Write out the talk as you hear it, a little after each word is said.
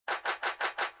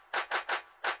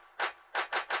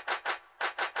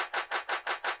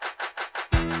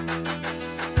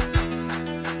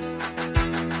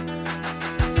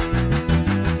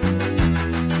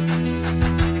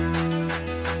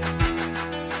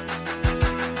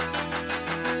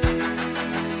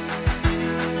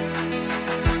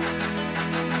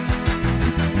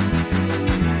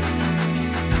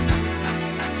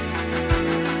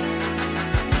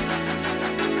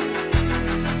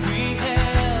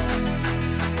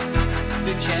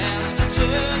chance to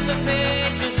turn the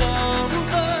pages over.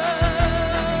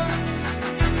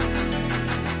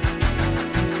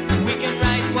 We can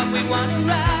write what we want to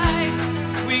write.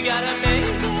 We gotta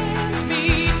make ends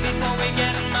meet before we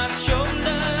get much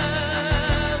older.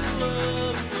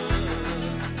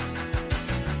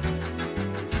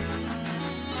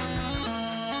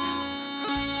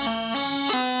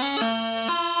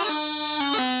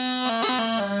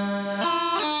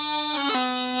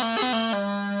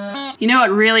 You know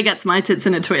what really gets my tits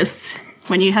in a twist?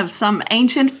 When you have some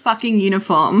ancient fucking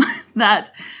uniform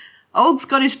that old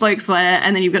Scottish blokes wear,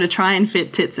 and then you've got to try and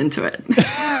fit tits into it.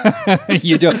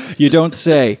 You don't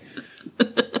say.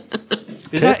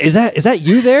 Is that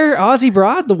you there, Ozzy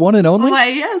Broad, the one and only? Why,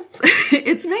 yes,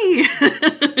 it's me.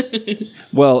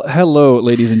 Well, hello,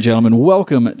 ladies and gentlemen.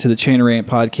 Welcome to the Chain Rant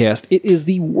Podcast. It is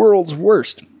the world's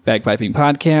worst bagpiping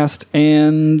podcast,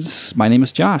 and my name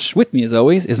is Josh. With me, as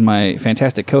always, is my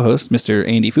fantastic co-host, Mr.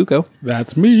 Andy Foucault.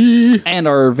 That's me. And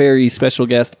our very special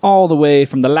guest, all the way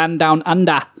from the land down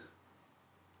under,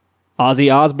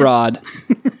 Ozzy Osbrod.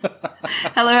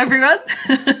 Hello, everyone.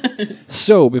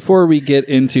 So, before we get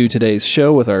into today's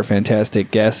show with our fantastic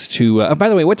guest, who, by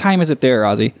the way, what time is it there,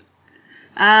 Ozzy?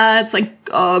 It's like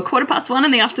 1:15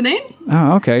 in the afternoon.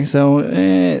 Oh, okay. So,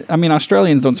 I mean,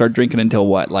 Australians don't start drinking until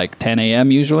what, like 10 a.m.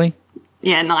 usually?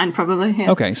 Yeah, 9 probably. Yeah.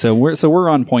 Okay, so we're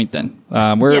on point then.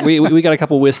 We got a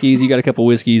couple whiskeys. You got a couple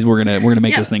whiskeys. We're gonna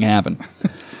make this thing happen.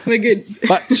 We're good.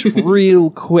 But real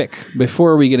quick,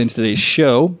 before we get into today's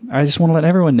show, I just want to let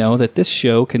everyone know that this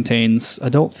show contains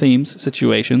adult themes,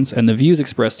 situations, and the views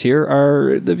expressed here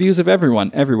are the views of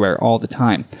everyone, everywhere, all the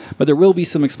time. But there will be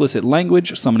some explicit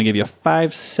language, so I'm going to give you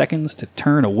 5 seconds to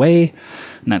turn away.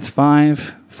 And that's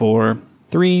 5, 4,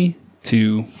 3,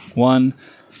 2, 1.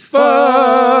 Fuck!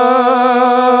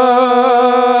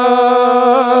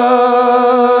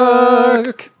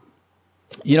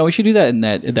 You know, we should do that in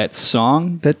that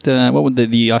song that what would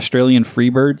the Australian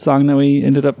Freebird song that we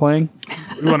ended up playing?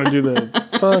 We want to do the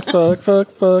fuck.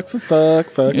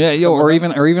 Yeah, or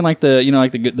even like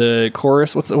the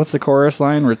chorus. What's the chorus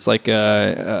line where it's like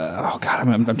oh god,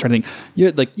 I'm trying to think.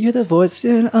 You're the voice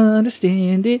and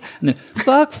understand it, and then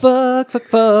fuck.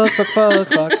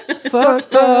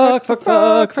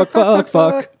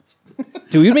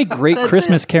 Dude, we'd make great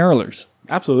Christmas carolers.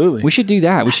 Absolutely. We should do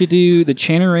that. We should do the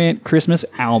Chain Rant Christmas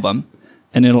album,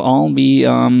 and it'll all be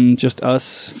just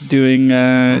us doing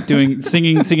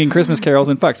singing Christmas carols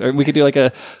and fucks. Or we could do like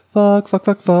a fuck.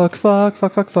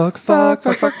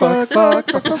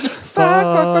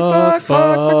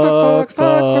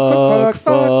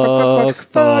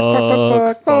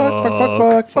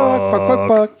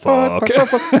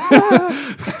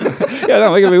 Yeah,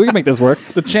 no, we can make this work.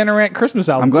 The Chain Rant Christmas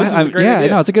album. I'm glad.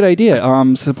 No, it's a good idea.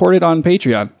 Support it on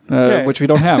Patreon, which we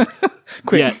don't have.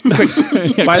 Quick.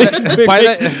 Buy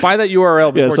that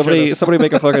URL before. Yeah, somebody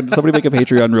make a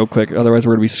Patreon real quick. Otherwise,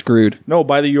 we're gonna be screwed. No,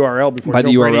 buy the URL before. Buy the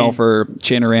URL for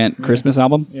Chain Rant Christmas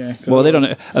album. Yeah. Well, they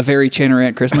don't. A very Chain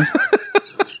Rant Christmas.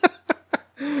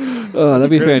 Oh, that'd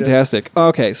be fantastic.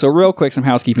 Okay, so real quick, some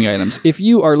housekeeping items. If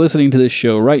you are listening to this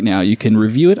show right now, you can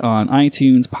review it on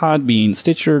iTunes, Podbean,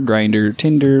 Stitcher, Grindr,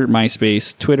 Tinder,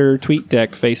 MySpace, Twitter, TweetDeck,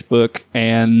 Facebook,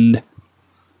 and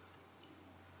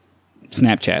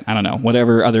Snapchat. I don't know.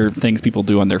 Whatever other things people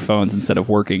do on their phones instead of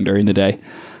working during the day.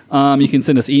 You can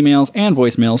send us emails and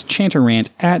voicemails,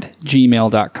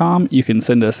 chanterrant@gmail.com. You can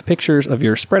send us pictures of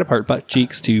your spread apart butt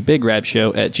cheeks to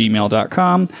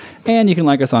bigrabshow@gmail.com. And you can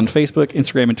like us on Facebook,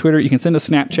 Instagram, and Twitter. You can send us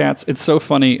Snapchats. It's so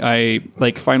funny. I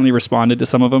finally responded to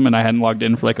some of them, and I hadn't logged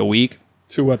in for like a week.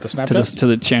 To what, the Snapchat? To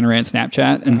the Chanterrant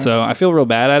Snapchat. And so I feel real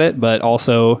bad at it, but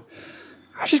also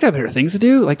I've just got better things to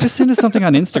do. Like, just send us something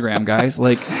on Instagram, guys.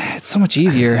 Like, it's so much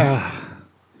easier.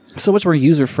 So much more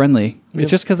user-friendly.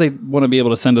 It's just because they want to be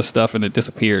able to send us stuff and it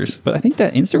disappears. But I think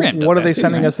that Instagram does What are that they too,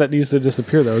 sending right? us that needs to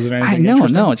disappear, though? Is there anything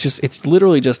No. It's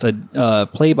literally just a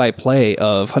play-by-play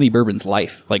of Honey Bourbon's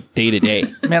life, like day to day.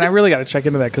 Man, I really got to check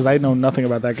into that because I know nothing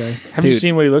about that guy. Have you Dude.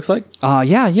 seen what he looks like?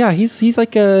 Yeah.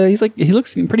 He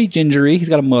looks pretty gingery. He's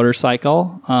got a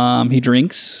motorcycle. He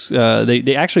drinks.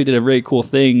 They actually did a very cool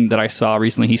thing that I saw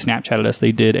recently. He Snapchatted us.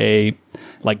 They did a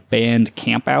band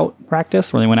camp out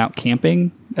practice where they went out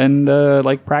camping and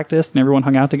practiced and everyone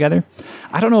hung out together.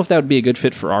 I don't know if that would be a good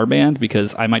fit for our band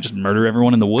because I might just murder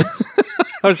everyone in the woods.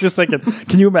 I was just thinking,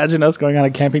 can you imagine us going on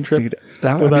a camping trip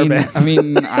with our band? I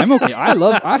mean, I'm okay.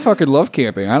 I fucking love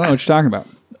camping. I don't know what you're talking about.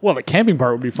 Well, the camping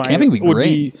part would be fine. Camping would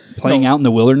be great. Playing out in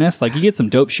the wilderness, you get some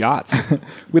dope shots.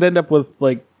 We'd end up with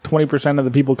 20% of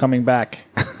the people coming back.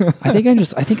 I think I'm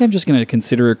just going to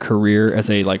consider a career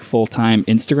as a full-time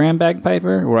Instagram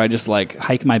bagpiper where I just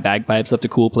hike my bagpipes up to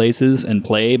cool places and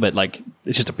play, but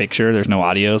it's just a picture. There's no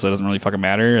audio, so it doesn't really fucking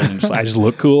matter. And I just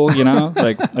look cool, you know?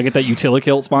 Like, I get that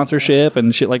Utilikilt sponsorship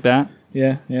and shit like that.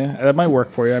 Yeah, that might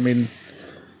work for you. I mean,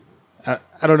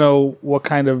 I don't know what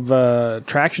kind of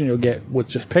traction you'll get with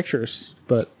just pictures,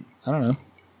 but I don't know.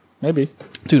 Maybe.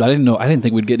 Dude, I didn't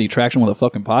think we'd get any traction with a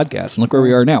fucking podcast, and look where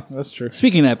we are now. That's true.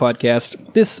 Speaking of that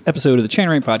podcast, this episode of the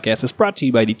Chanter Rant Podcast is brought to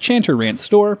you by the Chanter Rant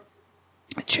store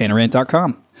at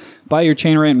chanterrant.com. Buy your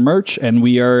Chanter Rant merch, and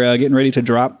we are getting ready to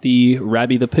drop the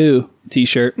Rabby the Pooh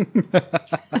t-shirt,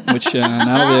 which that'll be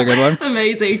a good one.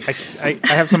 Amazing. I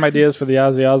have some ideas for the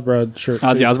Ozzy Osbourne shirt.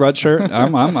 Ozzy Osbourne shirt.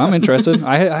 I'm interested.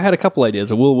 I had a couple ideas,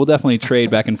 but we'll definitely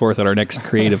trade back and forth at our next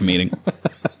creative meeting.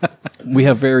 We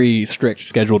have very strict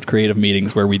scheduled creative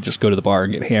meetings where we just go to the bar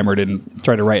and get hammered and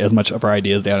try to write as much of our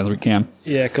ideas down as we can.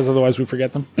 Yeah, because otherwise we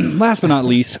forget them. Last but not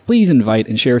least, please invite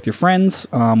and share with your friends.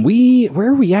 Where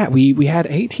are we at? We had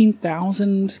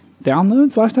 18,000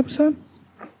 downloads last episode.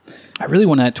 I really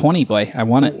want that 20, boy. I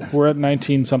want it. We're at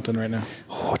 19 something right now.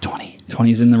 Oh, 20.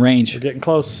 20's in the range. We're getting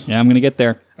close. Yeah, I'm going to get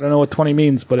there. I don't know what 20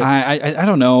 means, but I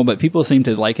don't know, but people seem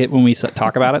to like it when we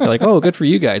talk about it. They're like, oh, good for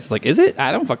you guys. It's like, is it?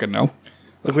 I don't fucking know.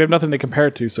 look, we have nothing to compare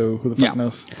it to, so who the fuck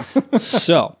knows?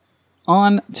 So,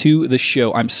 on to the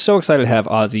show. I'm so excited to have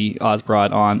Ozzy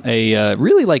Osbourne on, a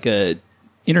really like a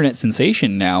internet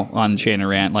sensation now on Chanter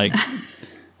Rant. Like,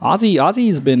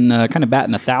 Ozzy's been kind of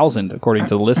batting 1,000 according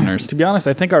to the listeners. To be honest,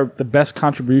 I think the best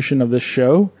contribution of this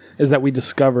show is that we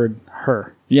discovered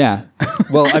her. Yeah.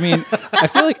 Well, I mean, I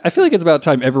feel like it's about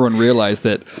time everyone realized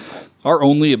that our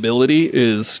only ability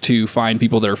is to find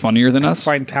people that are funnier than us.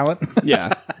 Find talent.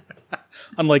 Yeah.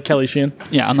 Unlike Kelly Sheehan.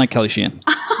 Yeah, unlike Kelly Sheehan.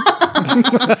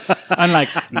 Unlike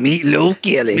Meatloaf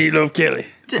Kelly. Meatloaf Kelly.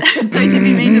 Don't you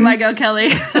be mean to my girl Kelly.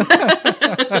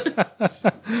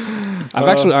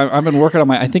 I've been working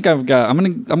on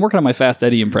I'm working on my Fast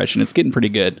Eddie impression. It's getting pretty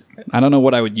good. I don't know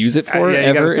what I would use it for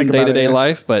ever in day-to-day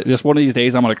life, but just one of these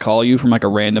days I'm going to call you from like a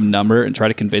random number and try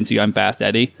to convince you I'm Fast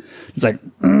Eddie. It's like,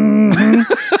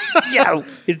 Yo,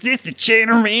 is this the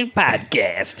Chanter Rant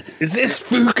Podcast? Is this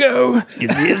Fuko? Is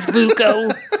this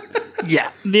Fuko?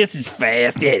 Yeah, this is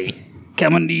Fast Eddie,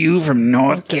 coming to you from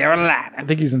North Carolina. I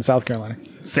think he's in South Carolina.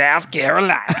 South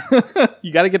Carolina.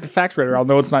 You got to get the facts right or I'll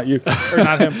know it's not you. Or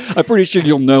not him. I'm pretty sure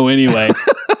you'll know anyway.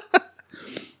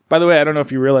 By the way, I don't know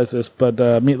if you realize this, but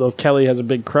Meatloaf Kelly has a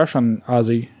big crush on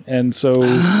Ozzy. And so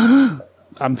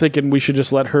I'm thinking we should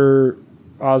just let her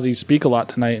Ozzy speak a lot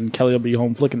tonight, and Kelly will be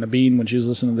home flicking the bean when she's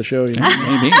listening to the show. You know?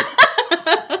 Maybe.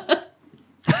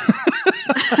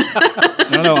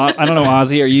 I don't know,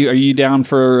 Ozzy. Are you down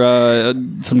for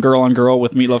some girl on girl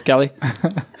with Meatloaf Kelly?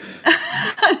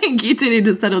 I think you two need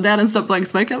to settle down and stop blowing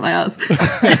smoke up my ass.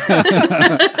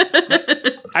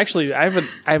 Actually, I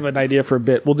have an idea for a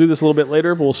bit. We'll do this a little bit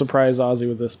later, but we'll surprise Ozzy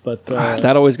with this. But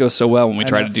that always goes so well when we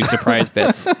try to do surprise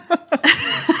bits.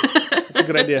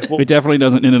 good idea. It definitely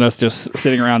doesn't end in us just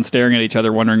sitting around staring at each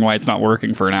other wondering why it's not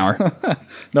working for an hour.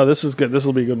 No, this is good. This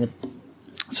will be a good one.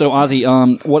 So,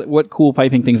 Ozzy, what cool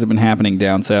piping things have been happening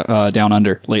down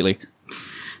under lately?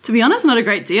 To be honest, not a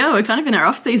great deal. We're kind of in our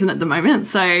off season at the moment,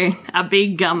 so our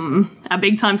big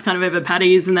time's kind of over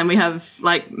Paddy's, and then we have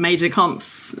like major comps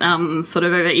sort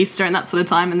of over Easter and that sort of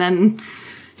time, and then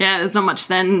there's not much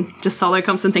then, just solo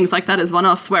comps and things like that as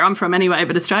one-offs where I'm from anyway,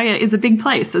 but Australia is a big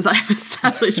place, as I've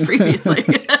established previously.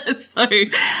 So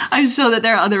I'm sure that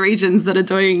there are other regions that are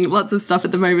doing lots of stuff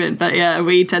at the moment, but yeah,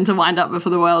 we tend to wind up before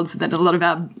the Worlds, and then a lot of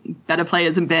our better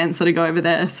players and bands sort of go over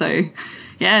there, so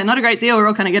yeah, not a great deal. We're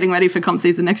all kind of getting ready for comp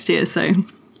season next year, so.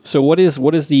 So what is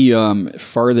the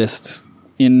farthest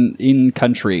in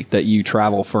country that you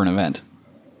travel for an event?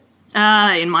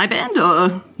 In my band,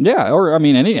 or or I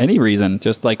mean any reason,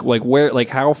 just like where, like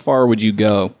how far would you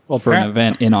go for an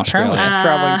event in Australia? Apparently she's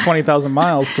traveling 20,000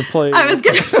 miles to play. I was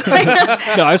going to say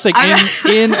no, I was like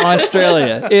in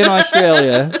Australia,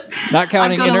 not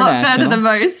counting I've got international. a lot further than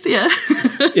most, yeah.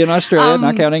 In Australia,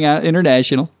 not counting out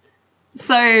international.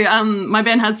 So my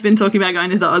band has been talking about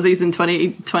going to the Aussies in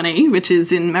 2020, which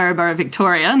is in Maryborough,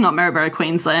 Victoria, not Maryborough,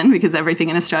 Queensland, because everything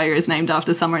in Australia is named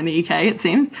after somewhere in the UK, it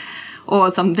seems, or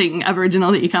something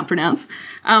Aboriginal that you can't pronounce.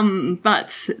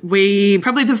 But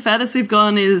the furthest we've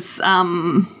gone is,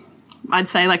 I'd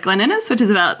say like Glen Innes, which is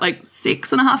about like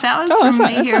 6.5 hours from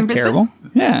me here in Brisbane. Terrible.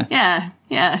 Yeah.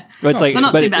 But it's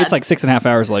not too bad. It's like 6.5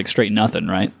 hours, like straight nothing,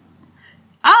 right?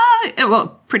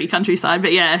 Well, pretty countryside,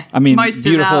 but yeah. I mean, most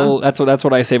beautiful. That's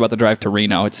what I say about the drive to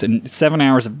Reno. It's in 7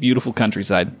 hours of beautiful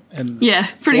countryside. And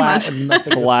pretty much.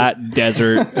 Flat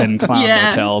desert and clown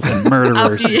hotels and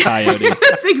murderers and coyotes.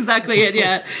 That's exactly it,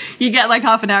 yeah. You get like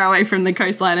half an hour away from the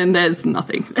coastline and there's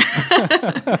nothing.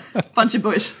 Bunch of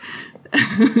bush.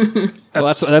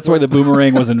 Well, that's why the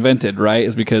boomerang was invented, right?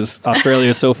 Is because Australia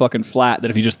is so fucking flat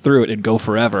that if you just threw it, it'd go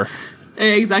forever. Yeah,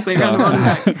 exactly. Around the world and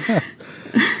back.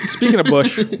 Speaking of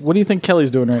Bush, what do you think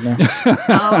Kelly's doing right now?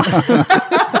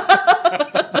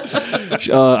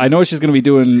 I know she's going to be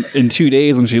doing in 2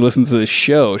 days when she listens to this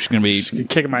show. She's going to be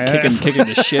Kicking my ass. kicking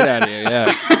the shit out of you. Yeah,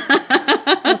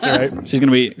 That's all right. she's going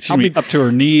to be up to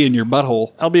her knee in your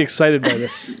butthole. I'll be excited by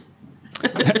this.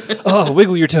 Oh,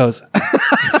 wiggle your toes.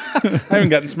 I haven't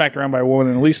gotten smacked around by a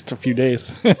woman in at least a few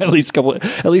days. at least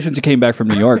since you came back from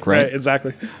New York, right? Right,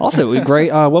 exactly. Also,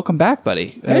 great. Welcome back,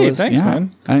 buddy. Hey, thanks,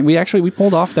 man. We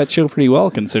pulled off that show pretty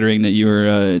well, considering that you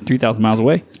were 3,000 miles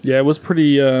away. Yeah, it was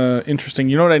pretty interesting.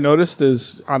 You know what I noticed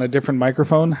is on a different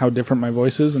microphone, how different my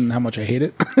voice is and how much I hate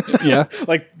it. Yeah,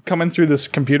 Like coming through this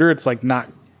computer, it's like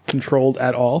not controlled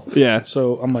at all. yeah.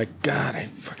 So I'm like, God, I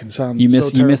fucking sound You so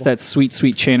miss terrible. that sweet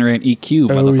Chanarant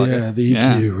EQ, Oh motherfucker. yeah, the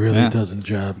EQ really does the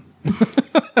job.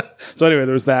 So anyway,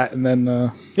 there was that, and then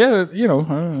yeah, you know, I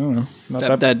don't know,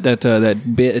 not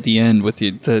That bit at the end with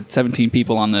the 17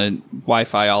 people on the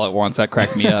Wi-Fi all at once, that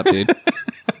cracked me up, dude.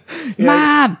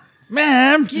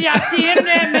 Mom, get out the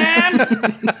internet,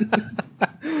 man.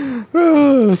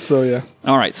 So yeah,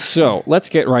 All right, so let's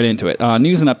get right into it.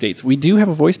 News and updates. We do have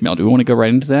a voicemail. Do we want to go right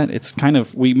into that? It's kind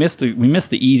of we missed the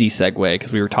easy segue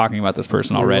because we were talking about this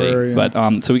person already. were, yeah.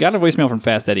 But so we got a voicemail from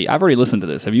Fast Eddie. I've already listened to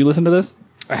this. Have you listened to this?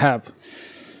 I have.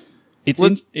 It's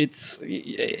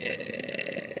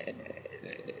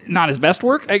not his best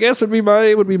work, I guess would be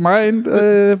mine.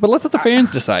 But let's let the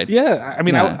fans decide. Yeah, I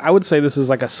mean, Yeah. I would say this is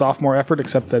like a sophomore effort,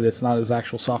 except that it's not his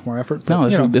actual sophomore effort. But, No,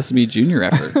 you know, this would be junior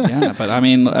effort. Yeah, but I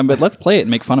mean, but let's play it and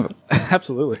make fun of it.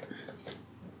 absolutely.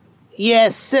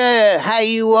 Yes, sir. How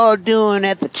you all doing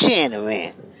at the channel,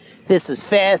 man? This is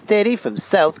Fast Eddie from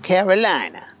South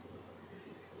Carolina.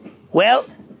 Well,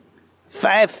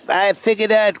 I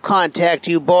figured I'd contact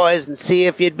you boys and see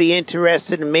if you'd be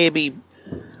interested in maybe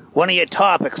one of your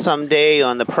topics someday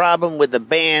on the problem with the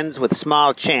bands with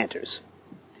small chanters.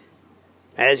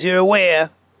 As you're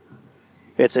aware,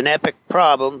 it's an epic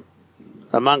problem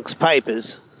amongst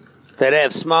pipers that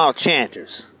have small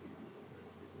chanters.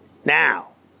 Now,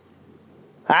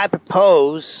 I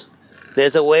propose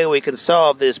there's a way we can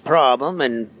solve this problem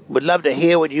and would love to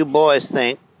hear what you boys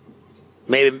think.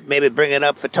 Maybe bring it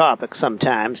up for topic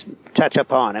sometimes, touch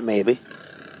upon it maybe.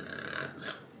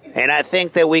 And I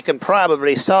think that we can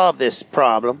probably solve this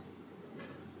problem.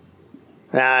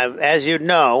 As you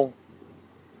know,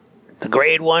 the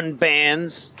grade 1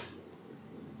 bands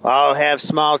all have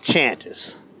small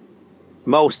chanters.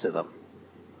 Most of them.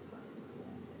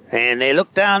 And they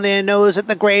look down their nose at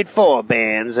the grade 4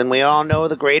 bands, and we all know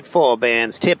the grade 4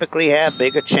 bands typically have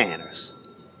bigger chanters.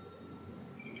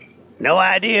 No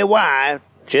idea why,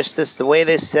 just that's the way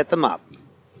they set them up.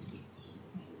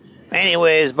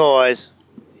 Anyways, boys,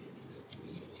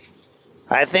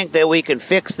 I think that we can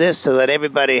fix this so that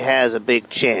everybody has a big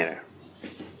chanter.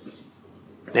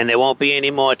 And there won't be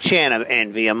any more chanter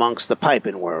envy amongst the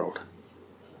piping world.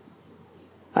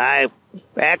 I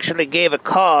actually gave a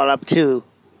call up to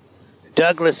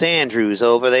Douglas Andrews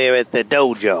over there at the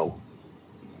dojo.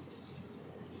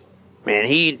 And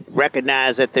he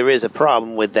recognized that there is a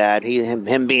problem with that,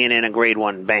 him being in a grade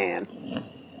 1 band.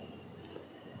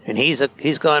 And he's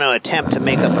going to attempt to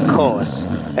make up a course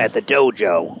at the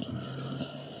dojo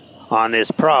on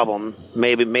this problem.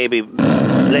 Maybe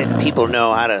let people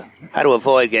know how to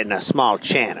avoid getting a small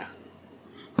chanter.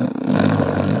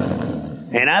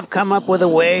 And I've come up with a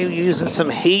way using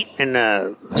some heat and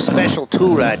a special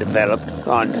tool I developed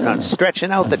on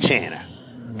stretching out the chanter.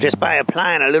 Just by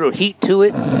applying a little heat to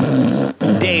it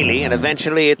daily, and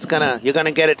eventually you're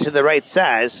gonna get it to the right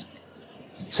size.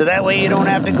 So that way you don't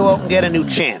have to go out and get a new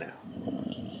chanter.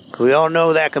 We all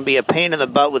know that can be a pain in the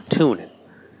butt with tuning.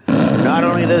 Not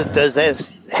only does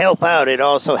this help out, it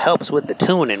also helps with the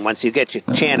tuning once you get your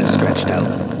chanter stretched out.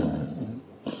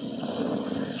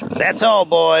 That's all,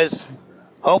 boys.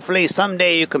 Hopefully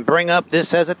someday you can bring up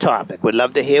this as a topic. We'd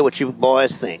love to hear what you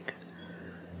boys think.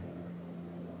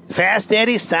 Fast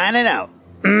Eddie signing out.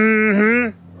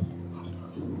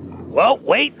 Well,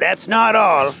 wait, that's not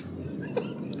all.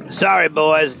 Sorry,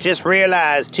 boys. Just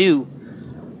realized too.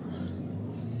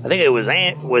 I think it was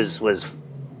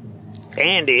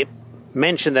Andy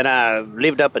mentioned that I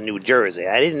lived up in New Jersey.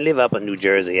 I didn't live up in New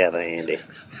Jersey ever, Andy.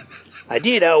 I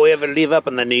did, however, live up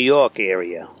in the New York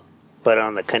area, but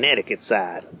on the Connecticut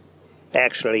side.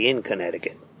 Actually in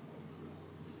Connecticut.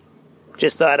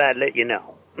 Just thought I'd let you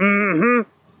know.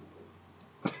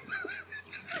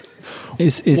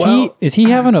 Is he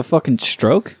having a fucking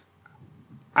stroke?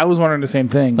 I was wondering the same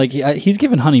thing. Like he's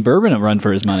giving Honey Bourbon a run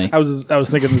for his money. I was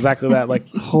thinking exactly that. Like,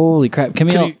 Holy crap!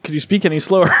 Camille, could you speak any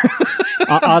slower?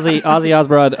 Ozzy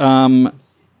Osbourne.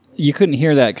 You couldn't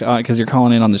hear that because you're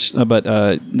calling in on the but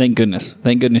thank goodness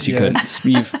you couldn't.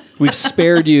 We've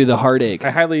spared you the heartache.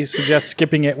 I highly suggest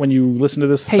skipping it when you listen to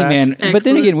this. Hey back. man, but then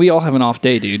Excellent. again, we all have an off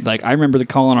day, dude. Like I remember the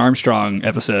Colin Armstrong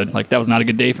episode. Like that was not a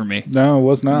good day for me. No, it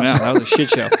was not. Yeah, that was a shit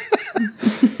show.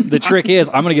 The trick is,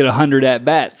 I'm going to get 100 at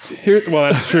bats.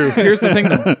 Well, that's true. Here's the thing,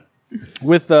 though.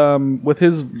 With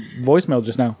his voicemail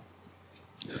just now,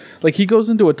 like he goes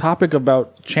into a topic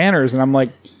about channers, and I'm like,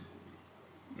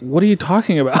 what are you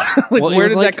talking about? Like, Well, where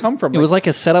did that come from? It was like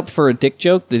a setup for a dick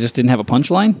joke. They just didn't have a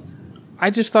punchline. I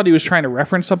just thought he was trying to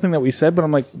reference something that we said, but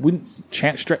I'm like,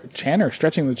 channer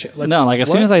stretching the like, No, like as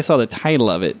what? soon as I saw the title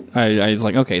of it, I was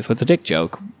like, okay, so it's a dick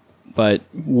joke. But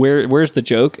where's the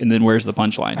joke, and then where's the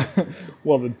punchline?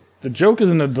 Well, the joke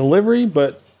is in the delivery,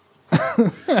 but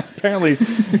apparently,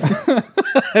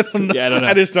 I don't know. Yeah, I don't know.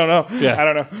 I just don't know. Yeah. I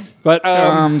don't know. But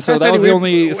so that was the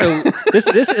only. So this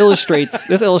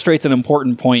illustrates an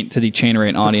important point to the Chain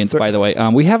Rant audience. By the way,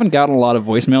 we haven't gotten a lot of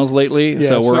voicemails lately, Yeah,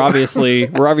 so so- we're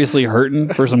obviously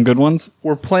hurting for some good ones.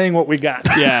 We're playing what we got.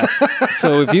 Yeah.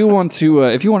 So if you want to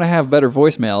have better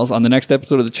voicemails on the next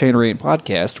episode of the Chanterant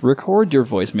podcast, record your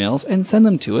voicemails and send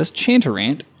them to us,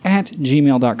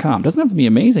 chanterant@gmail.com. Doesn't have to be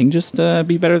amazing, just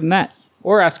be better than that.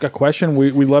 Or ask a question.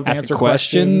 We love to Ask answer a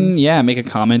question, yeah, make a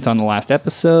comment on the last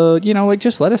episode.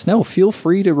 Just let us know. Feel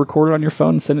free to record it on your phone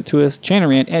and send it to us,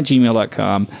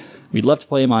 chanterant@gmail.com. We'd love to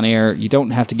play them on air. You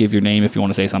don't have to give your name if you want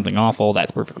to say something awful.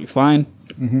 That's perfectly fine.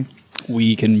 Mm-hmm.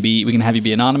 We can have you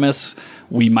be anonymous.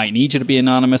 We might need you to be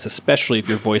anonymous, especially if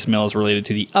your voicemail is related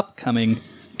to the upcoming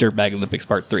Dirtbag Olympics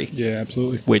Part 3. Yeah,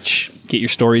 absolutely. Which, get your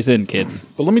stories in, kids.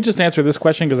 But let me just answer this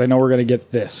question because I know we're going to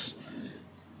get this.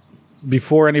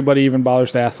 Before anybody even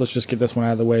bothers to ask, let's just get this one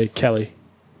out of the way. Kelly.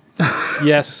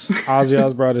 Yes, Ozzy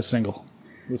Osbourne is single.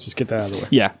 Let's just get that out of the way.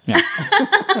 Yeah.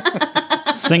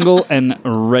 Single and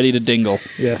ready to dingle.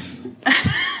 Yes.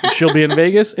 She'll be in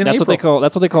Vegas in That's April.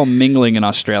 what they call mingling in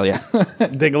Australia.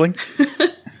 Dingling.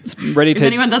 It's ready If to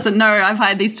anyone doesn't know, I've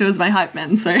hired these two as my hype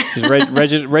men. So just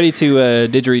ready to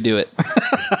didgeridoo it.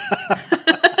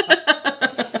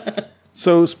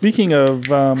 So speaking of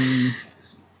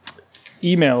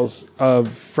emails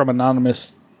from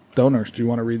anonymous donors, do you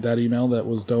want to read that email that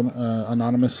was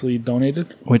anonymously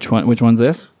donated? Which one's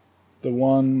this? The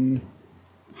one.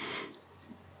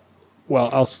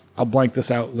 Well, I'll blank this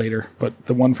out later, but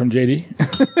the one from JD.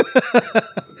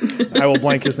 I will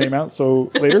blank his name out so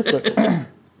later, but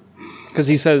because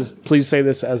he says, "Please say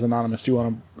this as anonymous." Do you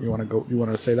want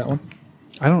to say that one?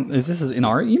 I don't. This is in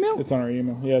our email. It's on our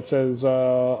email. Yeah, it says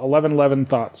 1111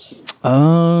 thoughts.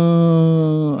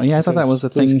 Oh, yeah. I thought that was a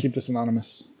Please thing. keep this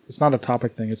anonymous. It's not a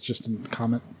topic thing. It's just a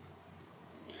comment.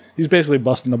 He's basically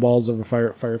busting the balls of the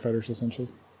firefighters, essentially.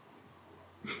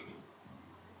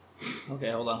 Okay,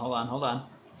 hold on.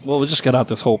 Well, we'll just cut out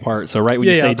this whole part. So right when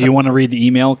you Yeah, say, I'll "Do you cut want to this. read the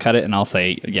email?" Cut it, and I'll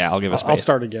say, "Yeah, I'll give a space." I'll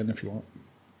start again if you want.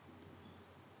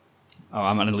 Oh,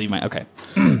 I'm gonna leave my. Okay.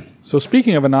 So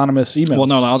speaking of anonymous emails, Well,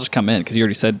 no, I'll just come in because you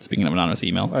already said. Speaking of anonymous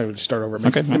email, I would just start over.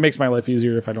 Okay. It makes my life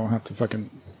easier if I don't have to fucking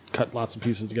cut lots of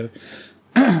pieces together.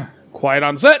 Quiet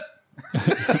on set.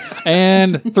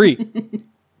 and 3.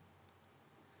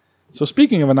 So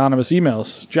speaking of anonymous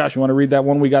emails, Josh, you want to read that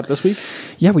one we got this week?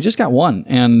 Yeah, we just got one,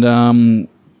 and when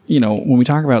we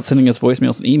talk about sending us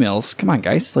voicemails and emails, come on,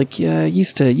 guys, like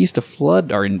used to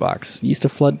flood our inbox, used to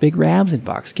flood Big Rab's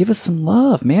inbox. Give us some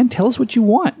love, man. Tell us what you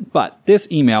want. But this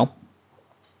email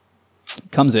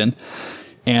comes in,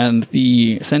 and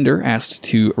the sender asked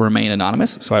to remain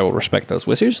anonymous, so I will respect those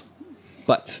wishes.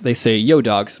 But they say, "Yo,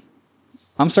 dogs.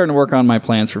 I'm starting to work on my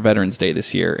plans for Veterans Day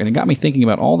this year, and it got me thinking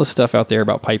about all the stuff out there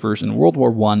about Pipers in World War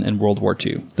I and World War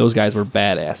II. Those guys were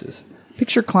badasses.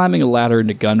 Picture climbing a ladder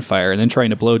into gunfire and then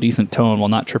trying to blow decent tone while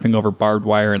not tripping over barbed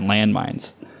wire and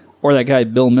landmines. Or that guy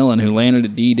Bill Millen who landed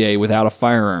at D-Day without a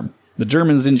firearm. The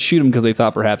Germans didn't shoot him because they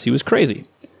thought perhaps he was crazy.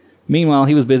 Meanwhile,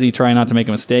 he was busy trying not to make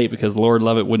a mistake because Lord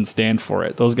Lovett wouldn't stand for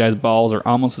it. Those guys' balls are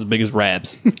almost as big as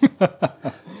Rab's.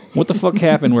 What the fuck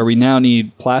happened where we now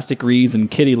need plastic reeds and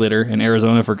kitty litter in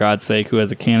Arizona, for God's sake, who has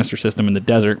a canister system in the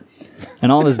desert, and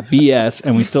all this BS,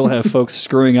 and we still have folks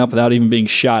screwing up without even being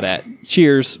shot at?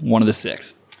 Cheers, one of the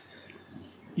 6.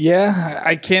 Yeah,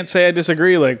 I can't say I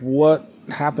disagree. Like, what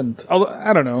happened? Although,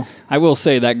 I don't know. I will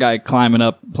say that guy climbing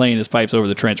up, playing his pipes over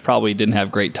the trench probably didn't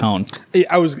have great tone. Yeah,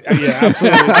 absolutely.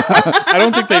 I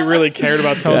don't think they really cared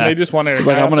about tone. Yeah. They just wanted to. It's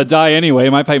like, I'm going to die anyway.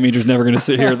 My pipe meter's never going to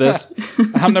sit here this.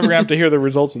 I'm never going to have to hear the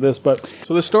results of this. But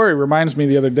so this story reminds me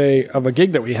the other day of a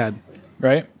gig that we had,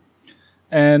 right?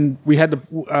 and we had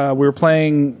to. We were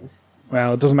playing.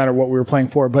 Well, it doesn't matter what we were playing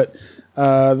for, but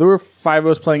there were 5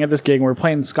 of us playing at this gig, and we were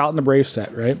playing Scotland the Brave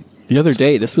set, right? The other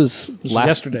day, this was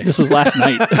yesterday. This was last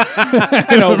night.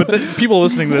 I know, but people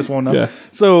listening to this won't know. Yeah.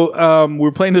 So we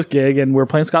were playing this gig, and we were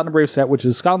playing Scotland the Brave set, which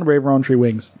is Scotland the Brave, Rowan Tree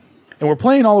Wings, and we're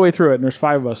playing all the way through it. And there's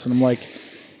 5 of us, and I'm like,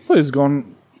 "Well, this is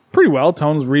going pretty well.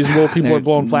 Tone's reasonable. People are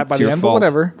blowing flat by It's the your end, fault. but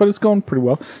whatever. But it's going pretty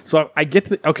well." So I get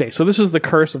to okay. So this is the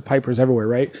curse of pipers everywhere,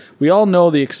 right? We all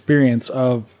know the experience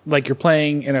of like you're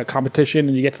playing in a competition,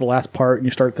 and you get to the last part, and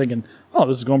you start thinking, "Oh,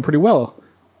 this is going pretty well.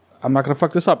 I'm not going to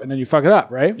fuck this up," and then you fuck it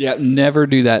up, right? Yeah, never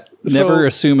do that. Never So-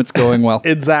 assume it's going well.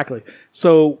 Exactly.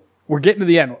 So we're getting to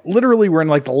the end. Literally, we're in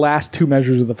like the last 2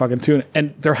 measures of the fucking tune,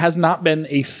 and there has not been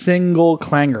a single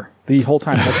clanger the whole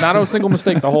time. Like, not a single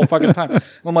mistake the whole fucking time. And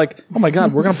I'm like, oh my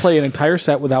God, we're going to play an entire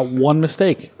set without one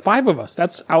mistake. 5 of us.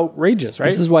 That's outrageous, right?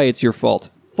 This is why it's your fault.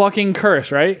 Fucking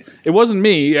curse, right? It wasn't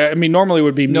me. I mean, normally it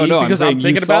would be me No, I'm because saying I'm you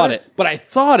thinking thought about it. But I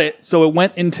thought it, so it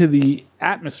went into the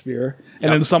atmosphere.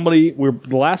 And then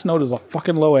the last note is a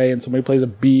fucking low A, and somebody plays a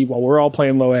B while we're all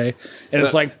playing low A, and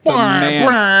it's like,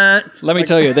 man. Let me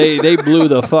tell you, they blew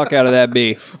the fuck out of that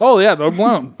B. oh yeah, the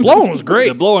blowing was great.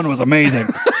 The blowing was amazing.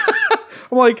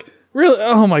 I'm like, really?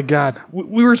 Oh my God,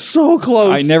 we were so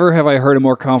close. I never have I heard a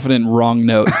more confident wrong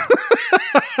note.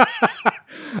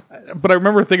 But I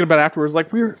remember thinking about it afterwards,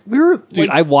 like we were Dude, like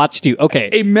I watched you. Okay,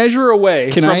 a measure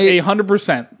away Can from I-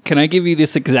 100%. can I give you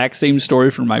this exact same story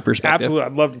from my perspective? Absolutely,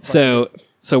 I'd love to.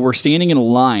 So we're standing in a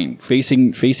line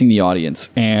facing the audience,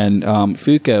 and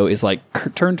Fuko is like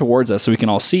turned towards us so we can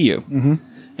all see you. Mm-hmm.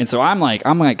 And so I'm like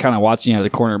kind of watching out of the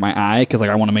corner of my eye because like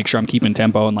I want to make sure I'm keeping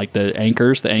tempo and like the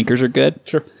anchors are good.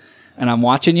 Sure. And I'm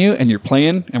watching you, and you're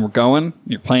playing, and we're going.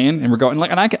 You're playing, and we're going. Like,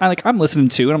 and I'm listening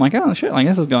to, and I'm like, oh shit, like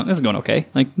this is going okay.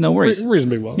 Like, no worries.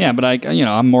 Reasonably well. Yeah, but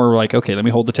I'm more like, okay, let me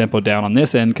hold the tempo down on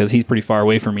this end because he's pretty far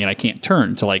away from me, and I can't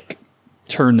turn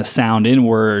the sound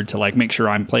inward to like make sure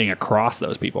I'm playing across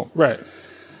those people. Right.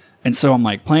 And so I'm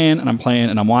like playing, and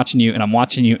I'm watching you,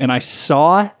 and I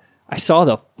saw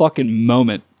the fucking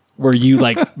moment where you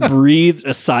like breathed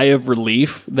a sigh of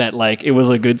relief that like it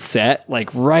was a good set, like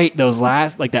right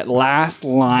that last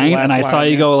line, and I saw line,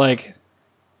 you yeah. go like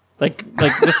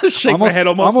just Shake my head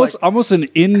almost an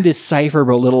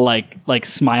indecipherable little like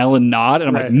smile and nod, and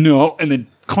I'm like Right. no, and then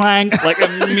clang like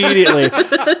immediately. And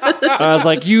I was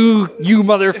like, you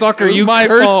motherfucker, It was you my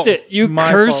cursed fault. it, you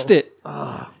My cursed fault. it.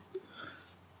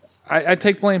 I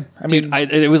take blame. I mean,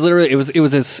 It was literally it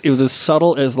was as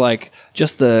subtle as like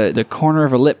just the corner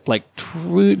of a lip like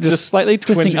just slightly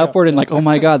twisting twinging up. upward and like oh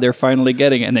my god they're finally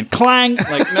getting it, and then clang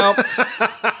like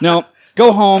nope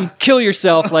go home, kill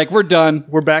yourself, like we're done,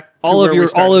 we're back. To all where we of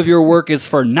started. your work is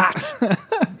for naught.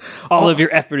 All of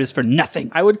your effort is for nothing.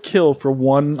 I would kill for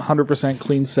 100%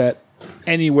 clean set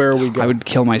anywhere we go. I would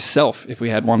kill myself if we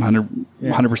had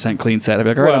 100% clean set. I'd be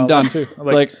like, all right, Well, I'm done. that too.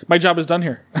 Like, my job is done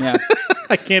here. yeah,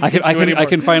 I can't. I teach can you anymore. I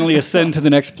can finally ascend to the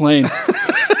next plane.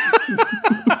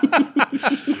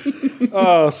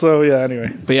 Oh, so yeah.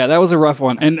 Anyway, But yeah, that was a rough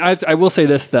one. And I will say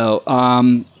this though,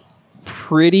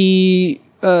 pretty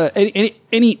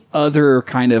any other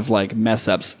kind of like mess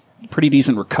ups, pretty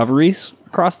decent recoveries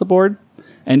across the board.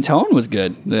 And tone was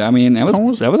good. I mean, that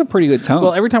was a pretty good tone.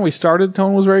 well, every time we started,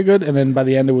 tone was very good, and then by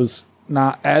the end, it was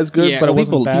not as good. yeah, but it well,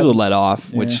 wasn't bad people let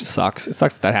off, which Yeah. sucks. It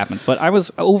sucks that happens. But I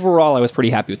was pretty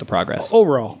happy with the progress.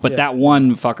 overall. But yeah. that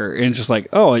one fucker, and it's just like,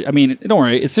 oh, I mean, don't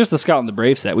worry, it's just the Scotland the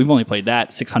Brave set. We've only played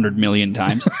that 600 million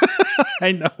times.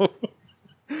 I know.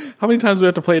 How many times do we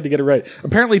have to play it to get it right?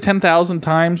 Apparently 10,000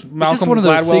 times. Malcolm one of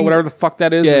those Gladwell, things- whatever the fuck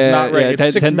that is Yeah, not right. yeah,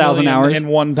 It's 10,000 6 million hours. in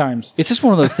one times. It's just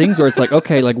one of those things where it's like,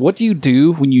 okay, like what do you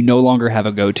do when you no longer have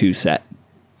a go-to set?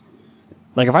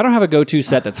 Like if I don't have a go-to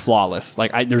set that's flawless,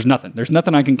 like there's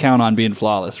nothing I can count on being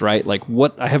flawless, right? Like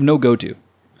what I have no go-to.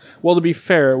 Well, to be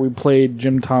fair, we played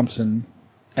Jim Thompson,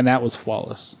 and that was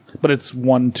flawless. But it's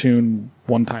one tune,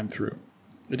 one time through.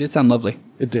 It did sound lovely.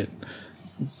 It did.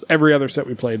 Every other set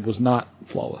we played was not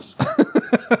flawless.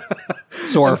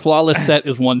 So our flawless set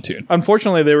is one tune.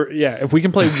 Unfortunately, they were. Yeah, if we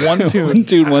can play one tune, One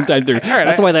tune, one time through. right,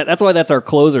 That's why that's our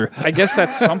closer. I guess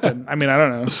that's something. I mean, I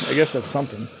don't know. I guess that's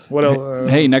something. What else?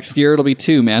 Hey, next year it'll be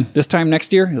 2, man. This time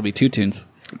next year it'll be 2 tunes.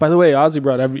 By the way, Ozzy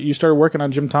Brad, have you started working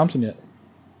on Jim Thompson yet?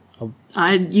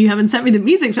 You haven't sent me the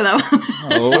music for that one.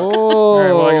 Oh,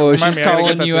 right, well, she's remind me, I gotta get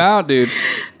calling that you to- out, dude.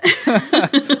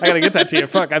 I gotta get that to you.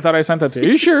 Fuck, I thought I sent that to you.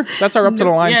 Are you sure? That's our up to the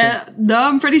line Yeah, no,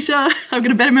 I'm pretty sure I've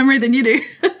got a better memory than you do.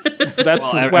 tune. That's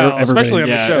especially on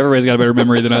the show. Everybody's got a better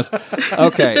memory than us.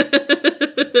 Okay.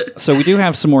 So we do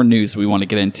have some more news we want to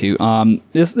get into.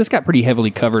 This got pretty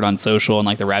heavily covered on social and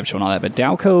like the Rap Show and all that, but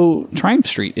Dalco Triumph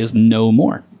Street is no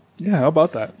more. Yeah, how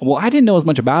about that? Well, I didn't know as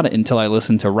much about it until I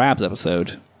listened to Rab's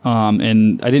episode,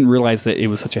 and I didn't realize that it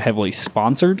was such a heavily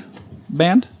sponsored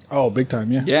band. Oh, big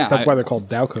time, yeah. Yeah, That's I- why they're called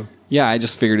Dowco. Yeah, I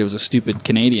just figured it was a stupid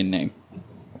Canadian name,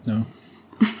 No.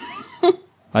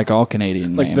 like all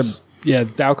Canadian Like names.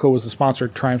 Dowco was the sponsor,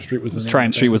 Triumph Street was the name.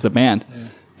 Triumph Street was the band.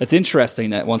 It's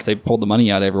interesting that once they pulled the money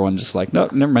out, everyone just like, no,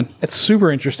 never mind. It's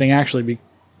super interesting, actually.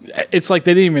 It's like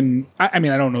they didn't even. I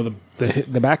mean, I don't know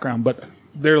the background, but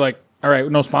they're like, all right,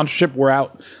 no sponsorship, we're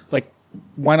out. Like,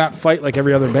 why not fight like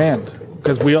every other band?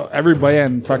 Because every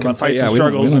band fucking fights and we don't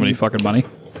struggles. have and- any fucking money.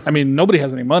 I mean, nobody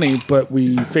has any money, but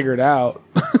we figure it out.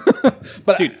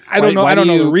 But Dude, I don't know. why I don't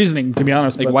do know the you- reasoning, to be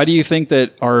honest. Like, but why do you think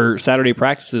that our Saturday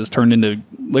practices turned into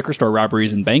liquor store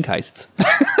robberies and bank heists?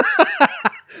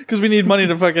 Because we need money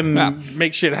to fucking Yeah.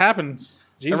 make shit happen.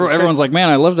 Jesus Everyone's Christ. like, man,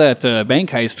 I love that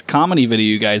bank heist comedy video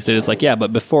you guys did. It's like, yeah,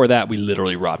 but before that, we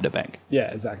literally robbed a bank.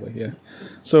 Yeah, exactly. Yeah.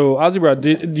 So, Ozzy Bro,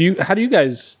 how do you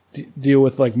guys deal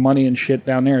with like money and shit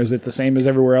down there? Is it the same as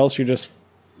everywhere else?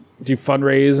 Do you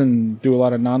fundraise and do a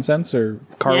lot of nonsense or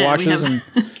car Yeah, we washes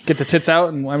have- and get the tits out?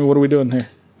 And I mean, what are we doing here?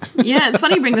 Yeah, it's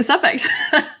funny you bring this up, actually.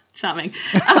 Charming.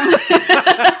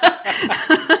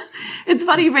 It's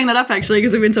funny you bring that up, actually,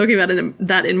 because we've been talking about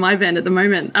that in my band at the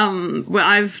moment. Where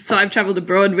I've traveled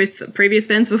abroad with previous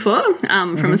bands before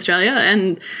from Australia,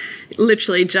 and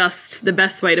literally just the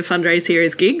best way to fundraise here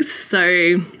is gigs.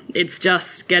 So it's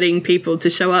just getting people to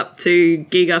show up to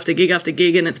gig after gig after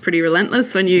gig, and it's pretty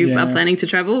relentless when you Yeah. are planning to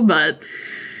travel, but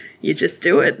you just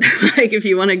do it. Like, if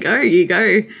you want to go, you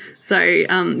go. So,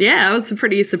 I was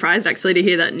pretty surprised, actually, to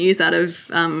hear that news out of,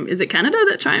 is it Canada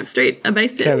that Triumph Street are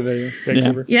based in? Canada, yeah.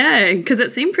 Vancouver. Yeah, because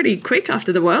it seemed pretty quick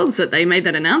after the Worlds that they made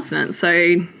that announcement. So,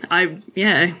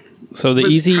 So the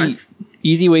Was easy surprised.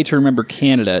 easy way to remember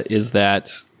Canada is that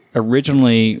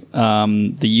originally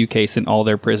the UK sent all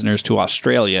their prisoners to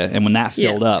Australia, and when that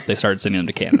filled Yeah. up, they started sending them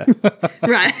to Canada.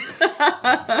 right.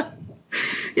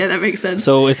 Yeah, that makes sense.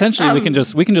 So essentially, we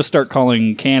can just start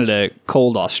calling Canada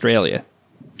cold Australia.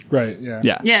 Right, yeah.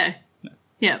 Yeah.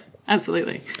 Yeah,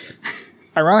 absolutely.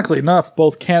 Ironically enough,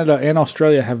 both Canada and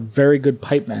Australia have very good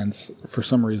pipe bands for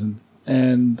some reason.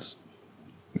 And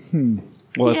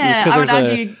Well, it's Yeah, I because would there's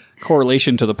argue- a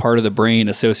correlation to the part of the brain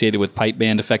associated with pipe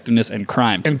band effectiveness and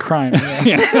crime. crime.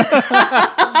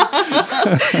 Yeah.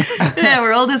 Yeah,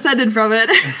 we're all descended from it.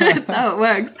 That's how it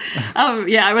works.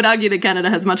 I would argue that Canada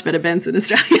has much better bands than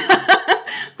Australia.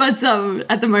 But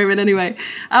at the moment, anyway.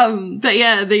 But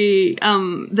yeah,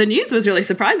 the news was really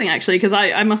surprising, actually, because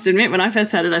I must admit, when I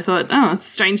first heard it, I thought, oh, it's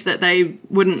strange that they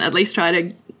wouldn't at least try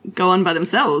to go on by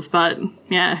themselves. But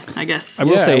yeah, I guess. I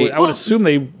will say, I would assume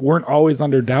they weren't always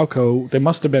under Dowco. They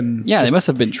must have been. yeah, they must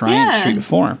have been trying Yeah. Street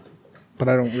before. But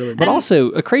I don't really. But also,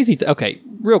 a crazy okay,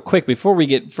 real quick, before we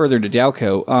get further to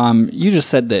Dowco, you just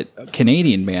said that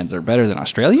Canadian bands are better than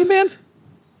Australian bands?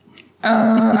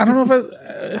 I don't know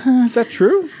if is that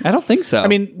true? I don't think so. I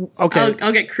mean, okay.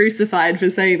 I'll get crucified for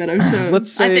saying that, I'm sure.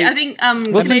 Let's say- I think Let's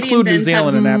Canadian include New bands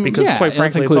Zealand in have that because, yeah, quite let's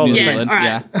frankly, it's include all New the same. Zealand. all right.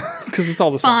 Yeah. Because it's all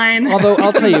the same. fine. Although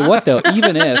I'll tell you what, though,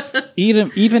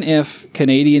 even if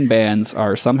Canadian bands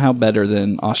are somehow better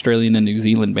than Australian and New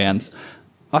Zealand bands,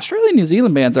 Australian and New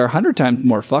Zealand bands are 100 times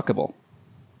more fuckable.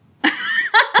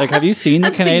 Like, have you seen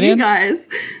the That's to you Canadians? guys.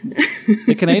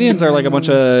 The Canadians are like a bunch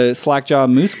of slackjaw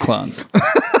moose clones.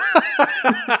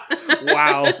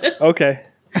 Wow. Okay.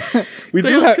 We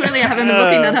do have. Clearly, I haven't been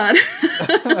looking that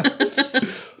hard.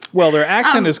 Well, their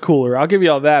accent is cooler. I'll give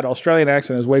you all that. Australian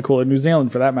accent is way cooler. New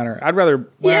Zealand, for that matter. I'd rather.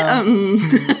 Well, Yeah,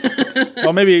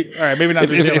 well, maybe. All right, maybe not.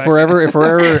 New Zealand If we're ever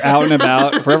out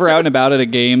and about at a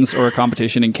games or a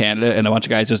competition in Canada, and a bunch of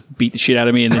guys just beat the shit out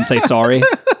of me and then say sorry,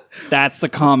 that's the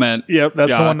comment. Yep,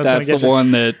 that's the one that's gonna get the you.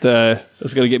 one that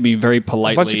is going to get me very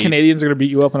politely. A bunch of Canadians are going to beat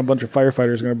you up, and a bunch of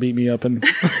firefighters are going to beat me up. And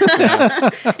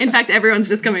In fact, everyone's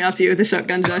just coming after you with a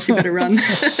shotgun, Josh. You better run.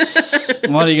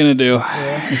 What are you going to do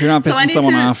if you're not So I pissing need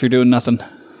someone to- off? You're doing nothing.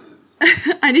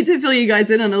 I need to fill you guys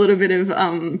in on a little bit of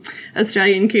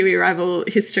Australian Kiwi rival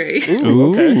history.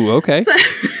 Ooh, okay.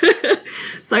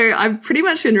 So I've pretty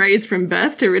much been raised from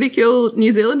birth to ridicule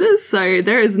New Zealanders. So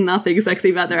there is nothing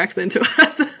sexy about their accent to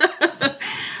us.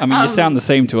 I mean, you sound the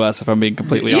same to us, if I'm being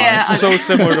completely Yeah, honest. so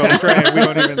similar to Australia, we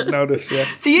don't even notice. Yeah.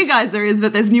 To you guys there is,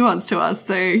 but there's nuance to us.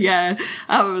 So yeah,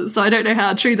 so I don't know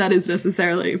how true that is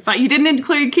necessarily. But you didn't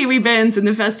include Kiwi bands in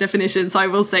the first definition, so I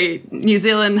will say New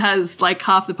Zealand has like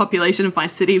half the population of my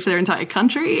city for their entire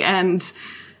country, and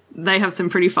they have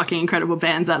some pretty fucking incredible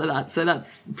bands out of that. So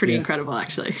that's pretty incredible,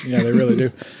 actually. Yeah, they really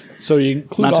do. So you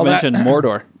include Not to all mention that.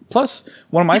 Mordor. Plus,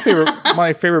 one of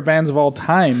my favorite bands of all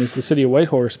time is the City of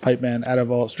Whitehorse pipe band out of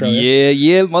Australia.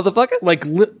 Yeah, motherfucker. Like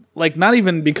like not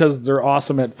even because they're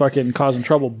awesome at fucking causing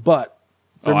trouble, but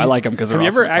I like them because have you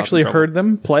ever actually heard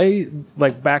them play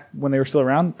like back when they were still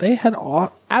around? They had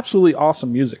absolutely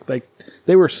awesome music. Like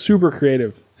they were super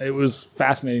creative. It was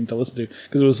fascinating to listen to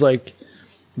because it was like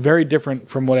very different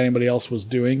from what anybody else was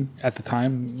doing at the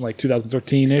time, like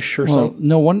 2013-ish or so.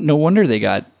 No wonder they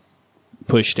got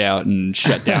pushed out and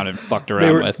shut down and fucked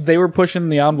around with. They were pushing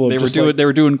the envelope. They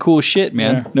were doing cool shit,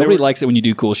 man. Yeah, Nobody likes it when you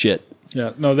do cool shit.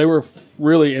 Yeah, no, they were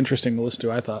really interesting to listen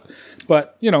to, I thought.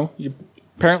 But,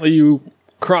 apparently you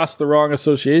crossed the wrong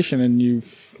association and you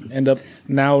end up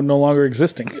now no longer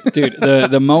existing. Dude,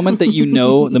 the moment that you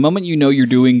know you're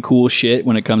doing cool shit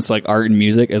when it comes to like art and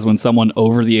music is when someone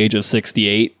over the age of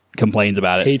 68 complains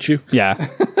about it. Hate you. Yeah.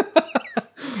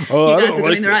 Oh, You guys are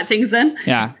doing the right things then?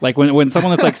 Yeah. Like when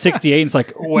someone that's like 68 it's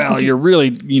like, well, you're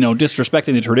really,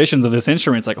 disrespecting the traditions of this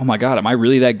instrument. It's like, oh my God, am I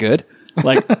really that good?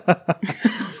 Like,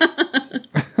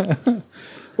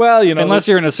 well, unless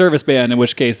you're in a service band, in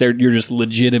which case you're just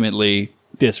legitimately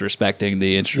disrespecting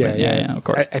the instrument. Yeah, of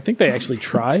course. I think they actually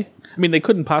try. I mean, they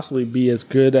couldn't possibly be as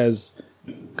good at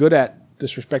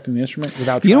disrespecting the instrument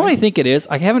without trying. You know what I think it is?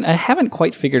 I haven't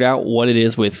quite figured out what it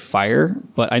is with fire,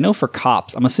 but I know for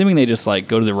cops, I'm assuming they just like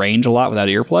go to the range a lot without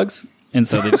earplugs, and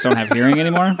so they just don't have hearing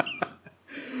anymore.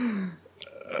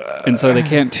 And so they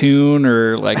can't tune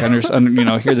or like hear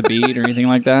the beat or anything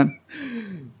like that.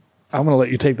 I'm going to let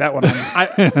you take that one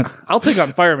on. I'll take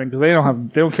on firemen because they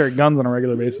don't carry guns on a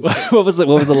regular basis. What was the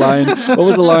line? What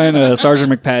was the line Sergeant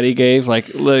McPatty gave?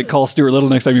 Like, call Stuart Little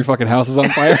next time your fucking house is on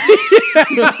fire.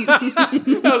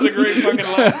 That was a great fucking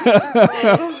line.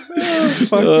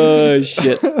 Oh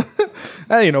shit! What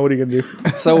are you gonna do?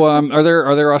 So, are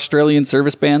there Australian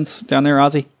service bands down there,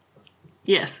 Ozzy?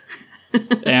 Yes.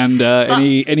 And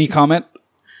any comment?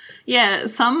 Yeah,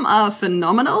 some are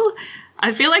phenomenal.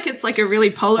 I feel like it's like a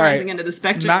really polarizing end of the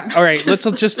spectrum. All right, let's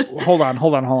just hold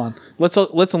on.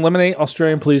 Let's eliminate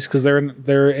Australian police because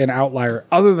they're an outlier.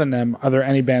 Other than them, are there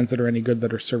any bands that are any good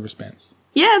that are service bands?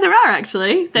 Yeah, there are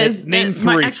actually. Name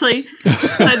three. Actually, so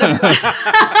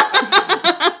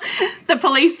the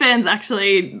police bands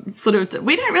actually sort of.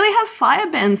 We don't really have fire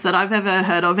bands that I've ever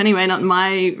heard of. Anyway, not in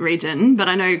my region, but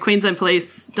I know Queensland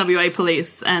Police, WA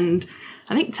Police, and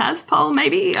I think Taspol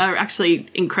maybe are actually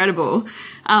incredible.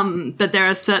 But there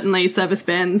are certainly service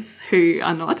bands who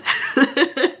are not.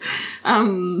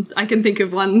 I can think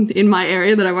of one in my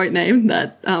area that I won't name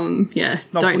that, don't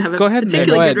have a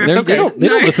particularly good reputation. They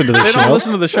don't listen to the show. They don't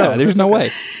listen to the show. Yeah, there's no way.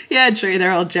 Yeah, true.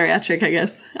 They're all geriatric, I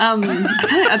guess.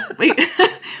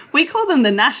 We call them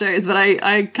the Nashos, but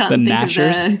I can't think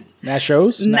Nashers? of their...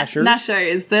 Nashos?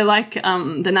 Nashos. They're like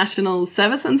the national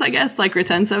servicemen, I guess, like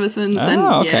return servicemen.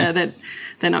 Oh, okay. Yeah,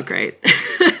 they're not great.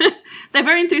 They're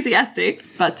very enthusiastic,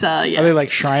 but yeah. Are they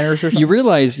like Shriners or something? You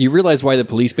realize why the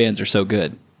police bands are so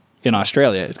good in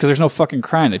Australia? It's because there's no fucking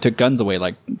crime. They took guns away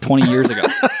like 20 years ago.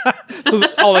 So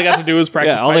all they got to do is practice.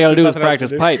 Yeah, all they got to do is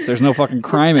practice pipes. There's no fucking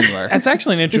crime anywhere. That's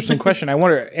actually an interesting question. I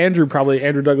wonder. Andrew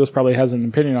Douglas probably has an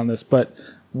opinion on this, but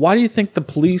why do you think the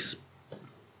police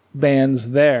bands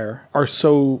there are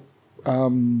so?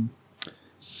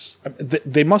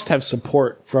 They must have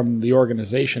support from the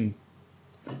organization.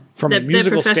 From a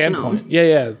musical standpoint.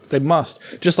 Yeah, they must.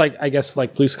 Just like, I guess,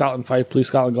 like Police Scotland Fife, Police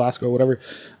Scotland Glasgow, whatever.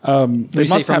 They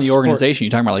must from the organization.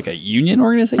 You talking about like a union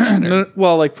organization? No,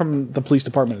 well, like from the police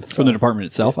department itself. From the department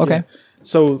itself? Okay. Yeah.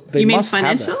 So they you mean must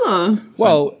financial have that. or?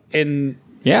 Well, in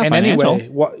financial. any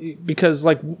way. Because,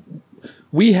 like,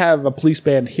 we have a police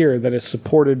band here that is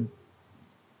supported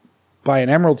by an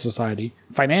Emerald Society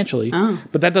financially,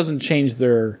 but that doesn't change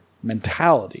their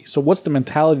mentality. So what's the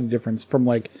mentality difference from,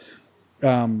 like,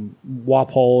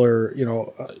 Walpole or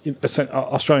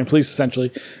Australian police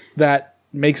essentially that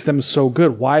makes them so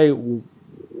good? Why?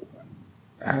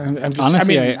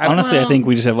 I think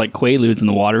we just have like Quaaludes in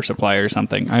the water supply or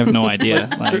something. I have no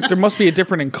idea. Like, there must be a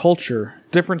difference in culture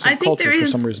for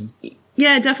some reason.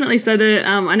 Yeah, definitely. So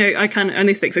I know I can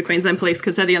only speak for Queensland Police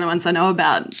because they're the only ones I know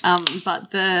about. But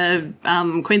the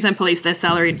Queensland Police, they're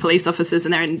salaried police officers,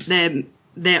 and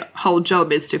their whole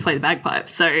job is to play the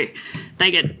bagpipes. So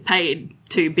they get paid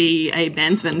to be a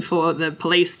bandsman for the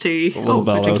police to...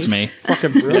 that was me.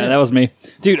 Fucking brilliant. Yeah, that was me.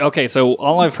 Dude, okay, so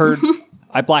all I've heard...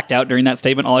 I blacked out during that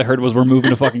statement. All I heard was we're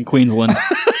moving to fucking Queensland.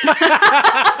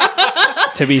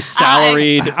 To be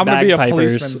salaried I'm gonna be a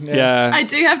bagpipers. policeman, Yeah. I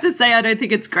do have to say I don't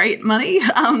think it's great money,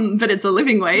 but it's a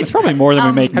living wage. It's probably more than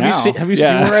we make now. Have you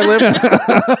seen where I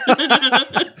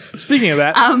live? Speaking of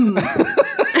that...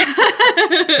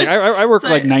 I work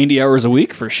like 90 hours a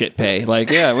week for shit pay. Like,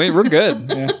 yeah, we're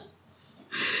good.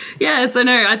 Yeah, so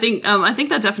no, I think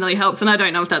that definitely helps, and I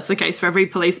don't know if that's the case for every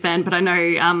police band, but I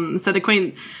know so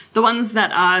the ones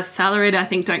that are salaried, I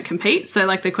think, don't compete. So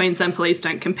like the Queensland Police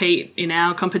don't compete in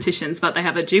our competitions, but they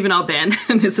have a juvenile band.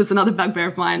 And this is another bugbear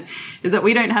of mine, is that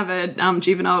we don't have a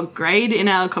juvenile grade in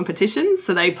our competitions.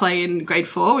 So they play in grade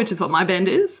 4, which is what my band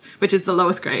is, which is the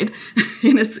lowest grade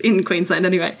in Queensland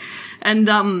anyway. And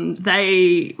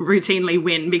they routinely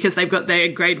win because they've got their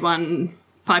grade 1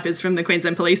 pipers from the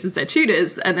Queensland Police as their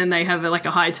tutors, and then they have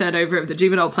a high turnover of the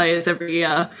juvenile players every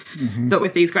year, but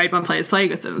with these grade 1 players playing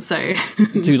with them. So,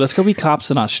 Dude, let's go be cops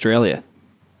in Australia.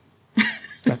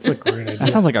 That's a great idea. That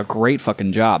sounds like a great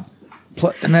fucking job.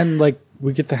 And then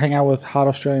we get to hang out with hot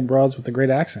Australian broads with a great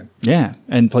accent, Yeah,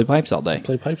 and play pipes all day.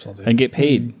 play pipes all day. And get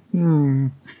paid.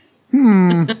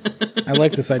 I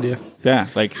like this idea. Yeah,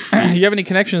 like You have any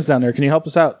connections down there? Can you help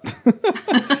us out?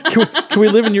 Can we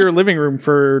live in your living room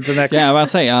for the next? yeah. I'm about to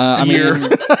say. I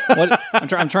mean,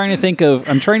 I'm trying to think of.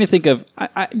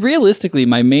 Realistically,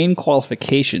 my main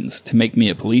qualifications to make me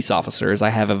a police officer is I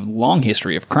have a long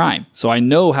history of crime, so I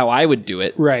know how I would do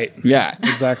it. Right. Yeah.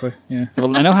 Exactly. Yeah.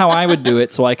 Well, I know how I would do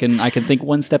it, so I can think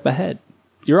one step ahead.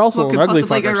 You're also what an could ugly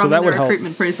possibly go fucker, wrong so that in would the help.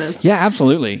 recruitment process? Yeah,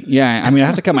 absolutely. Yeah, I mean, I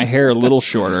have to cut my hair a little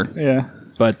shorter, Yeah.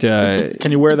 but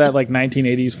Can you wear that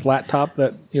 1980s flat top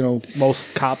that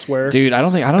most cops wear? dude, I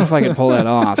don't know if I can pull that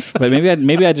off. But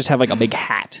maybe I just have a big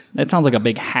hat. That sounds like a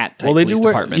big hat type Well, they police do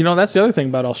wear. department. That's the other thing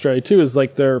about Australia too is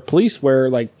their police wear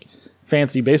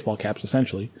fancy baseball caps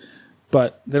essentially,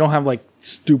 but they don't have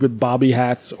stupid bobby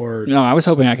hats or. No, I was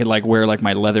hoping I could wear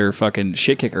my leather fucking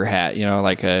shit kicker hat,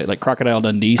 like Crocodile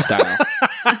Dundee style.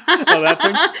 Oh, that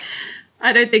thing.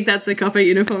 I don't think that's a copper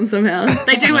uniform somehow.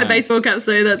 They do wear baseball caps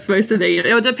though. That's most of the.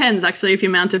 It depends actually if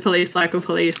you're mounted police, cycle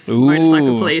police,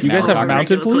 motorcycle police. You guys or have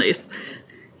mounted regular police?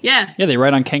 Yeah, Yeah, they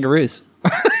ride on kangaroos.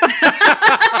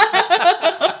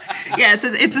 yeah.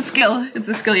 It's a skill. It's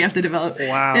a skill you have to develop.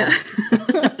 Wow. Yeah.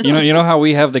 You know how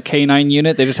we have the K9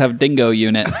 unit? They just have Dingo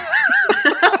unit.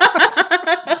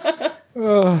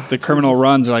 The criminal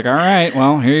runs are all right,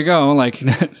 well, here you go.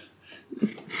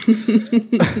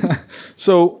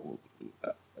 So,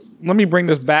 let me bring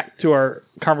this back to our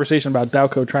conversation about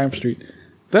Dowco Triumph Street.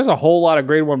 There's a whole lot of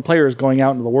grade 1 players going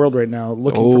out into the world right now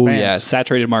looking for oh bands. yeah,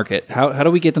 saturated market. How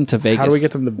do we get them to Vegas? How do we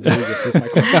get them to Vegas? Is my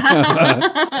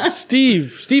question.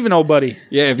 Steven, old buddy,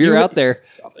 Yeah, if you're out there,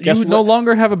 you no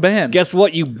longer have a band. guess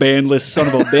what, you bandless son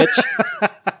of a bitch?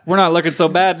 We're not looking so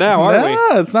bad now, are we?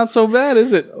 Yeah, it's not so bad,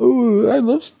 is it? Ooh, I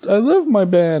love my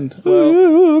band.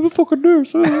 Well, I'm a fucking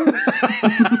nurse.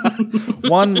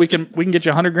 one, we can get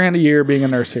you $100,000 a year being a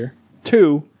nurse here.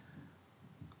 2,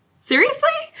 Seriously?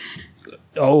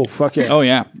 oh fuck yeah, Oh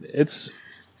yeah, it's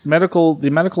medical. The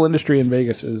medical industry in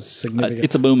Vegas is significant.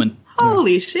 it's a booming.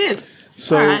 Holy shit!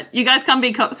 So All right, you guys come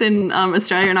be cops in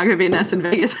Australia, and I'm going to be a nurse in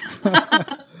Vegas.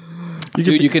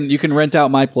 Dude, you can rent out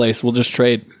my place. We'll just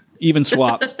trade, even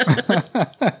swap.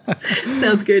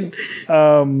 Sounds good.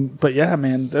 but yeah,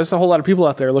 man, there's a whole lot of people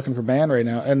out there looking for band right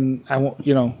now, and I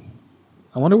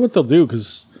wonder what they'll do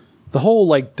because the whole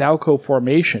Dowco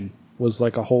formation was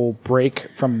a whole break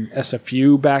from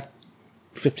SFU back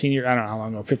 15 years. I don't know how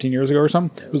long ago, 15 years ago or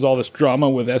something. It was all this drama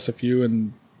with SFU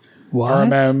and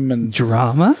RMM and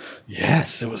Drama?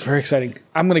 yes, it was very exciting.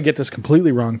 I'm going to get this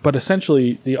completely wrong, but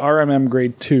essentially the RMM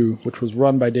Grade 2, which was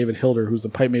run by David Hilder, who's the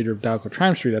pipe major of Dowco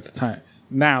Triumph Street at the time,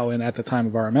 now and at the time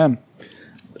of RMM,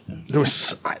 there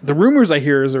was the rumors I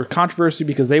hear is there controversy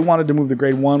because they wanted to move the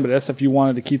Grade 1, but SFU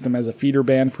wanted to keep them as a feeder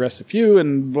band for SFU,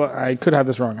 and I could have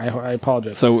this wrong. I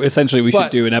apologize. So essentially, we should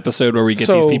But- do an episode where we get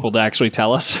so- these people to actually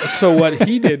tell us. So what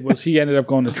he did was he ended up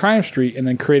going to Triumph Street and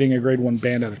then creating a Grade 1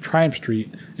 band out of Triumph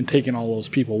Street and taking all those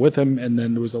people with him. And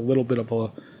then there was a little bit of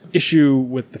a issue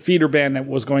with the feeder band that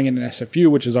was going in SFU,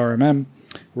 which is RMM,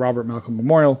 Robert Malcolm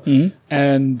Memorial.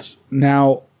 And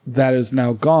now that is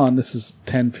now gone. This is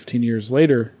 10, 15 years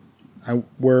later.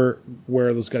 Where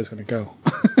are those guys going to go?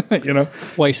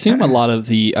 Well, I'm assuming a lot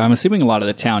of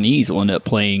the townies will end up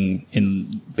playing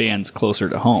in bands closer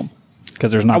to home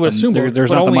because there's not would assume, there's but not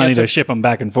the only money to SF ship them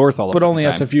back and forth all the But only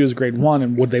time. SFU is Grade 1,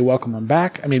 and would they welcome them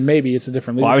back? I mean, maybe it's a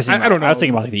different league. Well, I don't know. I was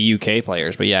thinking about about the UK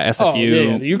players, but yeah, SFU. Oh,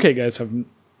 yeah, the UK guys have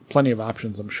plenty of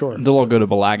options, I'm sure. They'll all go to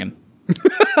Balagan.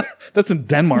 That's in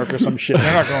Denmark or some shit.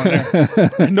 They're not going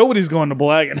there. Nobody's going to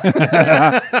Balagan.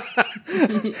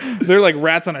 They're like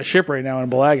rats on a ship right now in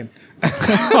Balagan.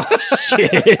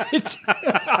 Shit.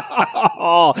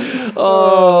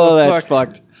 oh, that's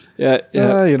fucked. Yeah.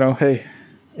 Hey,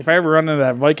 if I ever run into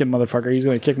that Viking motherfucker, he's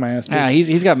going to kick my ass too. Yeah,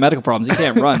 he's got medical problems. He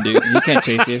can't run, dude. He can't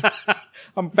chase you.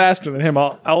 I'm faster than him.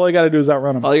 All I got to do is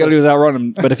outrun him. All you gotta do is outrun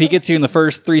him. But if he gets you in the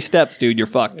first 3 steps, dude, you're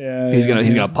fucked. Yeah, he's yeah,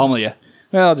 gonna pummel you.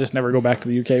 Well, I'll just never go back to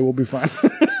the UK. We'll be fine.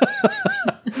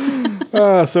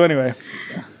 So anyway,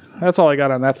 that's all I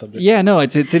got on that subject. Yeah, no,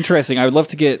 it's interesting. I would love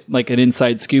to get like an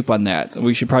inside scoop on that.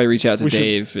 We should probably reach out to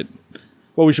Dave.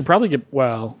 Well, we should probably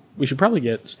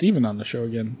get Steven on the show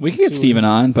again. We could get Steven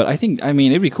on, but I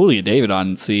mean, it'd be cool to get David on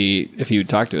and see if he would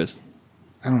talk to us.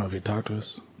 I don't know if he'd talk to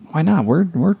us. Why not?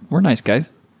 We're nice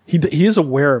guys. He is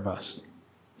aware of us.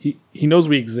 He knows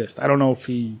we exist. I don't know if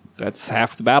he. That's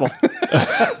half the battle.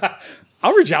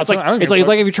 I'll reach out to him. It's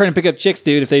like if you're trying to pick up chicks,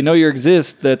 dude. If they know you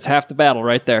exist, that's half the battle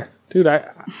right there. Dude,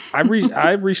 I've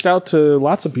reached out to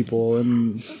lots of people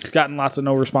and gotten lots of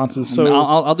no responses.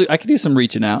 So I could do some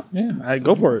reaching out. Yeah, I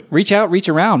go for it. Reach out, reach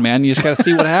around, man. You just got to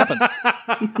see what happens.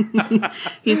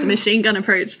 He's a machine gun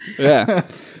approach. Yeah,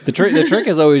 the trick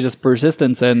is always just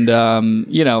persistence, and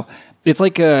it's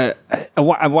like a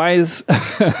wise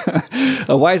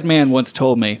a wise man once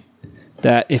told me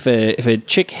that if a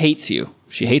chick hates you,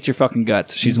 she hates your fucking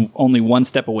guts. She's only one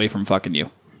step away from fucking you.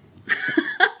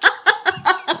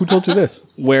 Who told you this?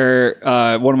 Where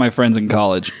one of my friends in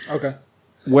college. Okay.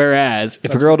 Whereas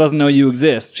if a girl doesn't know you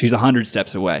exist, she's 100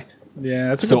 steps away. Yeah,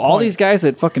 that's a so good all point. these guys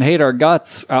that fucking hate our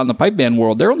guts out in the pipe band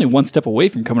world, they're only one step away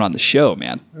from coming on the show,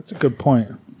 man. That's a good point.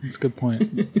 That's a good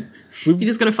point. You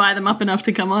just got to fire them up enough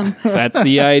to come on. That's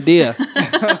the idea.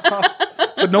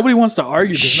 But nobody wants to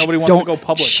argue because nobody wants to go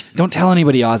public. Don't tell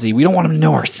anybody, Ozzy. We don't want them to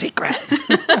know our secret.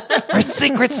 Our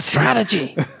secret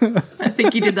strategy. I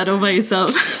think you did that all by yourself.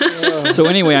 So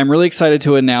anyway, I'm really excited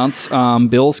to announce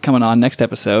Bill's coming on next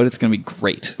episode. It's going to be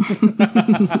great.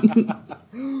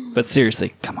 But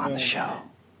seriously, come on the show.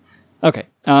 Okay,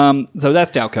 so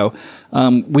that's Dalco.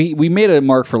 We made a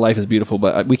mark for Life is Beautiful,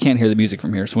 but we can't hear the music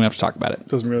from here, so we have to talk about it.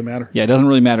 Doesn't really matter. Yeah, it doesn't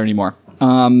really matter anymore.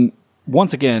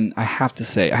 Once again, I have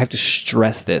to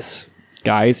stress this.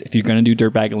 Guys, if you're going to do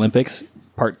Dirtbag Olympics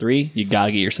Part 3, you got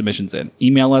to get your submissions in.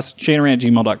 Email us,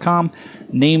 shanerant@gmail.com.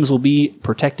 Names will be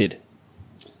protected.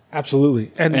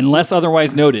 Absolutely. And unless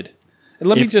otherwise noted.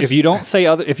 let me just... If you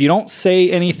don't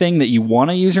say anything that you want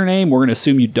to use your name, we're going to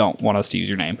assume you don't want us to use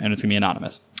your name, and it's going to be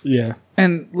anonymous. Yeah.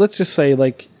 And let's just say,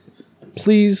 like,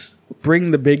 please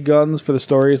bring the big guns for the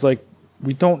stories. Like,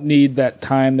 we don't need that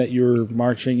time that you're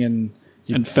marching and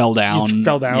fell down. You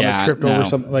fell down or tripped over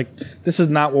something. Like, this is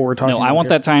not what we're talking about. I want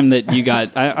that time that you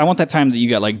got. I want that time that you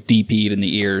got like DP'd in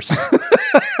the ears.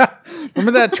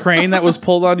 Remember that train that was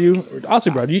pulled on you?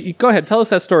 Aussie, bro, you go ahead. Tell us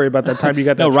that story about that time you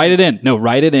got that. Write it in.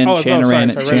 Write it in.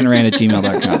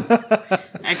 Shanaran@gmail.com.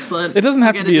 Excellent. It doesn't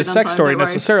have to be a sex story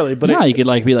necessarily, but you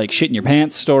could be like shit in your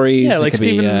pants stories. Yeah, like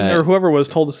Steven or whoever was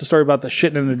told us the story about the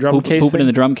shitting in the drum case. Pooping in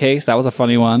the drum case. That was a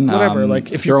funny one. Whatever.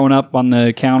 Like if throwing up on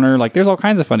the counter. Like there's all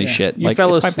kinds of funny shit. You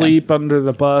fell asleep under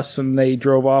the bus and they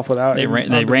drove off without. They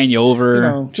ran you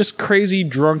over. Just crazy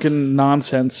drunken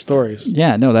nonsense stories.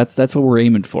 Yeah, no, that's what we're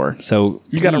aiming for. So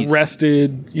you got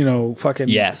arrested. Fucking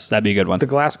yes, that'd be a good one. The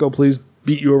Glasgow police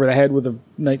beat you over the head with a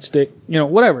nightstick.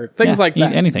 Whatever things like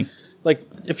that. Anything. Like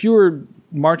if you were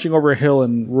marching over a hill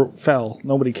and fell,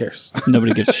 nobody cares.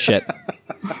 Nobody gives a shit.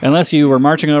 Unless you were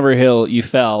marching over a hill, you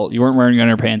fell, you weren't wearing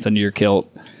underpants under your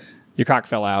kilt, your cock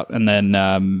fell out, and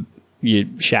then you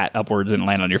shat upwards and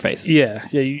land on your face. Yeah.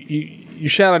 You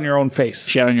shat on your own face.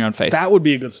 Shat on your own face. That would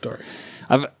be a good story.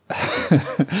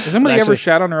 Has somebody ever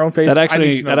shat on their own face?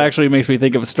 That actually makes me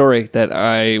think of a story that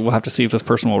I will have to see if this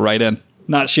person will write in.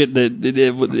 Not shit. Save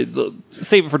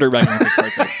it for Dirtbag Olympics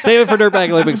Part 3. Save it for Dirtbag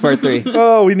Olympics Part 3.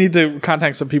 Oh, we need to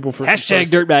contact some people for hashtag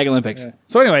Dirtbag Olympics. Yeah.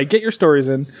 So anyway, get your stories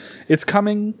in. It's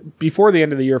coming before the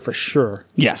end of the year for sure.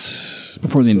 Yes,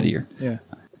 before the end of the year. Yeah.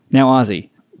 Now, Ozzy,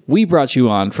 we brought you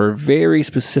on for a very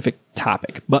specific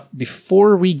topic, but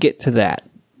before we get to that,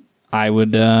 I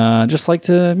would just like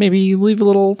to maybe leave a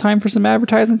little time for some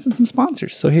advertisements and some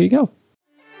sponsors. So here you go.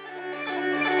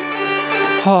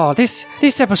 Oh, this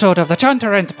episode of the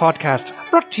Chantarant podcast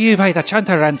brought to you by the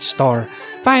Chantarant store.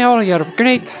 Buy all your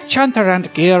great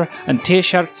Chantarant gear and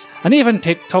t-shirts and even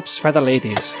tank tops for the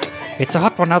ladies. It's a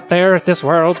hot one out there at this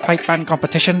World Pipe Band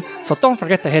competition, so don't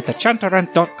forget to head to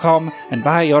chantarant.com and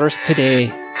buy yours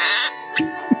today.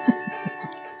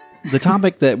 The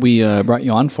topic that we brought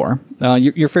you on for,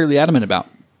 you're fairly adamant about.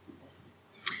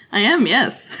 I am,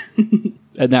 yes.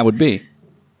 And that would be?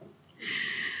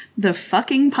 The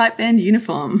fucking pipe band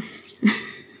uniform.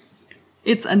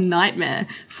 It's a nightmare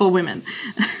for women,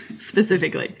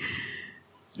 specifically.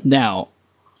 Now,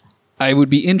 I would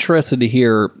be interested to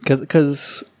hear,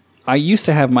 because I used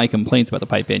to have my complaints about the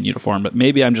pipe band uniform, but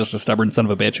maybe I'm just a stubborn son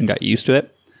of a bitch and got used to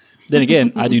it. Then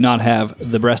again, I do not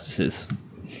have the breasts.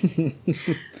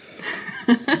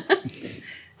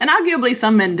 And arguably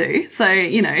some men do, so,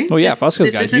 Oh yeah,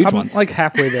 Fusco's got huge ones. Like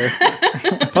halfway there.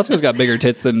 Fusco's got bigger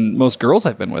tits than most girls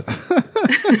I've been with.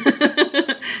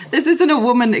 isn't a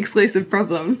woman exclusive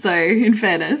problem. So in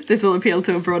fairness, this will appeal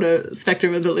to a broader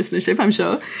spectrum of the listenership, I'm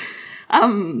sure.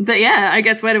 But yeah, I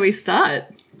guess where do we start?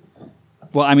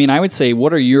 Well, I mean, I would say,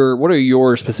 what are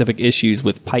your specific issues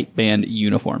with pipe band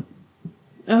uniform?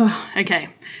 Oh, okay.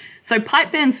 So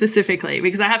pipe band specifically,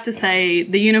 because I have to say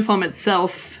the uniform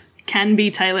itself can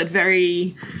be tailored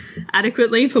very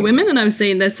adequately for women, and I've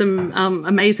seen there's some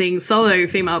amazing solo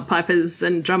female pipers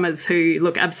and drummers who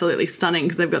look absolutely stunning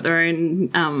because they've got their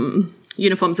own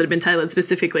uniforms that have been tailored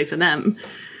specifically for them.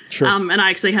 Sure. And I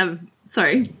actually have...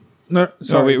 Sorry. No,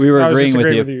 sorry. we were I was agreeing just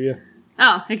with you. yeah.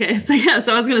 Oh, okay. So yeah,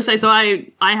 so I was going to say, so I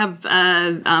have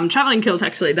a traveling kilt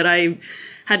actually that I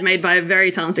had made by a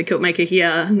very talented kilt maker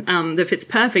here that fits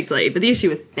perfectly. But the issue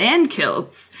with band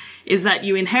kilts is that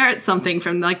you inherit something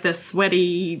from like the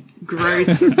sweaty, gross...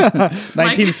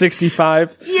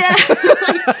 1965. yeah.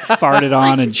 Farted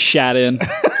on and shat in.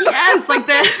 Yes, like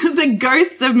the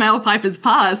ghosts of male pipers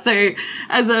past. So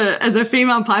as a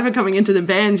female piper coming into the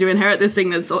band, you inherit this thing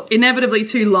that's inevitably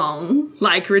too long,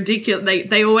 like ridiculous.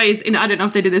 They always, I don't know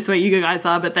if they do this where you guys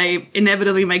are, but they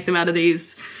inevitably make them out of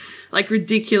these like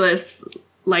ridiculous,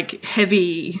 like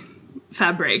heavy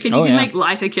fabric. And you can make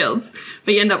lighter kilts,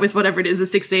 but you end up with whatever it is, a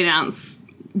 16-ounce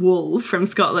wool from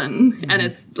Scotland. And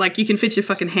it's like you can fit your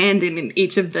fucking hand in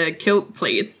each of the kilt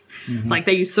pleats. Like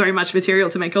they use so much material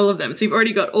to make all of them. So you've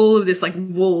already got all of this like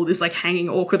wool, this like hanging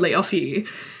awkwardly off you.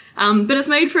 But it's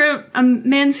made for a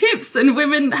man's hips and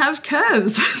women have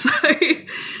curves.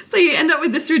 So you end up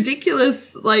with this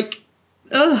ridiculous like,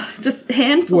 just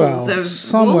handfuls Well, of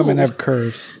some wool. women have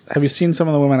curves. Have you seen some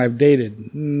of the women I've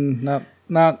dated?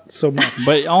 Not so much.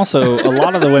 But also, a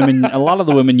lot of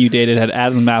the women you dated had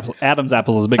Adam's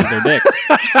apples as big as their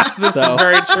dicks. So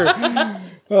Very true.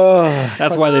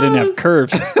 that's why they didn't have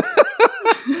curves.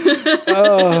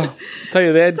 Tell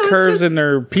you, they had So it's curves just- in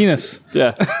their penis.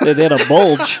 Yeah, they had a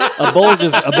bulge. A bulge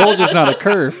is not a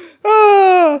curve.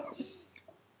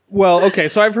 Well, okay,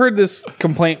 so I've heard this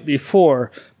complaint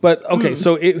before, but okay,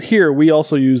 so here we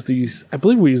also use these. I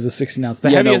believe we use the 16 ounce, the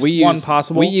heaviest one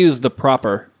possible. We use the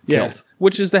proper kilt.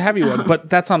 which is the heavy one, but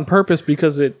that's on purpose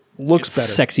because it looks better.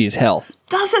 Sexy as hell.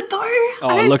 Does it though?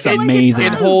 Oh, it looks amazing.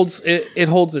 It holds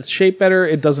its shape better.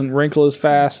 It doesn't wrinkle as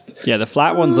fast. Yeah, the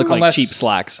flat ones look like cheap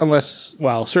slacks. Unless,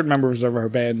 well, certain members of our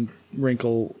band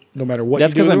wrinkle no matter what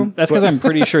That's you do. because I'm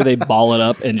pretty sure they ball it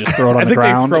up and just throw it on I the think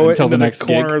ground they throw until it the into next the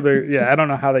gig. corner. Yeah, I don't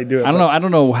know how they do it. I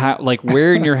don't know how. Like,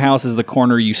 where in your house is the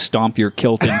corner you stomp your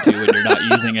kilt into when you're not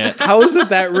using it? How is it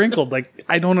that wrinkled? Like,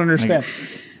 I don't understand.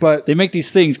 But They make these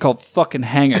things called fucking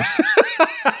hangers.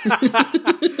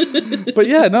 But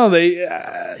yeah, no,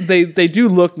 they do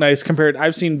look nice compared.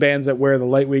 I've seen bands that wear the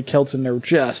lightweight kilts and they're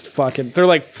just fucking. They're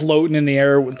like floating in the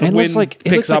air. With the It wind looks like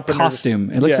picks up a and they're- costume.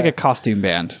 It looks Yeah. like a costume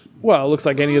band. Well, it looks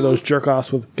like any of those jerk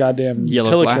offs with goddamn Yellow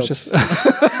utility flashes. kilts.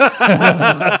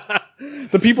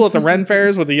 The people at the Ren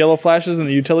fairs with the yellow flashes and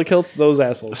the utility kilts, those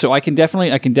assholes. So I can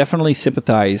definitely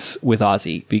sympathize with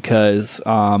Ozzy because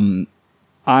one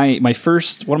of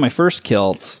my first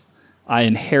kilts I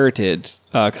inherited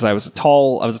because I was a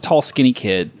tall skinny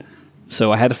kid,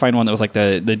 so I had to find one that was like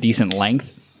the decent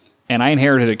length, and I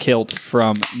inherited a kilt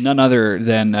from none other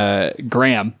than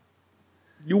Graham.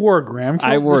 You wore a Graham kilt?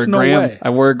 I wore There's a no Graham. way. I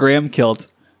wore a Graham kilt,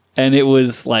 and it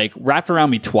was like wrapped around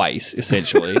me twice,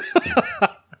 essentially,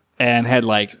 and had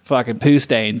like fucking poo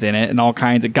stains in it and all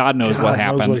kinds of God knows what knows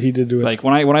happened. what he did to it. Like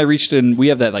when I reached in, we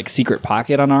have that like secret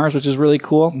pocket on ours, which is really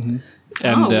cool. Mm-hmm.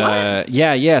 And Oh, what?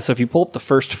 yeah. So if you pull up the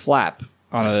first flap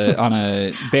on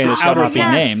a band that shall not be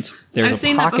yes. named, there's I've a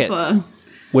seen pocket. that before.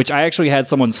 Which I actually had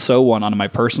someone sew one onto my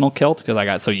personal kilt because I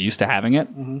got so used to having it.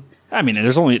 Mm-hmm. I mean,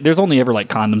 there's only ever like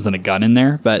condoms and a gun in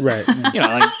there, but Right. you know,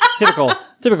 like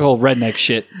typical redneck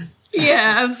shit.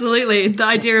 Yeah, absolutely. The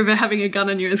idea of having a gun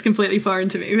on you is completely foreign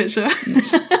to me, but sure.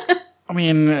 I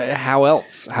mean, how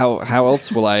else? How else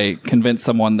will I convince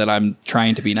someone that I'm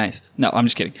trying to be nice? No, I'm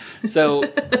just kidding. So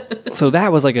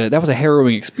that was a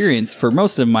harrowing experience. For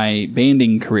most of my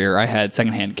banding career, I had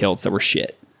secondhand kilts that were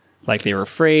shit. Like they were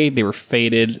frayed, they were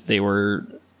faded, they were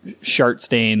shart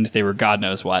stained, they were God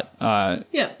knows what.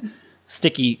 Yeah.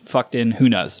 Sticky, fucked in, who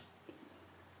knows?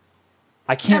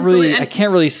 I can't Absolutely,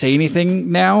 really say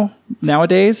anything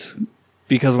nowadays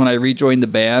because when I rejoined the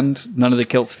band, none of the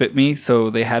kilts fit me, so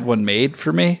they had one made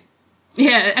for me.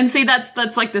 Yeah, and see,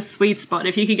 that's like the sweet spot.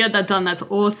 If you could get that done, that's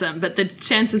awesome. But the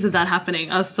chances of that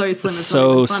happening are so slim. It's not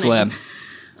So even funny. slim.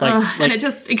 And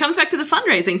it comes back to the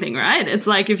fundraising thing, right? It's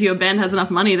like if your band has enough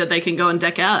money that they can go and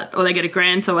deck out, or they get a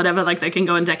grant or whatever, like they can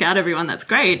go and deck out everyone, that's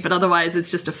great. But otherwise it's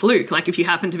just a fluke. Like if you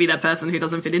happen to be that person who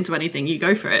doesn't fit into anything, you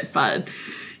go for it. But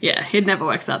yeah, it never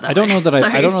works out that way. I don't know that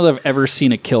I don't know that I've ever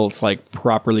seen a kilt like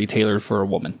properly tailored for a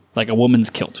woman, like a woman's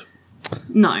kilt.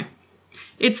 No.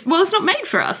 It's not made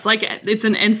for us. Like it's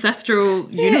an ancestral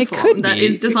it uniform could that be.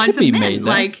 is It designed could for be men. made, though.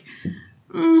 Like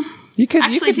You could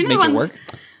actually, do you know make the it ones? work.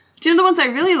 Do you know the ones I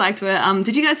really liked were?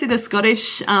 Did you guys see the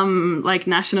Scottish like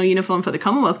national uniform for the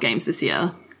Commonwealth Games this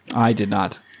year? I did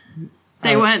not.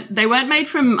 They weren't made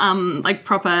from like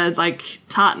proper like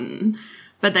tartan,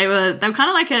 but they were kind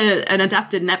of like an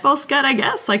adapted netball skirt, I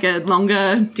guess, like a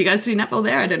longer. Do you guys do netball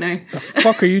there? I don't know.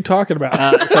 Fuck are you talking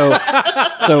about?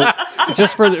 So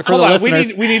just for the hold on,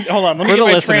 listeners, we need. Hold on, let me for get the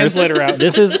my listeners, translator out.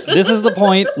 this is the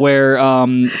point where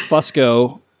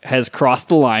Fusco has crossed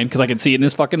the line because I can see it in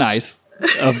his fucking eyes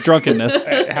of drunkenness.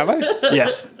 Have I?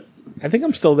 Yes, I think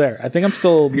I'm still there. I think I'm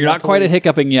still. you're not quite at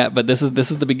hiccuping yet, but this is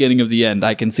the beginning of the end.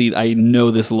 I can see. I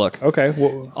know this look. Okay.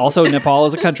 Well, Also, Nepal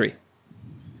is a country.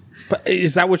 but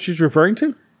is that what she's referring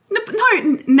to? No,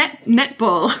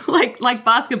 netball, like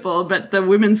basketball, but the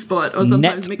women's sport, or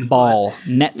sometimes mixed sport.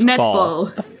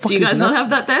 Netball. Do you guys not have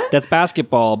that there? That's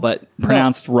basketball, but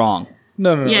pronounced wrong.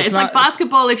 No. Yeah, it's like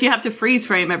basketball if you have to freeze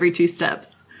frame every 2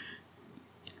 steps.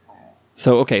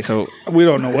 So We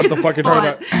don't know what the It's a fuck you're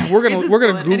talking sport. about. We're gonna It's a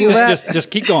Google sport. Anyway. that. just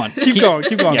keep going. Keep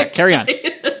going. Yeah, carry on.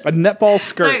 A netball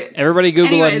skirt. So- Everybody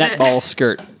Google Anyway, a netball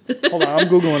skirt. Hold on, I'm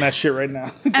googling that shit right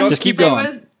now. And Just keep there going.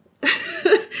 was-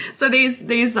 so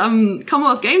these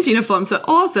Commonwealth Games uniforms were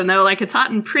awesome. They were like a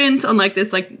tartan print on like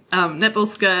this like netball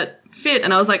skirt fit,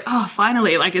 and I was like, oh,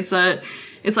 finally, like it's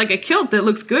like a kilt that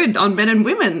looks good on men and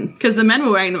women because the men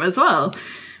were wearing them as well.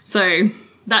 So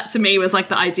that to me was like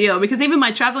the ideal, because even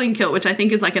my traveling kilt, which I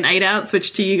think is like an 8 ounce,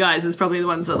 which to you guys is probably the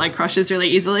ones that like crushes really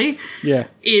easily, Yeah.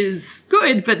 is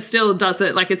good, but still does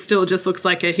it, like it still just looks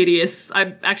like a hideous.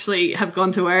 I actually have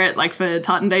gone to wear it like for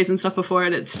tartan days and stuff before,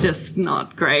 and it's just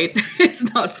not great. It's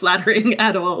not flattering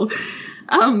at all.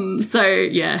 So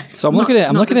yeah. So I'm looking at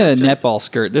a best choice. netball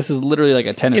skirt. This is literally like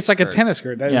a tennis. It's like a skirt. tennis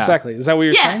skirt. Yeah. Exactly. Is that what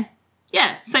you're Yeah. saying?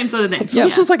 Yeah, same sort of thing. So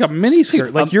this is like a mini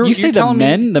skirt. Like you say telling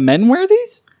me- the men wear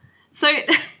these? So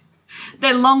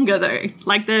they're longer though.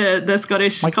 Like the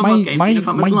Scottish Like Commonwealth Games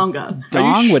uniform is longer.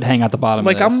 Dong would hang out the bottom.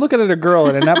 Like of this. I'm looking at a girl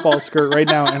in a netball skirt right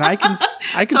now, and I can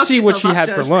Talk see what yourself she up, had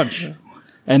for Josh. lunch.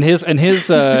 and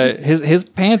his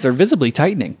pants are visibly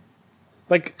tightening.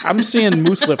 Like I'm seeing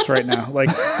moose lips right now. Like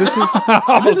this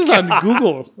is on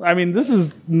Google. I mean, this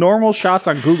is normal shots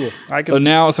on Google. I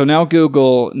can. So now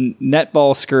Google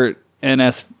netball skirt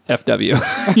NSFW.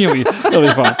 It'll be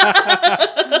fun.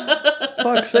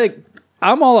 fuck's sake,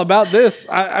 I'm all about this.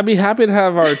 I'd be happy to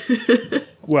have our.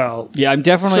 Well, Yeah, I'm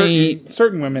definitely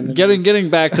certain women in getting this. getting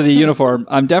back to the uniform.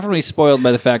 I'm definitely spoiled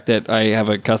by the fact that I have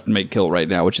a custom made kilt right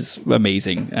now, which is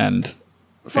amazing and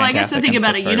fantastic. Well, I guess the thing and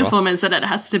about a fits very uniform is that it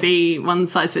has to be one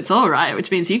size fits all, right? Which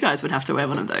means you guys would have to wear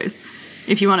one of those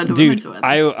if you wanted the women Dude, to wear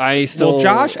them. I still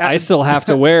Josh- I still have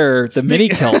to wear the mini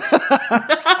kilt.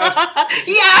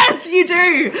 Yes, you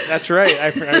do. That's right.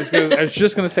 I was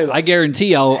just gonna say that. I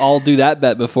guarantee I'll do that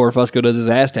bet before Fusco does his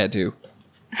ass tattoo.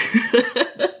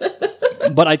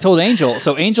 But I told Angel,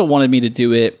 so Angel wanted me to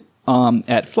do it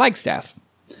at Flagstaff.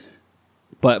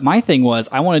 But my thing was,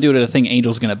 I want to do it at a thing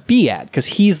Angel's going to be at, because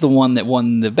he's the one that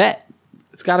won the bet.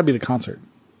 It's got to be the concert.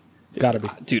 Got to be.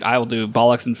 Dude, I will do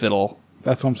bollocks and fiddle,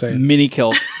 That's what I'm saying. mini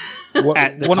kilt. One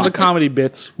at the of the concert. comedy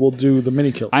bits will do the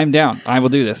mini kilt. I'm down. I will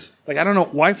do this. Like I don't know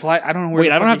why fly. I don't know where. Wait,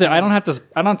 the I don't fuck have you to.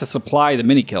 I don't have to supply the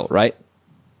mini kilt, right?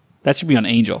 That should be on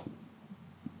Angel.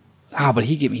 But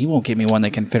he won't give me one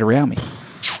that can fit around me.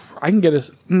 I can get us.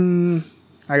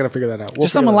 I gotta figure that out. We'll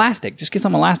Just some figure that out. elastic. Just get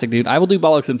some elastic, dude. I will do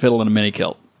bollocks and fiddle in a mini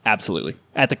kilt. Absolutely.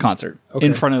 At the concert. Okay.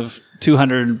 In front of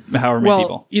 200 however many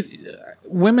people.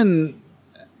 Women.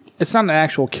 It's not an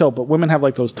actual kilt, but women have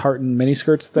like those tartan mini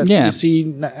skirts that Yeah. you see.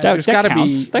 There's that got to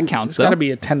counts. be That counts, There's got to though.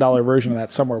 be a $10 version of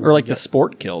that somewhere. Or like the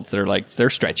sport kilts that are like, they're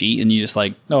stretchy and you just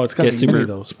like. No, it's gotta get be super. mini,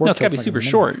 though. Sport No, it's got to kilt's be like a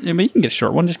super mini. short. I mean, you can get a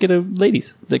short one. Just get a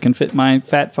ladies that can fit my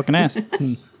fat fucking ass.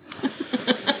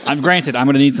 I'm granted, I'm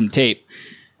going to need some tape.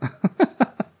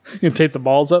 You can tape the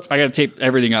balls up. I got to tape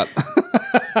everything up.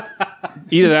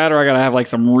 Either that or I got to have like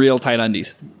some real tight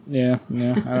undies. Yeah. I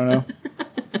don't know.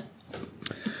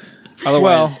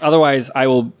 Otherwise, I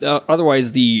will.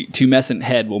 Otherwise, the tumescent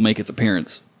head will make its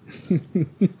appearance.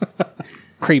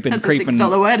 Creeping. That's a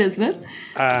 $6 word, isn't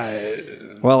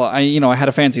it? Well, I had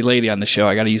a fancy lady on the show.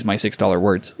 I got to use my $6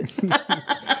 words.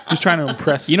 Just trying to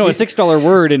impress. You know, a $6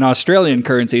 word in Australian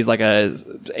currency is like a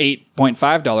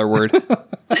 $8.5 word.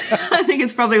 I think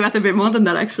it's probably worth a bit more than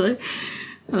that, actually.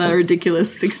 That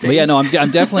ridiculous exchange. But yeah, no, I'm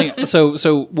definitely so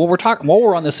while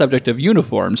we're on the subject of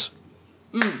uniforms,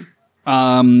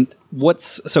 okay,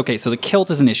 so the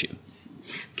kilt is an issue.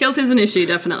 Kilt is an issue,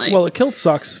 definitely. Well, a kilt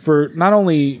sucks for not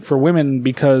only for women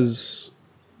because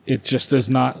it just is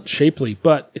not shapely,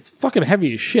 but it's fucking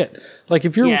heavy as shit. Like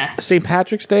if you're St.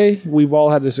 Patrick's Day, we've all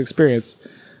had this experience.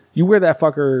 You wear that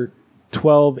fucker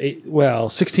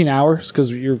 16 hours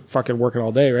because you're fucking working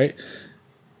all day, right?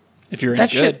 If you're that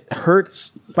shit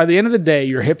hurts. By the end of the day,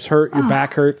 your hips hurt, your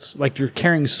back hurts. Like you're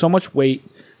carrying so much weight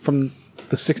from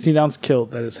the 16-ounce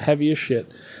kilt that is heavy as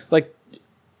shit. Like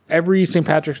every St.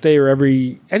 Patrick's Day or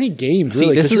any games. See,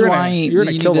 really, this is why you're in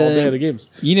a kilt all day of the games.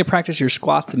 You need to practice your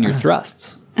squats and your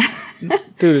thrusts.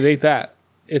 Dude, it ain't that.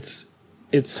 It's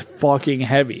fucking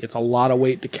heavy. It's a lot of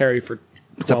weight to carry for 12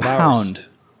 It's a hours. pound.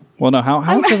 Well, no. How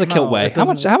much does a kilt weigh? How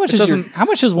much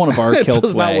does one of our It kilts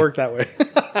does not weigh? work that way.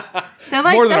 they're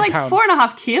more than a like pound.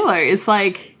 4.5 kilos.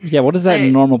 Like Yeah, what does that Hey.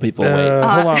 normal people weigh? Hold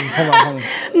on.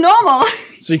 normal.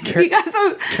 So you You guys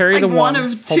are carry like the one one- of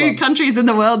hold two on. countries in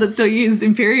the world that still use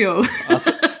imperial.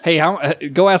 Hey,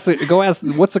 go ask.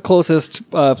 What's the closest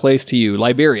place to you?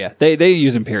 Liberia. They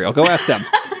use imperial. Go ask them.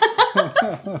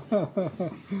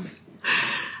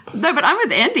 No, but I'm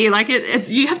with Andy. Like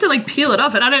it's you have to like peel it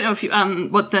off. And I don't know if you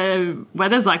what the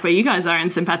weather's like where you guys are in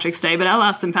St. Patrick's Day, but our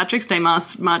last St. Patrick's Day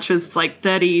march was like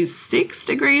 36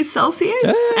 degrees Celsius,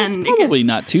 It's and probably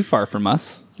not too far from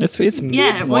us. It's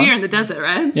well, warm. you're in the desert,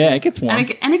 right? Yeah, it gets warm.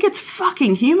 And it gets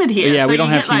fucking humid here. Yeah, so we don't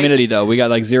you have get, like- humidity though. We got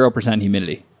like 0%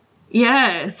 humidity.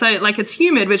 Yeah, so like it's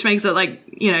humid, which makes it like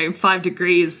 5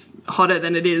 degrees hotter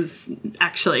than it is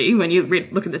actually when you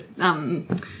look at the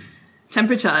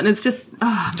temperature, and it's just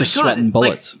Sweating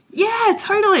bullets. Like, yeah,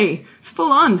 totally, it's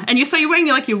full on. And you're wearing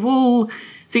your wool.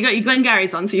 So you got your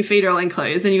Glengarry's on, so your feet are all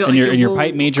enclosed, and you got And like, your wool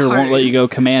pipe major won't let you go hose.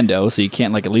 commando, so you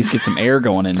can't like at least get some air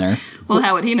going in there. Well,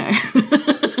 how would he know?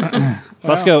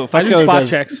 Fusco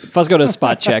does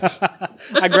spot checks.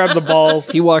 I grab the balls.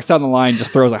 He walks down the line,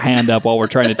 just throws a hand up while we're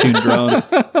trying to tune drones.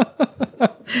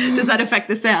 Does that affect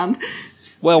the sound?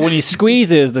 Well, when he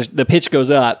squeezes, the pitch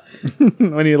goes up.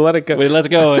 When you let it go. When he lets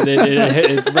go,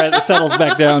 it settles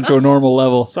back down to a normal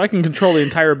level. So I can control the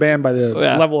entire band by the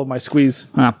Yeah. level of my squeeze.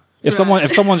 Huh. If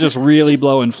someone's just really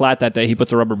blowing flat that day, he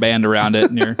puts a rubber band around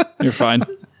it, and you're fine.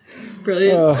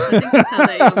 Brilliant.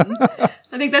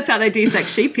 I think that's how they desex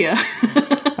sheep here.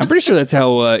 I'm pretty sure that's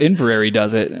how Inverary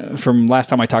does it. From last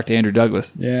time I talked to Andrew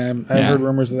Douglas, Yeah, I've heard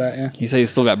rumors of that, yeah. he said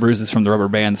he's still got bruises from the rubber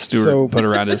band Stuart So- put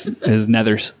around his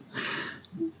nethers.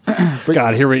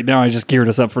 God, here right now I just geared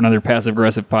us up for another passive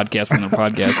aggressive podcast from their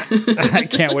podcast. I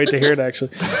can't wait to hear it,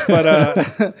 actually.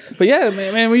 But yeah,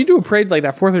 man, when you do a parade like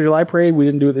that 4th of July parade, we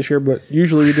didn't do it this year, but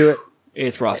usually we do it.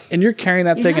 It's rough. And you're carrying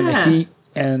that thing in the Yeah. heat,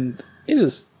 and it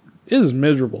is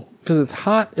miserable because it's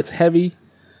hot, it's heavy.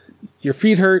 Your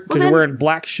feet hurt because Well, you're then- wearing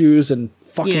black shoes and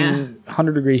fucking Yeah.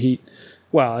 100-degree heat.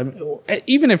 Well,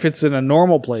 even if it's in a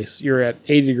normal place, you're at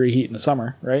 80-degree heat in the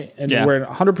summer, right? And Yeah. you're wearing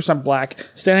 100% black,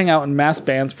 standing out in mass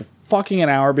bands for fucking an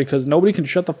hour because nobody can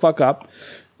shut the fuck up.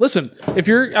 Listen, if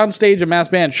you're on stage at mass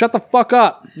band, shut the fuck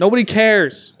up. Nobody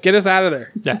cares. Get us out of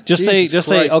there. Yeah, just say,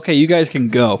 Christ. okay, you guys can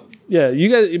go. Yeah, you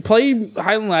guys play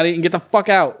Highland Laddie and get the fuck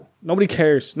out. Nobody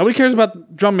cares. Nobody cares about the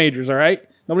drum majors, all right?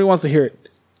 Nobody wants to hear it.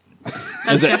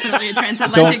 That's definitely a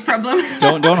transatlantic problem.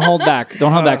 Don't hold back.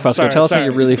 Don't hold back, Fusco. sorry, Tell us how sorry.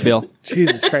 you really feel.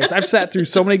 Jesus Christ. I've sat through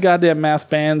so many goddamn mass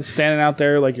bands standing out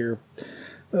there like you're...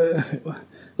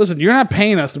 listen, you're not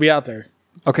paying us to be out there.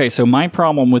 Okay, so my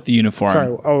problem with the uniform. Sorry.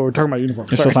 Oh, we're talking about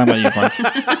uniforms. We're Sorry. still talking about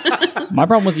uniforms. My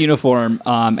problem with the uniform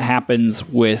happens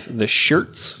with the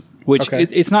shirts, which Okay.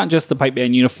 it's not just the pipe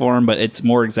band uniform, but it's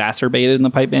more exacerbated in the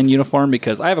pipe band uniform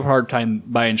because I have a hard time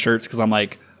buying shirts because I'm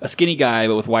like a skinny guy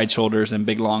but with wide shoulders and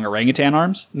big long orangutan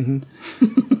arms.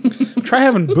 Try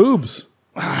having boobs.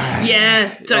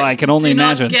 Yeah, I can only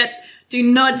imagine. Do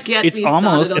not get. It's me started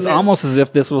on almost this. as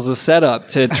if this was a setup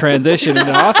to transition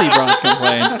into Aussie Bronze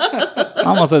complaints.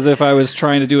 Almost as if I was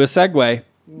trying to do a segue.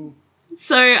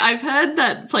 So I've heard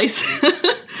that place.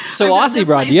 So I've heard Aussie that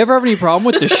Bron, do you ever have any problem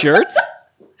with the shirts?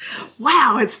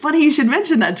 Wow, it's funny you should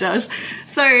mention that, Josh.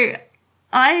 So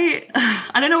I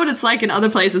don't know what it's like in other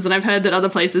places, and I've heard that other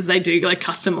places they do like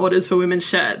custom orders for women's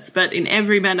shirts. But in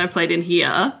every band I've played in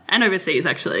here and overseas,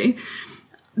 actually,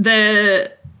 the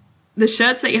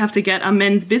shirts that you have to get are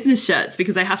men's business shirts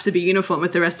because they have to be uniform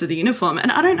with the rest of the uniform.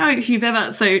 And I don't know if you've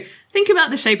ever, so think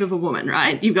about the shape of a woman,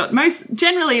 right? You've got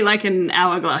generally like an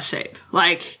hourglass shape,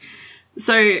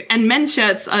 and men's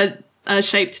shirts are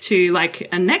shaped to like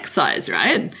a neck size,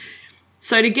 right?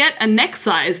 So to get a neck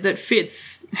size that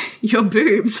fits your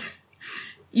boobs,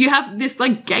 you have this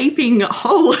like gaping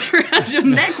hole around your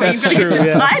neck where you've got to get your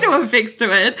title affixed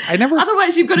to it.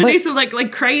 Otherwise, you've got to do some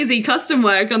like crazy custom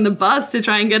work on the bust to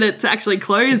try and get it to actually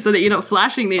close so that you're not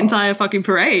flashing the entire fucking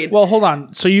parade. Well, hold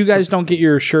on. So you guys don't get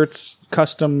your shirts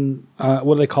custom?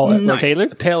 What do they call it? No.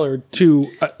 Tailored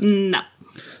to. No.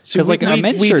 Because like our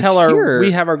men's shirts here,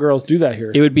 we have our girls do that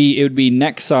here. it would be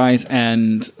neck size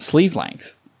and sleeve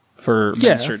length for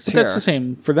men's shirts but here. that's the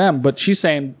same for them. But she's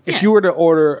saying if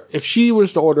Yeah. she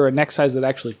was to order a neck size that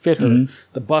actually fit her,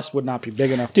 the bust would not be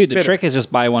big enough. Dude, to the fit trick her. is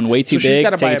just buy one way too So she's big,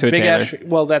 got to buy take it to a big tailor. ass.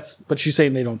 Well, but she's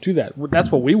saying they don't do that.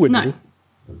 That's what we would No. do.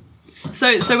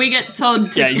 So we get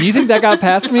told. Yeah, you think that got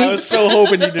past me? I was so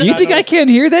hoping you did. You not think I notice. can't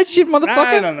hear that shit, I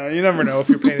motherfucker? don't know. You never know if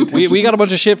you're paying attention. We got a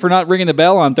bunch of shit for not ringing the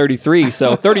bell on 33,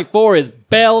 so 34 is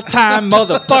bell time,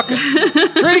 motherfucker.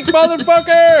 Drink,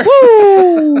 motherfucker!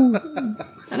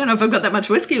 I don't know if I've got that much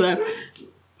whiskey left.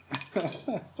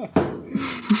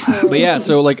 But yeah,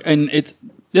 so like, and it's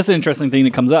this is an interesting thing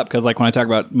that comes up because like when I talk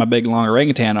about my big long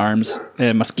orangutan arms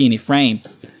and my skinny frame,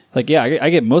 like I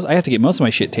have to get most of my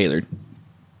shit tailored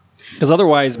because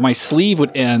otherwise my sleeve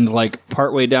would end like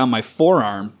partway down my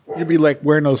forearm. You'd be like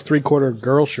wearing those 3/4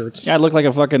 girl shirts. Yeah, I'd look like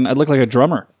a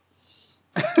drummer.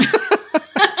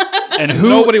 And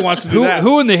Nobody wants to do that.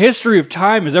 Who in the history of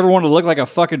time has ever wanted to look like a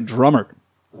fucking drummer?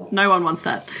 No one wants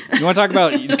that. You want to talk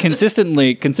about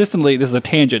consistently, this is a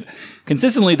tangent,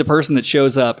 consistently the person that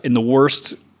shows up in the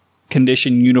worst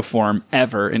condition uniform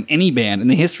ever in any band in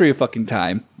the history of fucking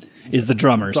time is the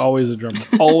drummers. It's always a drummer.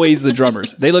 Always the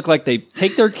drummers. They look like they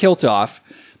take their kilt off,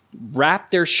 wrap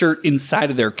their shirt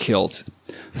inside of their kilt,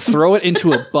 throw it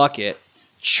into a bucket,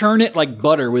 churn it like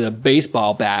butter with a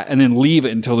baseball bat, and then leave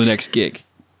it until the next gig.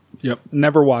 Yep.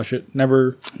 Never wash it.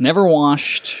 Never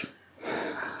washed.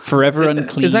 Forever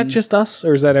unclean. Is that just us,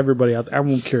 or is that everybody out there?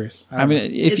 I'm curious. I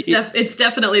mean, if It's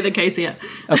definitely the case here.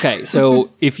 okay, so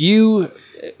if you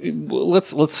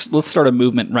let's start a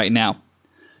movement right now.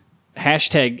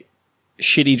 Hashtag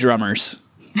shitty drummers.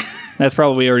 That's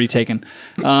probably already taken.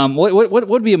 What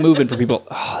would be a movement for people?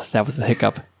 Oh, that was the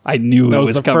hiccup. I knew it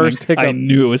was the coming. first hiccup. I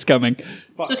knew it was coming.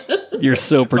 You're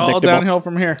so It's predictable. all downhill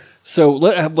from here. So,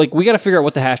 like, we got to figure out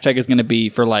what the hashtag is going to be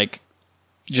for, like,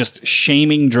 just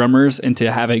shaming drummers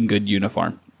into having good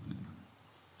uniform.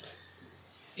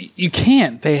 You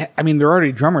can't. They're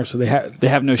already drummers, so they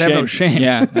have no shame.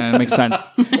 Yeah, that makes sense.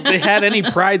 If they had any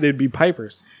pride, they'd be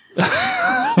pipers.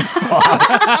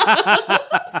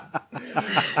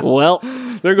 Well,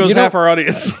 There goes half our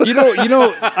audience.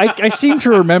 I seem to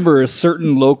remember a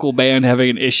certain local band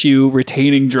having an issue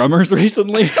retaining drummers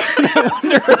recently.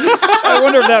 I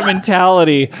wonder if that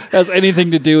mentality has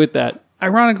anything to do with that.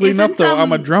 Ironically Isn't, enough, though,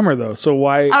 I'm a drummer, though, so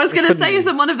why... I was going to say,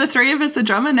 isn't one of the three of us a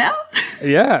drummer now?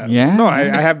 Yeah. Yeah. No, I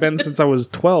have been since I was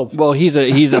 12. Well,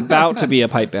 he's about to be a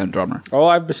pipe band drummer. Oh,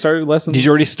 I've started lessons. Did you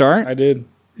already start? I did.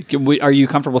 Are you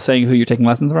comfortable saying who you're taking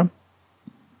lessons from?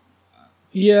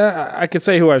 Yeah, I could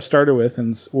say who I've started with,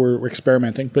 and we're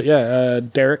experimenting. But yeah,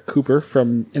 Derek Cooper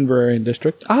from Inverarian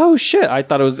District. Oh shit! I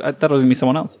thought it was gonna be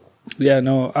someone else. Yeah,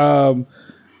 no.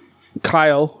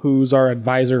 Kyle, who's our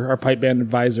advisor, our pipe band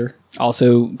advisor.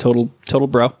 Also, total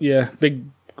bro. Yeah, big,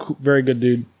 very good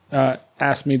dude.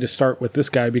 Asked me to start with this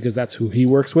guy because that's who he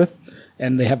works with,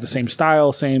 and they have the same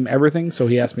style, same everything. So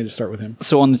he asked me to start with him.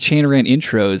 So on the Chain Rant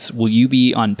intros, will you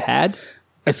be on pad?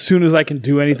 As soon as I can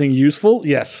do anything useful,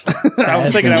 yes. I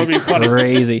was thinking that would be funny.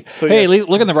 Crazy. So, hey, yes.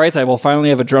 look on the bright side. We'll finally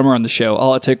have a drummer on the show.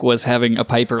 All it took was having a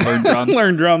piper learn drums.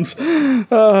 Learn drums.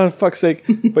 Fuck's sake.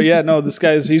 But yeah, no, he's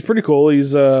pretty cool.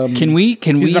 He's Can we?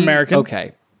 He's an American.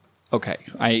 Okay.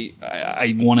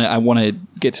 I want to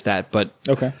get to that, but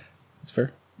okay. That's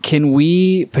fair. can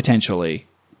we potentially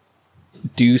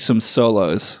do some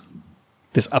solos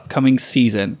this upcoming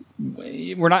season?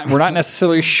 We're not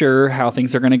necessarily sure how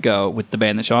things are going to go with the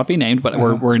band that shall not be named, but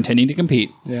we're intending to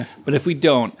compete. Yeah. But if we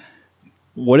don't,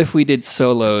 what if we did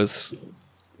solos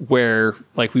where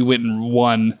like we went and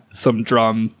won some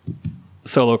drum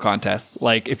solo contests?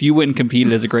 Like if you went and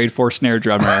competed as a grade 4 snare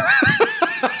drummer,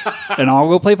 and I'll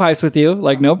go play pipes with you,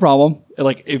 like no problem.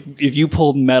 Like if you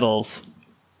pulled medals.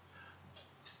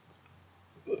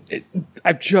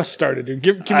 I've just started, dude.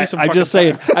 Give me some. I'm fucking just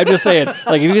saying. time. I'm just saying.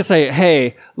 Like, if you could say,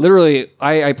 "Hey, literally,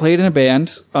 I played in a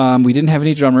band. We didn't have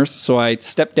any drummers, so I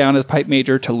stepped down as pipe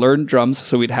major to learn drums,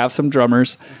 so we'd have some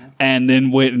drummers, and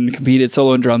then went and competed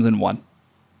solo in drums and won."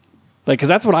 Like, because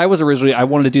that's what I was originally. I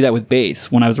wanted to do that with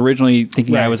bass when I was originally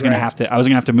thinking I was going to have to. I was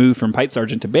going to have to move from pipe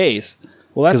sergeant to bass.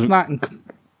 Well, that's not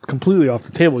completely off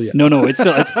the table yet. No,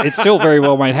 it's still very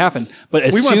well might happen. But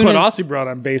as We might soon put as Aussie Broad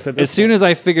on bass at this as soon as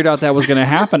I figured out that was going to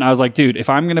happen, I was like, dude, if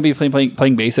I'm going to be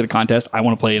playing bass at a contest, I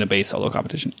want to play in a bass solo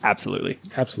competition. Absolutely.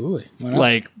 Absolutely. Why not?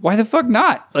 Like, why the fuck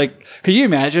not? Like, could you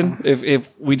imagine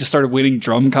if we just started winning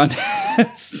drum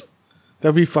contests?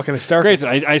 That'd be fucking hysterical.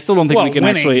 Great. I still don't think Well, we can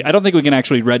winning. actually. I don't think we can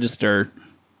actually register.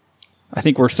 I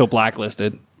think we're still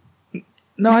blacklisted.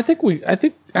 No, I think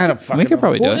I don't fucking We could know.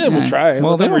 probably do Well, it. Yeah, we'll try.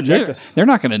 Well, they reject us. They're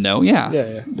not going to know. Yeah.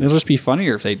 Yeah. It'll just be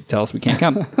funnier if they tell us we can't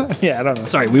come. Yeah, I don't know.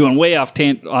 Sorry, we went way off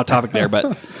topic there,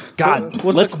 but God,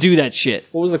 what's let's do that shit.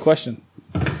 What was the question?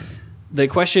 The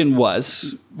question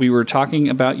was, we were talking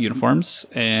about uniforms,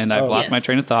 and I've lost Yes. my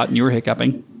train of thought, and you were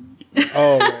hiccuping.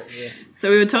 Oh, right, yeah. So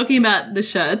we were talking about the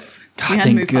shirts. God, We had to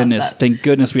thank move past goodness. that. Thank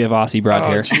goodness we have Aussie Broad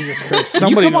here. Jesus Christ. Can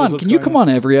Somebody you come knows on? what's Can you going come on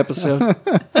every episode?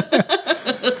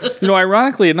 You know,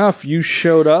 ironically enough, you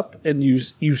showed up and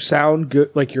you sound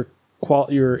good. Like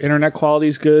your internet quality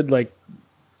is good. Like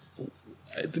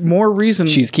more reason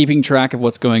She's keeping track of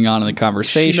what's going on in the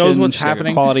conversation. she knows what's She's got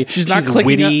happening. Quality. She's not clicking.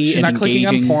 witty She's and not clicking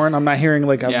on engaging. porn. I'm not hearing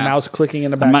like a Yeah. mouse clicking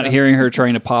in the I'm background. not hearing her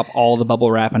trying to pop all the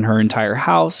bubble wrap in her entire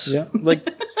house. Yeah, like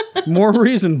more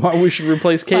reason why we should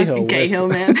replace Cahill. Fucking Cahill,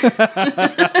 man.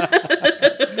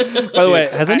 By the way,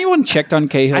 Has anyone checked on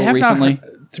Cahill I have recently? not.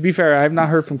 To be fair, I have not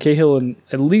heard from Cahill in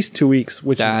at least 2 weeks,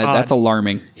 which is odd. That's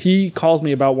alarming. He calls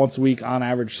me about once a week on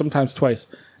average, sometimes twice,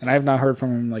 and I have not heard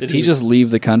from him. Like, Did 2 he weeks. just leave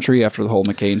the country after the whole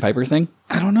McCain Piper thing?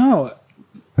 I don't know.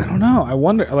 I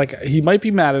wonder. Like, he might be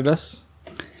mad at us,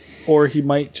 or he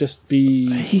might just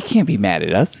be. He can't be mad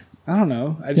at us. I don't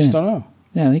know. I just don't know.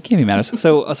 Yeah, he can't be mad at us.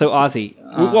 So Ozzy.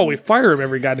 Well, we fire him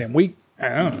every goddamn week. I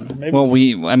don't know.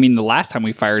 Maybe. I mean, the last time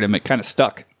we fired him, it kind of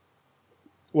stuck.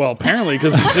 Well, apparently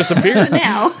because he disappeared.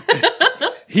 Now.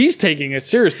 He's taking it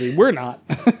seriously. We're not.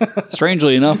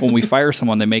 Strangely enough, when we fire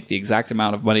someone, they make the exact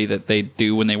amount of money that they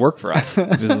do when they work for us,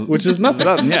 Which is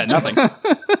nothing. yeah, nothing.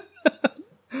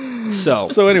 So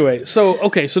So anyway,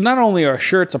 okay. So not only are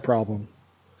shirts a problem,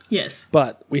 Yes.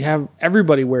 but we have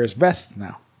everybody wears vests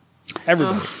now.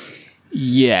 Everybody.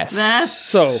 yes,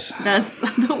 That's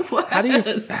the worst. How do you?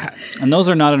 and those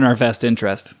are not in our best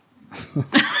interest.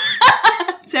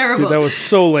 Terrible. Dude, that was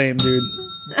so lame, dude.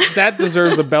 That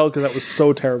deserves a bell because that was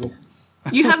so terrible.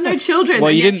 You have no children. Well,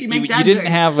 and you yet didn't. You, make You dad didn't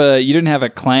jokes. have a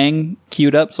clang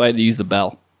queued up, so I had to use the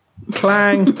bell.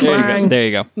 Clang, There you go. There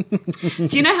you go.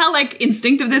 Do you know how like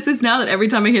instinctive this is now? That every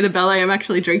time I hear the bell, I am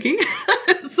actually drinking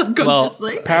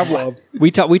subconsciously. Pavlov. We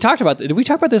talked about. Did we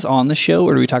talk about this on the show,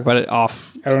 or did we talk about it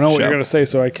off? I don't know what show? you're gonna say,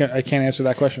 so I can't answer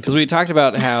that question. Because we talked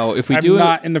about how if we I'm do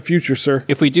not in the future, sir.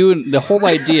 if we do the whole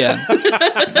idea,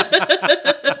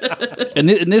 and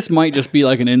this might just be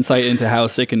like an insight into how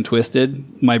sick and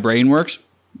twisted my brain works.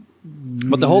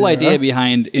 But the whole idea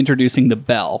behind introducing the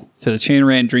bell to the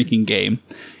Chanaran drinking game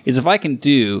is if I can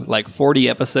do like 40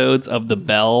 episodes of the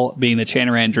bell being the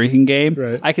Chanaran drinking game,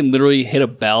 Right. I can literally hit a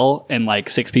bell and like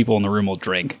 6 people in the room will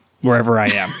drink wherever I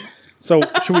am. So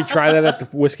should we try that at the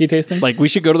whiskey tasting? Like we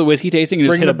should go to the whiskey tasting and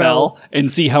just Ring hit the a bell bell.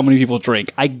 and see how many people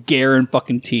drink. I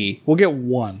guarantee. We'll get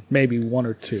one, maybe one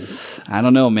or two. I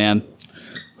don't know, man.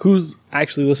 Who's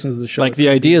actually listening to the show? Like the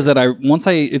idea is that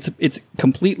it's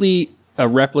completely a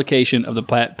replication of the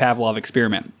Pavlov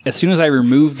experiment. As soon as I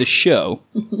remove the show,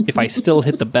 if I still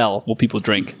hit the bell, will people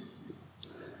drink?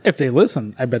 If they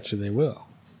listen, I bet you they will.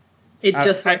 It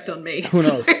just worked on me. Who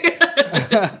knows?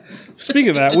 Speaking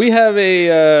of that, we have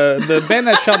the band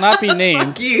that shall not be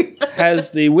named You.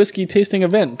 has the whiskey tasting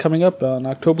event coming up on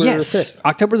October 5th.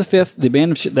 October the 5th, the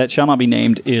band that shall not be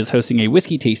named is hosting a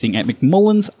whiskey tasting at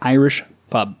McMullen's Irish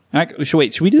Pub. Should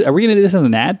we do? Are we going to do this as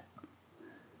an ad?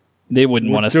 They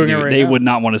wouldn't want us to doing do it it. right They now. would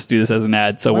not want us to do this as an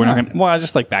ad, so we're not not? going to. Well,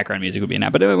 just like background music would be an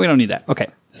ad, but we don't need that. Okay,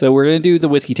 so we're going to do the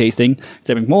whiskey tasting. It's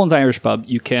at McMullen's Irish Pub.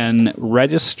 You can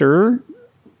register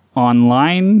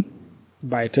online.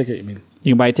 Buy a ticket, you mean?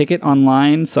 You can buy a ticket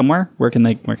online somewhere. Where can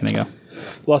they go?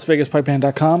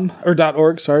 LasVegasPipeband.com or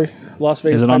 .org, sorry. Las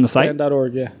Vegas Is it on the site?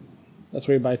 .org, yeah. That's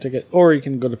where you buy a ticket. Or you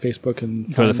can go to Facebook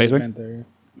and Go to find the Facebook? event there.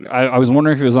 I was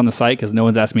wondering if it was on the site because no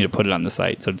one's asked me to put it on the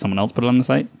site. So did someone else put it on the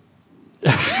site?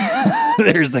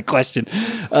 There's the question.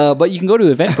 But you can go to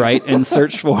Eventbrite and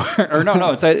search for, or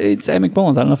no, it's at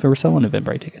McMullen's. I don't know if they were selling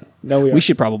Eventbrite tickets. No, we are. We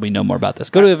should probably know more about this.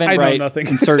 Go to I know Eventbrite nothing.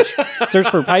 and search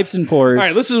for Pipes and Pours. All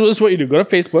right, this is what you do. Go to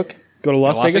Facebook, go to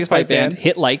Las Vegas Pipe Band,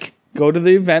 hit like. go to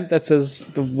the event that says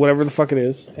whatever the fuck it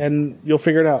is, and you'll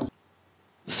figure it out.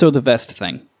 So the vest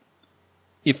thing.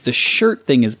 If the shirt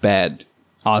thing is bad,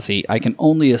 Aussie, I can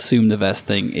only assume the vest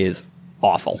thing is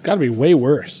awful. It's got to be way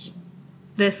worse.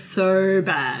 They're so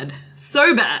bad.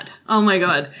 So bad. Oh my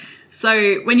god.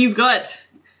 So when you've got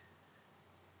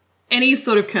any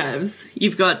sort of curves,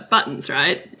 you've got buttons,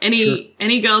 right?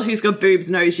 Any girl who's got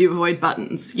boobs knows you avoid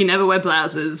buttons. You never wear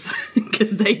blouses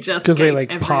because they just Because they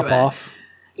go pop everywhere. off.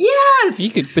 Yes,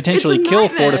 You could potentially It's a kill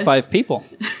 4 to nightmare. 5 people.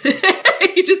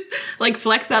 you just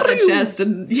flex out their chest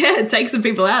and take some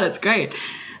people out. It's great.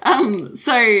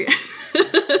 So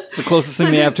It's the closest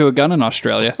thing they have to a gun in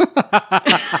Australia.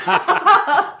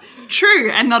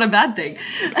 true, and not a bad thing.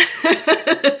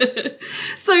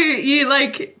 So you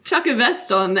chuck a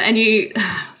vest on, and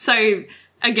so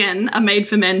again, are made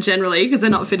for men generally because they're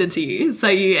not fitted to you. So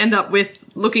you end up with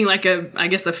looking like a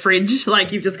fridge.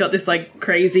 You've just got this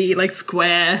crazy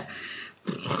square,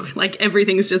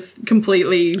 everything's just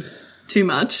completely too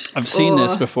much. I've seen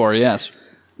this before, yes.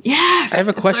 Yes, I have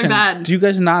a question. So bad. Do you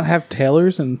guys not have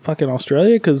tailors in fucking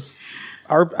Australia? Because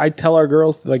I tell our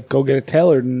girls to go get it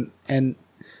tailored, and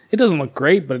it doesn't look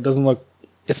great, but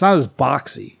it's not as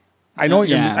boxy. I know what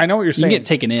you're You saying. can get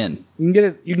taken in. You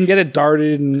can get it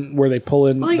darted and where they pull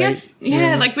in. Well, I guess,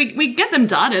 we get them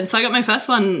darted. So I got my first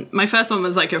one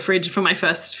was a fridge for my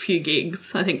first few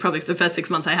gigs. I think probably for the first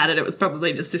 6 months I had it, it was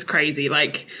probably just this crazy,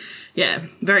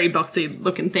 very boxy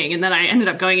looking thing. And then I ended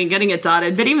up going and getting it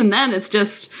darted. But even then, it's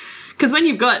just, because when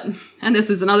you've got, and this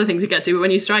is another thing to get to, but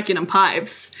when you strike in on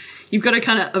pipes, you've got to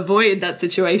kind of avoid that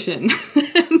situation.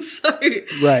 And so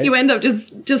you end up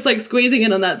just squeezing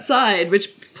in on that side, which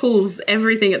pulls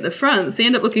everything at the front. So you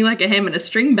end up looking like a ham in a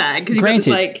string bag. Because you've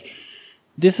got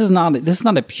this this is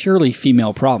not a purely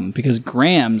female problem, because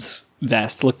Graham's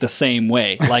vest looked the same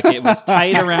way. It was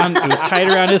tight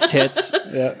around his tits.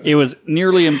 Yeah. It was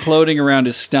nearly imploding around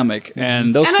his stomach,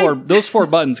 and those four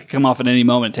buttons could come off at any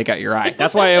moment and take out your eye.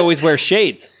 That's why I always wear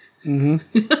shades.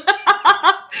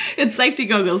 It's safety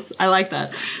goggles. I like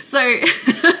that.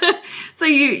 So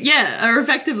you, are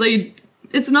effectively,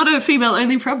 it's not a female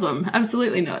only problem.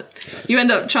 Absolutely not. You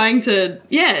end up trying to,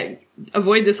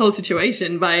 avoid this whole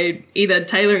situation by either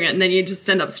tailoring it, and then you just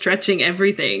end up stretching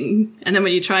everything. And then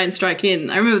when you try and strike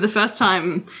in, I remember the first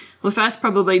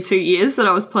probably 2 years that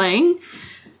I was playing,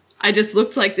 I just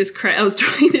looked like this, I was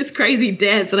doing this crazy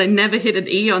dance, and I never hit an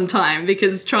E on time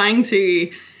because trying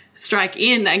to strike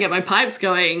in and get my pipes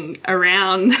going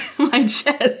around my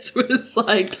chest was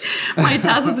my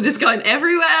tassels were just going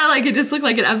everywhere. It just looked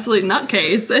like an absolute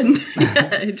nutcase, and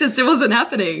it wasn't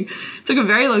happening. It took a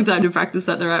very long time to practice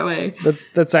that the right way.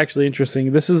 That's actually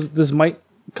interesting. This might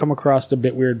come across a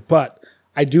bit weird, but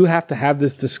I do have to have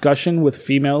this discussion with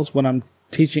females when I'm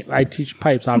teaching. I teach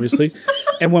pipes, obviously,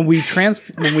 and when we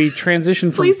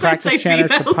transition from Please don't practice say chanter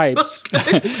to females, pipes.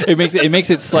 It makes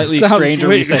it slightly Sounds stranger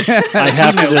when you weird. say, I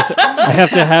have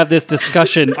to have this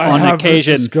discussion on have this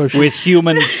occasion discussion. with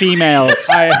human females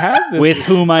I have this. with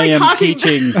whom I am harking-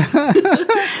 teaching.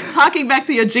 It's harking back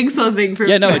to your jigsaw thing.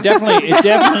 Yeah, no, it definitely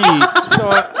So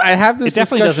I have this. it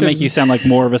definitely doesn't make you sound like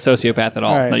more of a sociopath at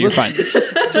all. All right, No, you're fine.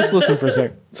 Just listen for a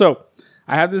second. So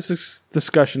I have this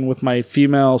discussion with my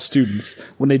female students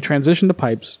when they transition to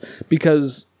pipes,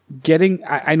 because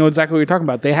I know exactly what you're talking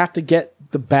about. They have to get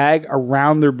the bag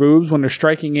around their boobs when they're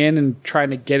striking in and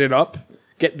trying to get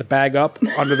the bag up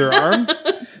under their arm.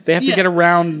 They have to get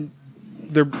around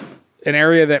an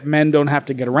area that men don't have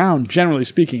to get around, generally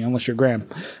speaking, unless you're Graham.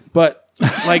 But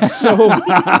so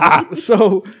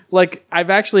I've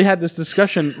actually had this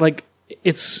discussion.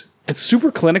 It's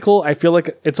super clinical. I feel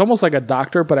like it's almost like a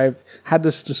doctor, but I've had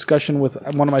this discussion with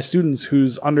one of my students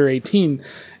who's under 18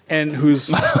 and who's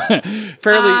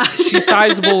fairly, she's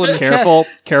sizable and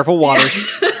Careful waters.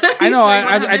 I know.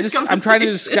 Sure, I'm trying to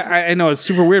discuss. I know it's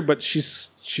super weird, but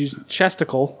she's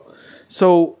chesticle.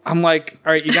 So I'm like,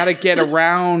 all right, you got to get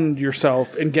around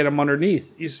yourself and get them underneath.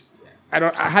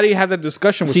 How do you have that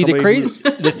discussion with See, somebody?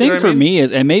 the thing for me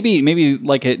is, and maybe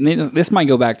this might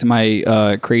go back to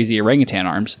my crazy orangutan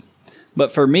arms,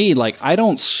 but for me, I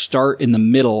don't start in the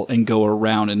middle and go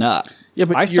around and up. Yeah,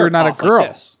 but I you're start not a off girl. Like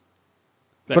this.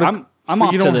 But I'm but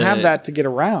off you to don't the, have that to get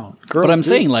around. Girls But I'm do.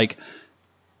 saying,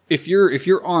 if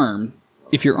your arm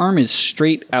is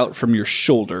straight out from your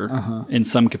shoulder in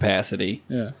some capacity,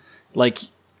 yeah,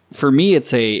 for me,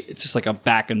 it's just like a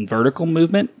back and vertical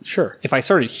movement. Sure. If I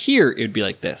started here, it would be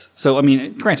like this. So, I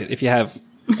mean, granted, if you have,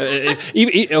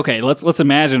 okay, let's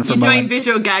imagine for You're a doing moment.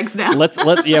 visual gags now.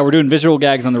 We're doing visual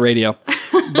gags on the radio.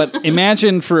 But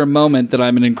imagine for a moment that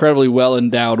I'm an incredibly well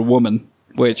endowed woman,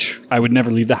 which I would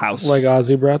never leave the house. like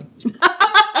Ozzy, Brad.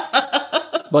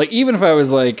 Even if I was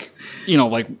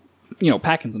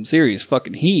packing some serious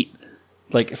fucking heat,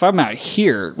 Like if I'm out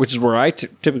here, which is where I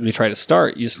typically try to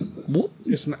start, you just whoop.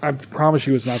 I promise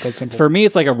you, it's not that simple. For me,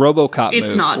 it's like a RoboCop It's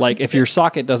move. not. Like if your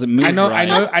socket doesn't move,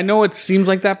 I know. It seems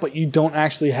like that, but you don't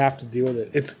actually have to deal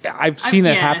with it. I've seen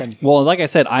it yeah. happen. Well, like I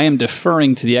said, I am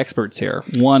deferring to the experts here.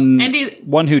 One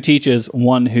who teaches,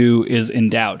 one who is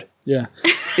endowed. Yeah,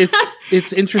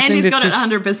 it's interesting. Andy's got it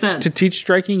to 100%. to teach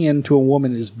striking into a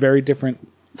woman is very different.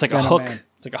 It's like than a hook. man.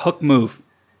 It's like a hook move.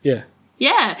 Yeah,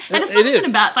 Yeah, and it's not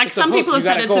even about, like, some people have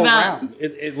said it's about,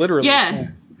 it literally. yeah.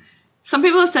 Some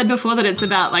people have said before that it's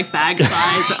about, like, bag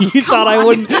size. You thought I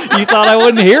wouldn't. You thought I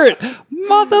wouldn't hear it,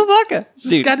 motherfucker. It's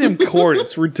this goddamn cord.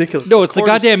 It's ridiculous. No, it's the cord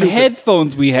is goddamn stupid.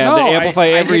 headphones we have that No, amplify I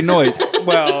every noise.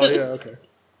 Well, yeah, okay.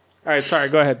 All right, sorry.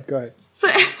 Go ahead.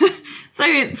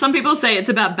 So some people say it's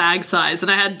about bag size, and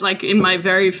I had, like, in my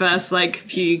very first, like,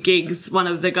 few gigs, one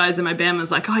of the guys in my band was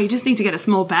like, "Oh, you just need to get a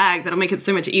small bag. That'll make it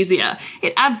so much easier."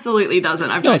 It absolutely doesn't.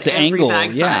 I've tried it's the every angle,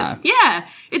 bag yeah. size. Yeah,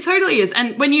 it totally is.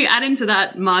 And when you add into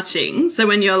that marching, so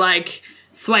when you're, like,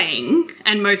 swaying,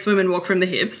 and most women walk from the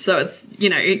hips, so it's, you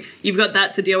know, you've got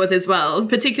that to deal with as well,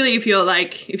 particularly if you're,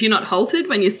 like, if you're not halted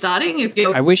when you're starting. If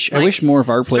you're, I wish more of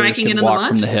our players striking could into the walk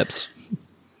from march. the hips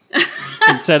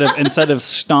instead of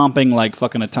stomping like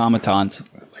fucking automatons.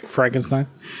 Frankenstein.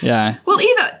 Yeah. Well,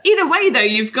 either way though,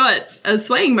 you've got a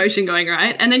swaying motion going,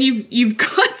 right? And then you've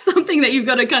got something that you've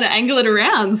got to kind of angle it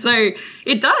around. So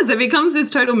it becomes this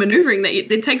total maneuvering that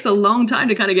it takes a long time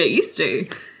to kind of get used to.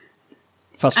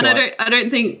 Fusco, And I don't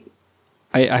think.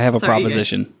 I have a Sorry, you go.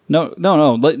 proposition. No.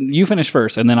 Let you finish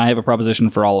first, and then I have a proposition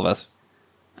for all of us.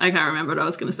 I can't remember what I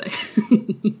was going to say.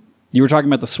 You were talking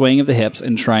about the swaying of the hips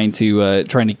and trying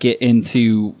to get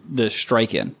into the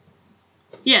strike in.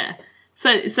 Yeah.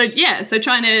 So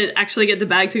trying to actually get the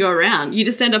bag to go around, you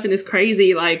just end up in this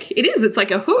crazy, like, it's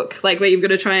like a hook, like, where you've got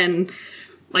to try and,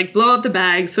 like, blow up the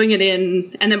bag, swing it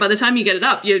in, and then by the time you get it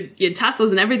up, your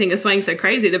tassels and everything are swaying so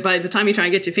crazy that by the time you try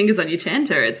and get your fingers on your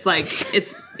chanter, it's like,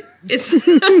 it's it's a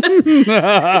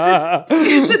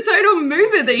total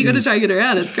movement that you got to try and get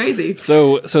around. It's crazy.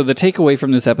 So the takeaway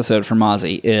from this episode from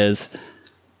Ozzy is,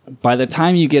 by the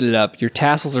time you get it up, your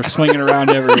tassels are swinging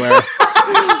around everywhere.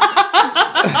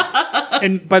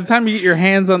 And by the time you get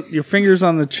your fingers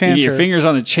on the chanter, You get your fingers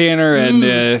on the chanter, and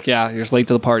you're just late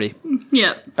to the party.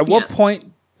 Yeah. At what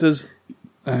point does?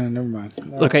 Never mind.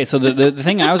 Okay, so the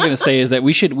thing I was going to say is that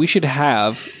we should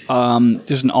have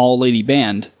just an all lady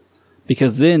band,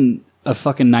 because then a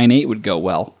fucking 9/8 would go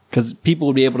well, because people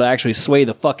would be able to actually sway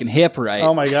the fucking hip right.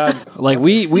 Oh my god! Like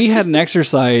we had an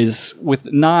exercise with,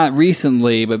 not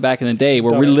recently, but back in the day,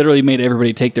 where we literally made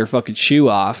everybody take their fucking shoe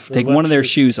off, take one of their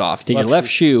shoes off, take your left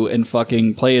shoe, and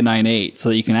fucking play a 9/8, so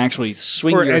that you can actually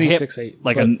swing Or your any hip 6/8,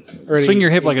 like or any swing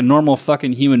your hip 8. like a normal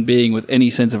fucking human being with any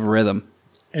sense of rhythm,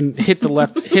 And hit the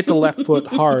left foot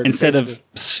hard instead basically.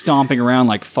 of stomping around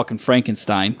like fucking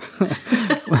Frankenstein.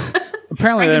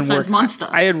 Apparently that didn't work. Frankenstein's monster.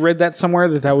 I had read that somewhere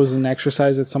that was an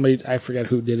exercise that somebody, I forget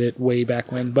who did it way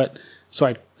back when, but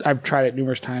so I've tried it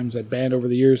numerous times at band over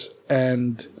the years,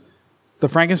 and the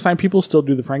Frankenstein people still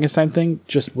do the Frankenstein thing,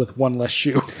 just with one less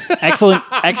shoe.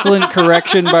 Excellent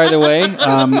correction, by the way.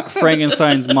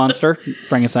 Frankenstein's monster.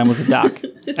 Frankenstein was a duck,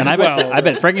 and I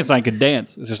bet Frankenstein could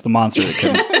dance. It's just the monster that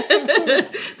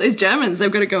couldn't. Those Germans,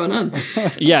 they've got it going on.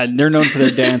 Yeah, they're known for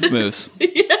their dance moves.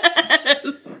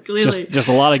 Clearly. Just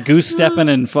a lot of goose stepping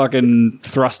and fucking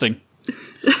thrusting.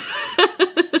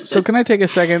 So can I take a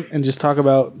second and just talk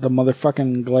about the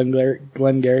motherfucking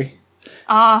Glengarry?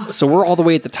 So we're all the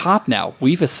way at the top now.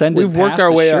 We've ascended. We've worked past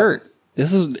our the way up. shirt.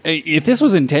 If this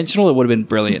was intentional, it would have been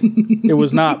brilliant. It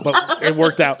was not, but it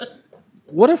worked out.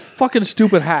 What a fucking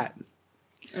stupid hat.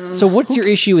 So what's your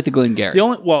issue with the Glengarry?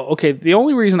 The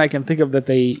only reason I can think of that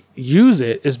they use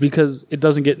it is because it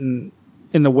doesn't get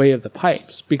in the way of the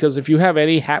pipes. Because if you have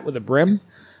any hat with a brim,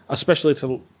 especially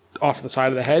off the side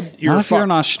of the head, you're Not if you're in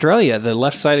fucked. Australia. The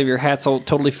left side of your hat's all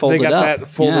totally folded They got up. that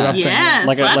folded up thing. Yeah,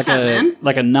 like slash hat,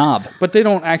 man. a knob. But they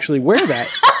don't actually wear that.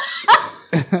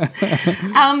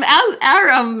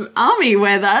 Our army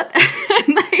wear that.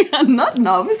 And they are not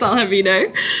knobs, I'll have you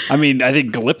know. I mean, I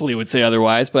think Gallipoli would say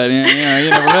otherwise, but you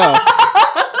never know.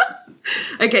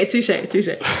 Okay, touche. And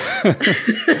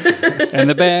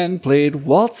the band played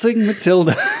Waltzing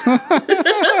Matilda.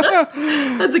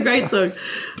 That's a great song.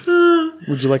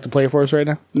 Would you like to play it for us right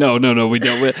now? No, we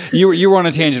don't. You were on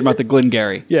a tangent about the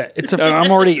Glengarry. Yeah, it's a.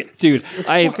 I'm already, dude.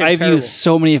 I've terrible. used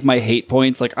so many of my hate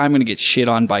points. Like, I'm gonna get shit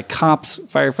on by cops,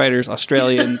 firefighters,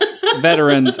 Australians,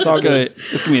 veterans. It's gonna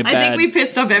be a I bad. think we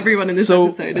pissed off everyone in this So,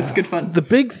 episode. It's good fun. The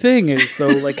big thing is though,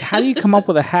 like, how do you come up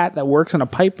with a hat that works in a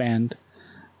pipe band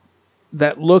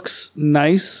that looks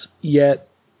nice yet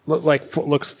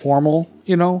looks formal?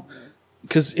 You know,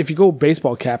 because if you go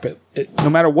baseball cap, no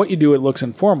matter what you do, it looks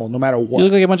informal. No matter what, You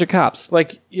look like a bunch of cops.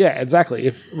 like yeah, exactly.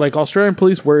 If like Australian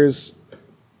police wears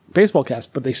baseball caps,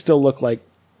 but they still look like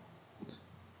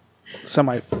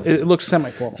it looks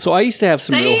semi-formal. So I used to have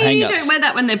some real They hang-ups. don't wear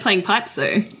that when they're playing pipes,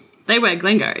 though. They wear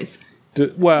Glengos.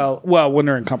 Well, when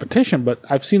they're in competition, but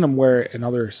I've seen them wear it in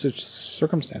other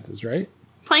circumstances, right?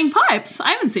 Playing pipes?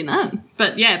 I haven't seen that.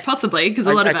 But yeah, possibly, because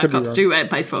a lot I of our could be cops wrong. do wear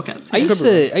baseball caps. I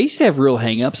used to have real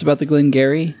hang-ups about the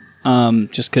Glengarry,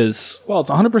 just because. Well, it's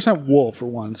 100% wool for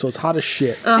one, so it's hot as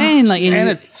shit, And like, and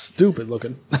it's stupid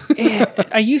looking.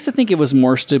 I used to think it was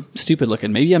more stupid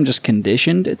looking. Maybe I'm just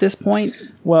conditioned at this point.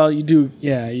 Well, you do,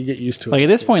 yeah, you get used to it. Like at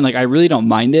this point, like I really don't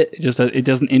mind it. It just it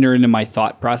doesn't enter into my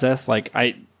thought process. Like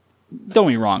don't get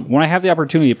me wrong. When I have the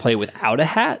opportunity to play without a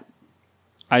hat,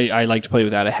 I like to play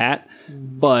without a hat.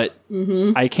 But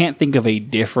I can't think of a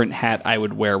different hat I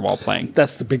would wear while playing.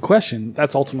 That's the big question.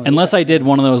 That's ultimately Unless I did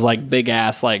one of those like big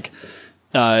ass like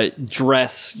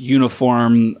dress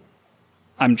uniform.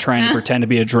 I'm trying to pretend to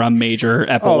be a drum major,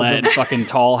 epaulette, fucking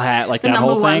tall hat, like that whole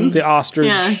number thing. ones. the ostrich.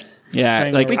 Yeah. Yeah,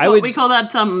 thing like where- We call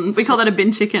that a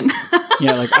bin chicken.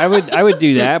 yeah, like I would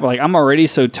do that, but like I'm already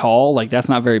so tall, like that's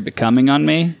not very becoming on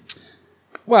me.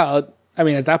 Well, I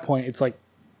mean, at that point, it's like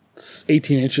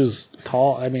 18 inches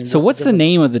tall. I mean, So what's the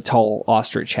name of the tall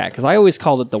ostrich hat? Because I always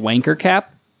called it the wanker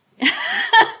cap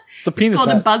It's the penis It's called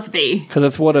a hat. Busby. because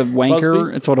it's what a wanker.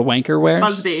 Busby? It's what a wanker wears.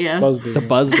 Busby, yeah. Busby. It's a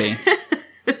busby.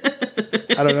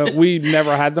 I don't know. We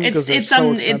never had them because they're It's,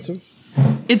 so it- expensive.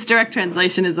 Its direct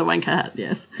translation is a wanker hat,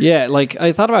 yes. Yeah, like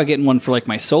I thought about getting one for like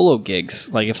my solo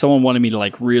gigs. Like if someone wanted me to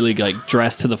like really like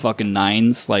dress to the fucking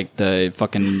nines, like the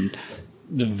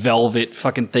velvet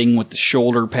fucking thing with the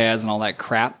shoulder pads and all that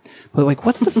crap. But like,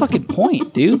 what's the fucking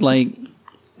point, dude? Like,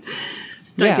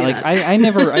 Don't do like that. I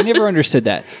never understood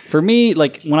that. For me,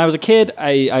 like when I was a kid,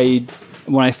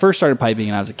 when I first started piping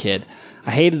and I was a kid,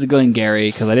 I hated the Glengarry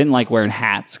because I didn't like wearing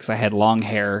hats because I had long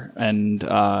hair and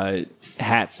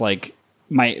hats like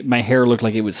my hair looked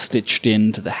like it was stitched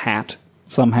into the hat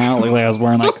somehow. Like I was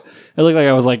wearing like it looked like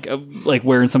I was like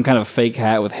wearing some kind of fake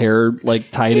hat with hair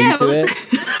like tied Yeah, into well- it.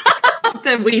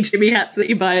 The wee Jimmy hats that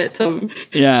you buy at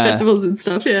Yeah. festivals and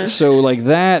stuff, yeah. So like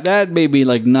that made me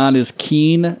like not as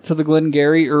keen to the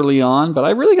Glengarry early on, but I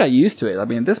really got used to it. I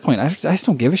mean, at this point, I just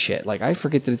don't give a shit. Like I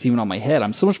forget that it's even on my head.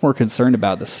 I'm so much more concerned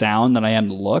about the sound than I am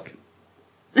the look.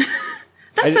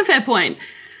 That's a fair point.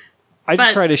 I just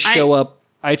But try to show up.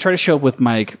 I try to show up with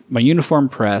my uniform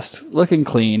pressed, looking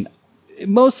clean.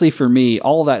 Mostly for me,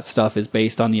 all that stuff is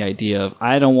based on the idea of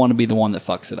I don't want to be the one that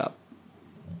fucks it up.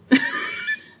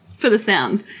 For the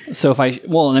sound. So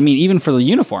even for the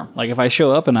uniform, like if I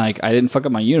show up and I didn't fuck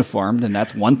up my uniform, then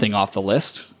that's one thing off the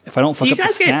list. If I don't fuck you up the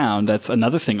guys get- sound, that's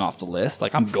another thing off the list.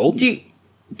 Like I'm golden.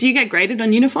 Do you get graded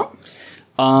on uniform?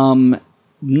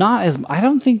 Not as I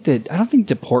don't think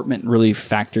deportment really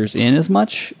factors in as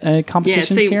much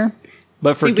competitions see- here.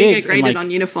 But for See, we gigs, get and, graded like,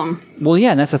 on uniform. well, yeah,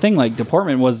 and that's the thing. Like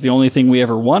deportment was the only thing we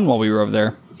ever won while we were over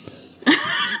there.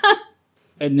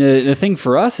 And the thing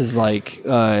for us is like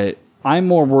I'm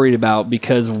more worried about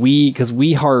because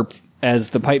we harp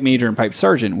as the pipe major and pipe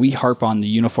sergeant. We harp on the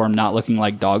uniform not looking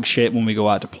like dog shit when we go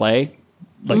out to play,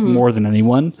 like more than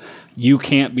anyone. You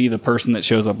can't be the person that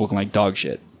shows up looking like dog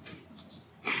shit.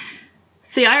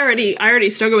 See, I already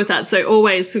struggle with that. So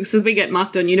always, because we get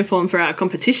marked on uniform for our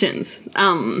competitions.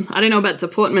 I don't know about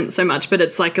deportment so much, but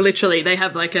it's like literally they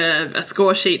have like a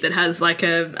score sheet that has like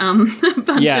a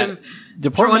bunch of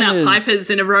drawn out pipers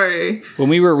in a row. When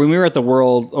we were at the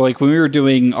World, like when we were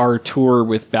doing our tour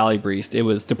with Ballybreast, it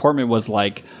was deportment was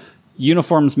like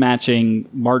uniforms matching,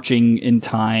 marching in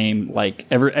time, like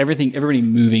everybody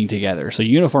moving together. So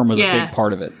uniform was a Yeah. big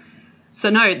part of it. So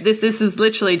no, this is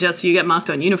literally just you get marked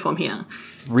on uniform here.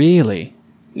 Really,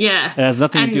 Yeah, it has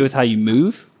nothing to do with how you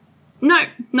move. No.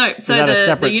 So Is that a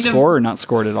separate score or not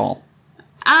scored at all?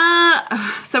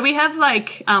 So we have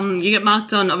like you get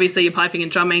marked on obviously your piping and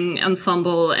drumming,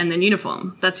 ensemble, and then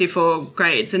uniform. That's your 4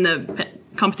 grades in the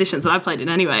competitions that I played in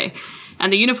anyway.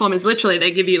 And the uniform is literally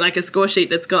they give you like a score sheet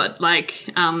that's got like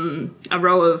a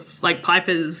row of like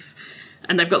pipers.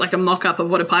 And they've got like a mock-up of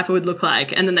what a piper would look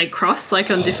like, and then they cross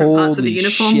like on different parts of the Holy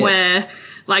uniform shit. where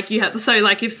like you have so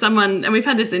like if someone, and we've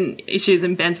had this in issues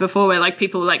in bands before where like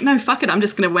people are like, no, fuck it, I'm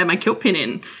just going to wear my kilt pin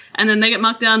in, and then they get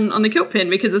marked down on the kilt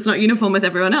pin because it's not uniform with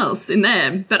everyone else in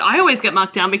there. But I always get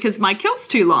marked down because my kilt's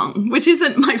too long, which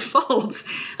isn't my fault,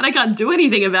 and I can't do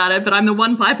anything about it. But I'm the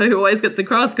one piper who always gets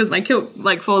across because my kilt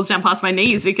like falls down past my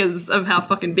knees because of how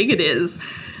fucking big it is.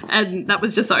 And that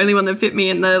was just the only one that fit me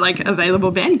in the like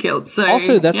available band kilt. So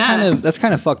Also, that's yeah.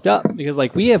 kind of fucked up because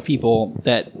like we have people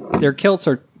that their kilts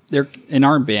they're in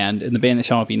our band, in the band that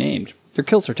shall not be named. their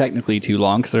kilts are technically too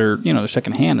long because they're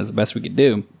second hand is the best we could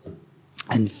do.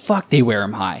 And fuck, they wear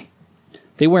them high.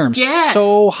 They wear them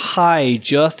so high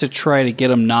just to try to get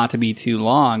them not to be too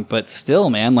long. But still,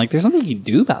 man, like there's nothing you can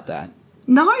do about that.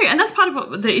 No, and that's part of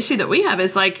what the issue that we have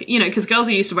is like, because girls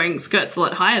are used to wearing skirts a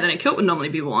lot higher than a kilt would normally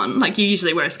be worn. Like you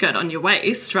usually wear a skirt on your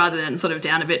waist rather than sort of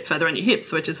down a bit further on your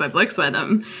hips, which is where blokes wear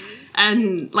them.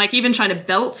 And like even trying to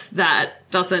belt that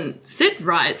doesn't sit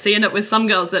right. So you end up with some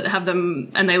girls that have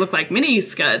them and they look like mini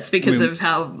skirts because of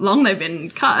how long they've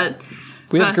been cut.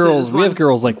 We have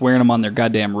girls like wearing them on their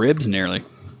goddamn ribs nearly.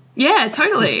 Yeah,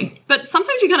 totally. But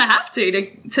sometimes you're going to have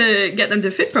to get them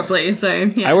to fit properly. So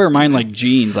yeah. I wear mine like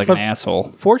jeans, like an asshole.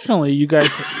 Fortunately, you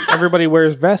guys, everybody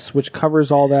wears vests, which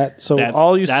covers all that. So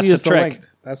all you see is the length.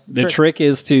 That's the trick. The trick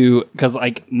is to, because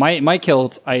like my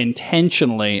kilts, I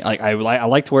intentionally I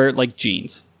like to wear it like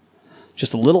jeans,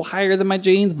 just a little higher than my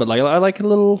jeans, but like I like a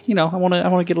little, I want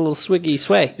to get a little swiggy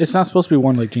sway. It's not supposed to be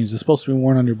worn like jeans. It's supposed to be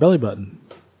worn on your belly button.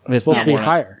 It's supposed to be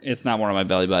higher. It's not worn on my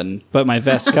belly button, but my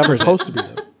vest covers. It's supposed to be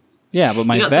though. Yeah, but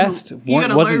my vest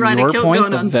wasn't your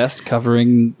point. The vest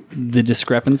covering the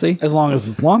discrepancy. As long as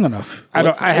it's long enough.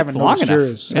 I haven't noticed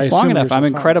yours. It's long enough. I'm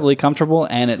incredibly comfortable,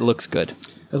 and it looks good.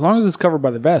 As long as it's covered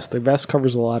by the vest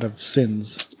covers a lot of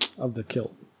sins of the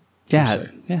kilt. Yeah.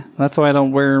 That's why I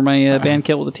don't wear my band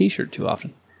kilt with a t-shirt too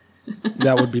often.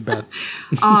 That would be bad.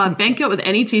 Band kilt with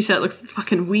any t-shirt looks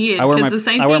fucking weird. Because the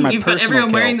same thing, you've got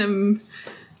everyone wearing them.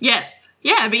 Yes.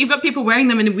 Yeah, but you've got people wearing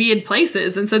them in weird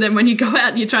places, and so then when you go out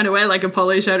and you're trying to wear like a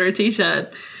polo shirt or a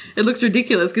t-shirt, it looks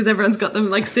ridiculous because everyone's got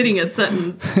them like sitting at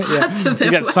certain parts of their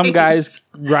We got waist. some guys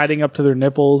riding up to their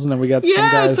nipples, and then we got some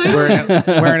guys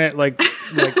wearing it like.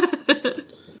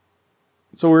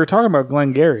 So we were talking about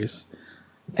Glengarry's,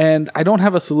 and I don't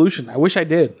have a solution. I wish I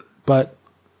did, but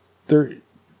they're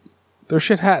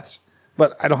shit hats.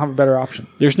 But I don't have a better option.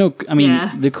 There's no. I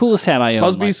mean, the coolest hat I own.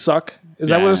 Busby's suck. Is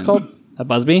that what it's called? A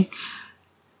Busby?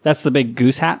 That's the big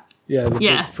goose hat? Yeah.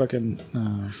 Big fucking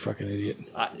idiot.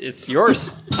 It's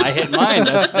yours. I hit mine.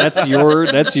 That's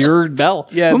your bell.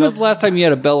 Yeah. When was the last time you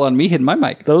had a bell on me hitting my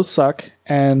mic? Those suck,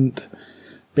 and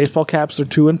baseball caps are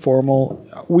too informal.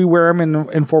 We wear them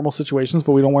in informal situations,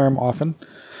 but we don't wear them often.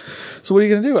 So what are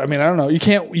you gonna do? I mean, I don't know. You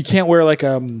can't wear like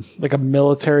a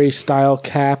military style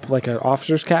cap, like an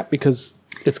officer's cap, because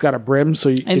it's got a brim, so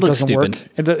it doesn't stupid.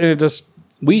 work. It just.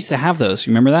 We used to have those.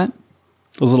 You remember that?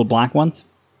 Those little black ones?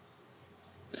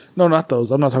 No, not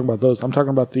those. I'm not talking about those. I'm talking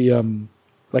about the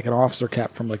like an officer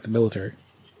cap from like the military,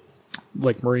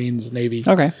 like Marines, Navy.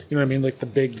 Okay, you know what I mean, like the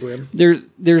big brim.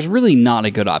 There's really not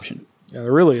a good option. Yeah,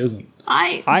 there really isn't.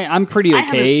 I'm pretty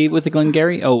okay with the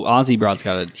Glengarry. Oh, Aussie Broad's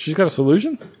got it. She's got a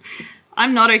solution.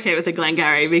 I'm not okay with the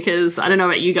Glengarry because I don't know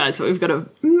about you guys, but we've got a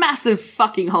massive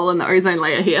fucking hole in the ozone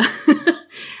layer here,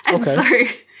 and so.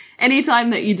 Anytime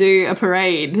that you do a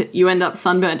parade, you end up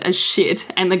sunburnt as shit,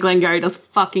 and the Glengarry does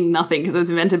fucking nothing because it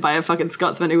was invented by a fucking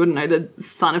Scotsman who wouldn't know the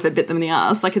sun if it bit them in the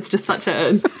ass. Like, it's just such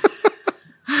a...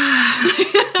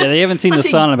 Yeah, they haven't seen the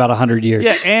sun in about 100 years.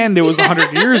 Yeah, and it was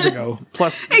 100 years ago.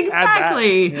 Plus,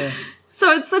 exactly. Yeah.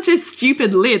 So it's such a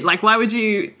stupid lid. Like, why would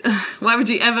you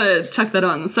ever chuck that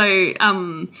on?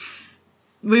 So,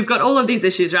 we've got all of these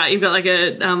issues, right? You've got like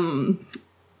a...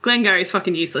 Glengarry's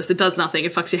fucking useless. It does nothing.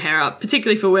 It fucks your hair up.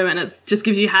 Particularly for women, it just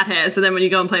gives you hat hair. So then when you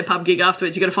go and play a pub gig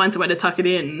afterwards, you've got to find somewhere to tuck it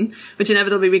in, which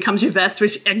inevitably becomes your vest,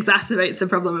 which exacerbates the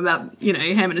problem about, your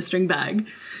ham in a string bag.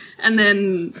 And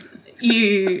then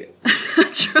you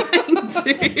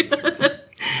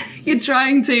you're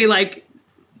trying to like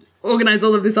organize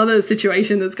all of this other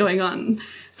situation that's going on.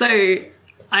 So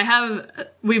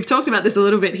we've talked about this a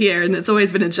little bit here, and it's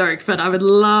always been a joke, but I would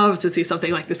love to see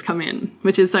something like this come in,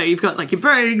 which is, so you've got like your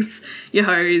brogues, your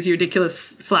hose, your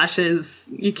ridiculous flashes,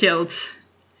 your kilt,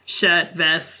 shirt,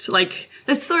 vest, like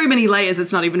there's so many layers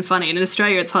it's not even funny. And in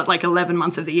Australia it's hot like 11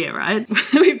 months of the year, right?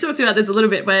 We've talked about this a little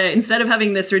bit, where instead of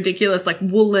having this ridiculous like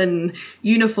woolen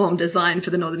uniform design for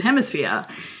the Northern Hemisphere,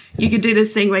 you could do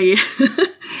this thing where you,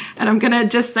 and I'm going to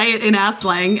just say it in our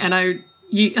slang, and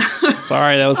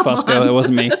Sorry, that was Fusco. That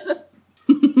wasn't me.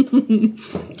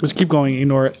 Just keep going.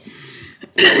 Ignore it.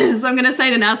 So I'm going to say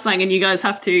it in our slang, and you guys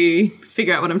have to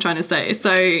figure out what I'm trying to say.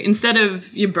 So instead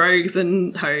of your brogues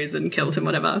and hose and kilt and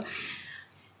whatever,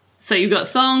 so you've got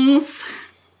thongs,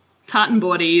 tartan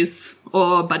boardies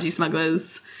or budgie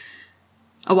smugglers,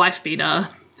 a wife beater,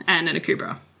 and an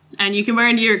akubra. And you can wear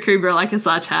into your akubra like a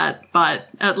Sarge hat, but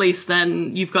at least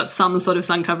then you've got some sort of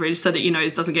sun coverage so that your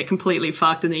nose doesn't get completely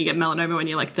fucked and then you get melanoma when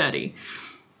you're like 30.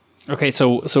 Okay,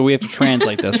 so we have to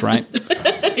translate this, right?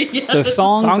 Yeah. So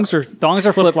thongs are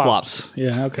flip-flops.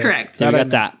 Yeah, okay. Correct. Yeah, we got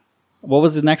that. What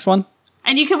was the next one?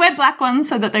 And you can wear black ones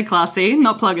so that they're classy,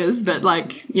 not pluggers, but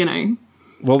like, you know,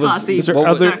 What was classy.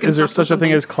 Is there such a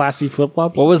thing as classy flip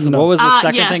flops? what was the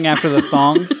second yes. thing after the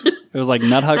thongs? It was like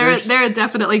nut huggers. There are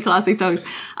definitely classy thongs.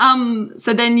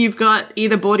 So then you've got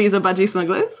either boardies or budgie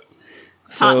smugglers.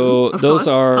 So Tartan, of those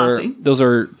course, classy.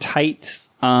 are tight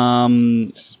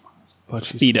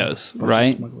speedos,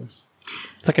 right?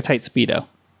 It's like a tight speedo.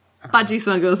 Budgie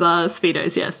smugglers are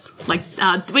Speedos, yes. Like,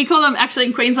 we call them, actually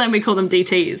in Queensland, we call them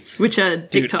DTs, which are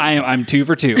dick Dude, togs. I'm 2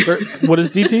 for 2. What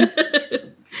is DT?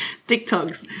 Dick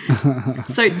togs.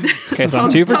 So, Okay, so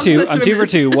I'm 2 for 2. I'm 2 for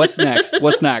 2. What's next?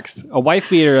 What's next? A wife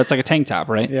beater that's like a tank top,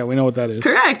 right? Yeah, we know what that is.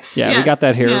 correct. Yeah, we yes. got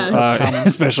that here, Yeah.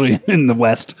 especially in the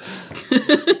West.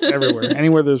 Everywhere.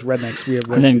 Anywhere there's rednecks, we have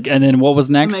And rednecks. then what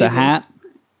was next? A Amazing. hat.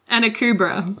 And a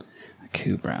kubra. A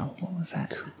Kubra. What was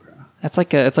that? That's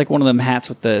like it's like one of them hats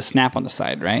with the snap on the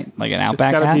side, right? Like an It's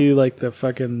Outback gotta hat. be like the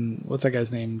fucking, what's that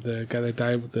guy's name? The guy that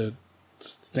died with the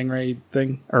stingray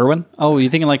thing? Irwin. Oh, you're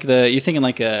thinking like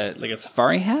a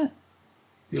safari hat?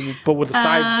 But with the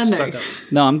side no. stuck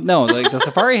up. No, like the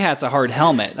safari hat's a hard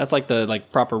helmet. That's like the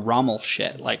proper Rommel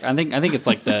shit. Like I think it's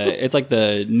like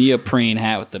the neoprene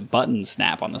hat with the button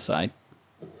snap on the side.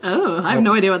 Oh, I have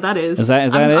no idea what that is. Is that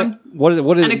it? What is it?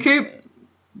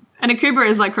 And a kubra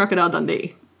is like Crocodile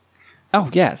Dundee. Oh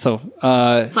yeah, so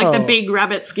It's like the big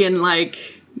rabbit skin, like,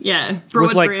 yeah, broad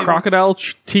With like brim. crocodile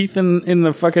teeth in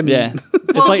the fucking... yeah,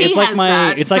 Well, he it's like has my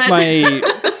that, it's like but- my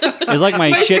it's like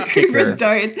my Most shit kicker. kubras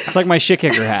don't. It's like my shit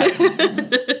kicker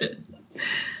hat.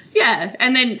 Yeah,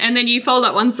 and then you fold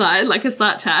up one side like a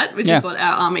slouch hat, which Yeah. is what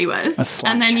our army wears, A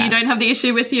slouch and then you hat. don't have the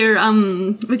issue with your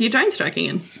drone striking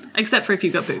in, except for if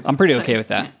you've got boobs. I'm pretty So, okay with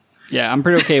that. Yeah, I'm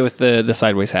pretty okay with the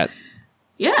sideways hat.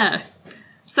 Yeah,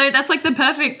 so that's like the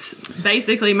perfect,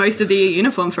 basically most of the year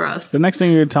uniform for us. The next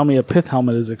thing you're going to tell me a pith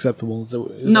helmet is acceptable. Is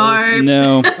No,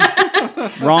 No,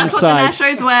 wrong that's what side. the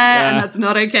Nashos wear, and that's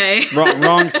not okay.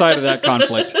 Wrong side of that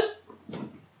conflict.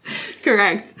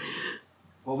 Correct.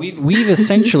 Well, we've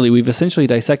essentially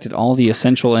dissected all the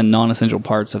essential and non-essential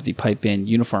parts of the pipe band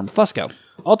uniform. Fusco.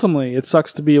 Ultimately, it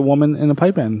sucks to be a woman in a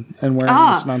pipe band and wearing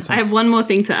this nonsense. I have one more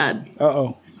thing to add.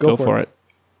 Uh-oh. Go for it.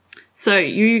 So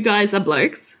you guys are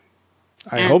blokes.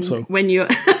 I and hope so. When you,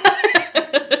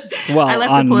 Well, I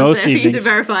left on a pause most there for you to evenings.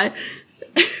 verify.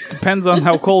 Depends on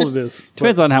how cold it is.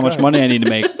 Depends on how much money I need to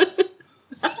make.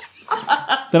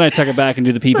 Then I tuck it back and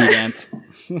do the pee-pee dance.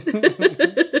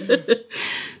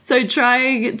 So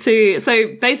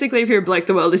basically if you're a bloke,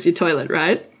 the world is your toilet,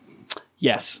 right?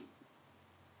 Yes.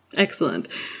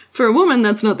 Excellent. For a woman,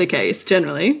 that's not the case,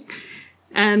 generally.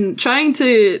 And trying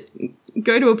to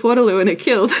go to a portaloo in a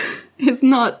kilt is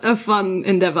not a fun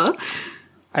endeavor.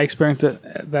 I experienced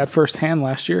that firsthand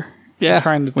last year. Yeah.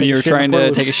 Trying to when take you a were shit in a trying to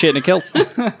portaloo. take a shit in a kilt.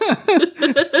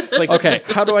 Like, Okay.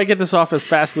 how do I get this off as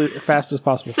fast as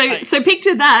possible? So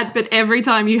picture that, but every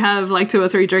time you have like 2 or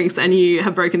 3 drinks and you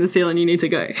have broken the seal and you need to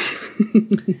go.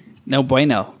 No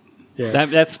bueno. yeah,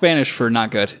 That's Spanish for not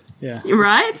good. yeah.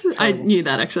 Right? I knew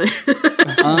that actually.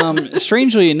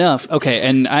 Strangely enough, okay,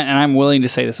 and I'm willing to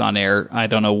say this on air. I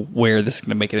don't know where this is going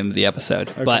to make it into the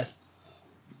episode, but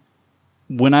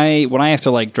when I have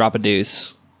to like drop a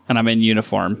deuce and I'm in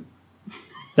uniform,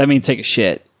 that means take a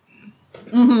shit.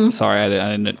 Mm-hmm. Sorry,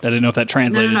 I didn't know if that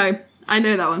translated. No. I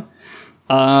know that one.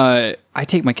 I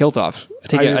take my kilt off. I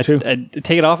take I do too. I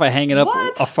take it off. I hang it up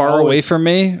What? far away Always. from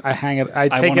me. I hang it. I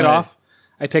take wanna- it off.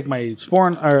 I take my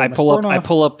sporn. Or I my pull sporn up. Off, I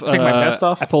pull up. Take my vest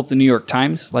off. I pull up the New York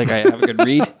Times. Like I have a good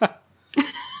read.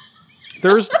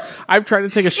 I've tried to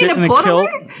take a shit a in a portaloo?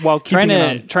 kilt while keeping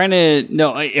it on.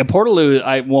 No, a portaloo.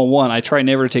 I try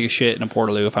never to take a shit in a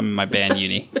portaloo if I'm in my band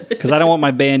uni because I don't want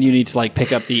my band uni to like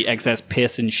pick up the excess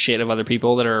piss and shit of other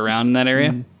people that are around in that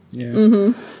area. Yeah,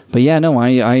 Mm-hmm. But yeah, no,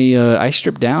 I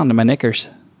strip down to my knickers.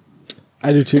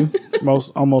 I do too.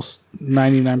 Almost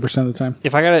 99% of the time.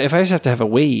 If I just have to have a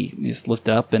wee, just lift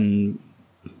up and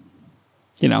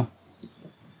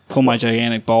pull my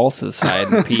gigantic balls to the side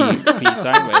and pee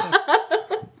sideways.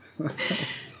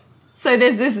 So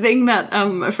there's this thing that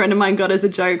a friend of mine got as a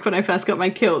joke when I first got my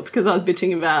kilt because I was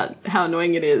bitching about how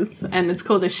annoying it is, and it's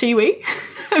called a shiwi.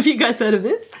 Have you guys heard of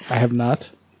this? I have not.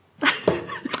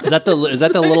 Is that the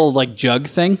little like jug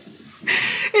thing?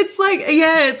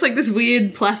 It's like this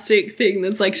weird plastic thing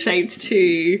that's like shaped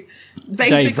to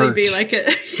basically Divert. be like a.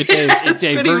 It Yes,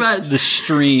 pretty diverts much. the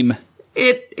stream.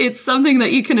 It's something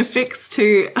that you can affix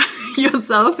to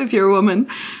yourself if you're a woman,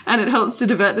 and it helps to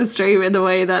divert the stream in the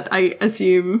way that I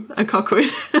assume a cock would.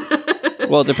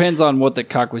 Well, it depends on what the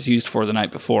cock was used for the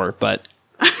night before, but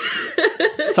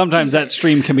sometimes that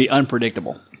stream can be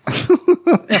unpredictable.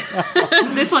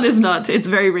 This one is not. It's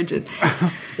very rigid.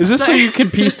 Is this so you can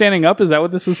pee standing up? Is that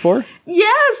what this is for?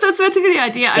 Yes, that's meant to be the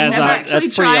idea. I've never actually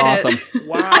that's pretty tried awesome. it.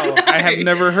 Wow. I have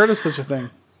never heard of such a thing.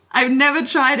 I've never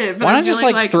tried it. But Why I'm not just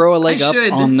feeling throw a leg I up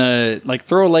should. on the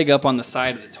throw a leg up on the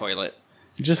side of the toilet?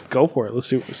 Just go for it. Let's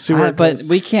see where it But goes.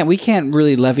 we can't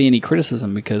really levy any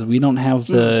criticism because we don't have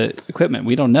the equipment.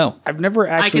 We don't know. I've never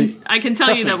actually... I can tell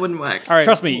you me. that wouldn't work. All right.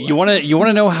 Trust me. You want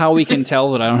to know how we can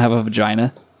tell that I don't have a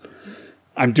vagina?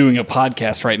 I'm doing a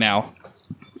podcast right now.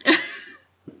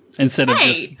 Instead of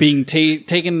Hey. just being taken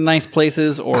to nice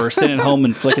places or sitting at home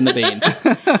and flicking the bean.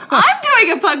 I'm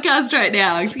doing a podcast right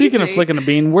now. Excuse Speaking of me. flicking a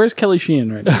bean, where's Kelly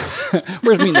Sheehan right now?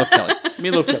 Where's Meatloaf Kelly?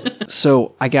 Meatloaf Kelly.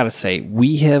 So I gotta say,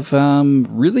 we have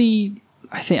really.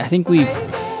 I think we've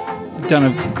done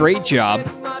a great job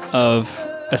of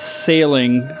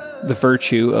assailing the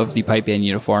virtue of the pipe band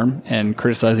uniform and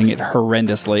criticizing it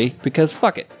horrendously because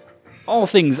fuck it. All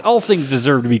things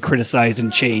deserve to be criticized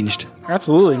and changed.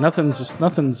 Absolutely.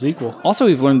 Nothing's equal, Also,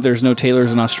 we've learned there's no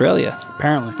tailors in Australia.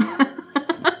 apparently.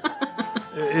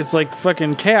 It's like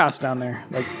fucking chaos down there.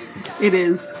 Like, It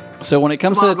is. So when it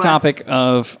comes to the Wild West. topic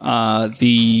of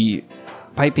the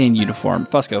pipe band uniform,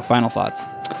 Fusco, final thoughts.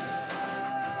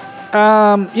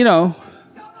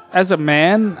 as a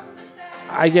man,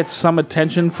 I get some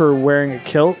attention for wearing a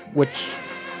kilt, which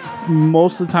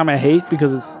most of the time I hate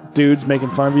because it's dudes making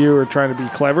fun of you or trying to be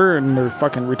clever and they're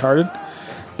fucking retarded.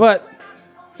 But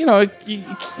you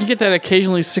get that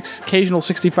occasional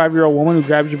 65-year-old woman who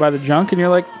grabs you by the junk and you're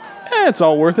like, it's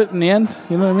all worth it in the end.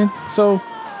 You know what I mean? So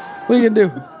what are you gonna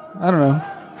do? I don't know.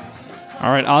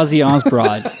 All right, Ozzy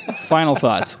Osbourne, final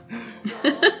thoughts.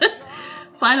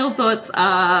 Final thoughts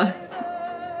are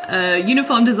a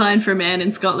uniform designed for a man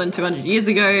in Scotland 200 years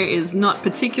ago is not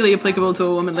particularly applicable to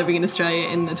a woman living in Australia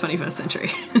in the 21st century.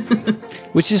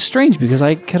 Which is strange because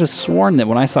I could have sworn that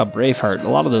when I saw Braveheart, a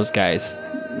lot of those guys,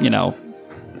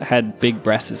 had big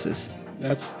breastises.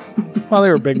 Well, they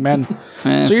were big men. So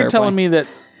you're fair telling point. me that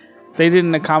they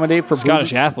didn't accommodate for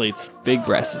Scottish athletes, big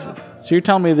breastises. So you're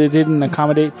telling me they didn't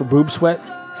accommodate for boob sweat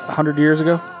 100 years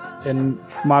ago in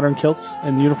modern kilts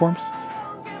and uniforms?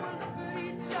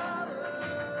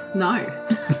 No.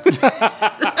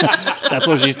 That's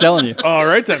what she's telling you. All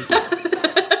right then.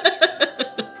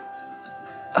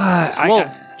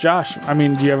 Josh, do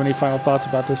you have any final thoughts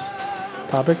about this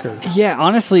topic? Or Yeah,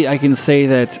 honestly, I can say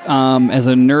that as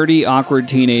a nerdy, awkward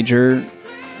teenager,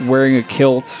 wearing a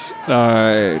kilt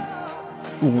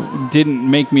didn't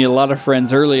make me a lot of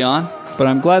friends early on, but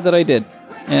I'm glad that I did.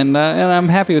 And I'm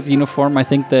happy with the uniform. I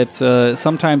think that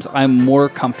sometimes I'm more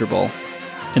comfortable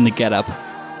in the getup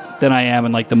than I am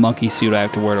in like the monkey suit I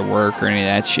have to wear to work or any of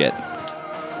that shit.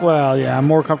 Well, yeah, I'm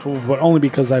more comfortable, but only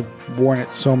because I've worn it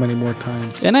so many more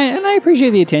times. And I appreciate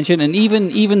the attention, and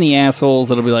even the assholes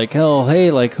that'll be like, oh,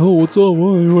 hey, like, oh, what's up?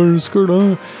 Why are you wearing a skirt?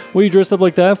 What are you dressed up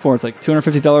like that for? It's like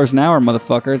 $250 an hour,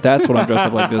 motherfucker. That's what I'm dressed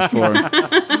up like this for.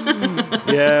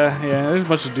 Yeah, there's a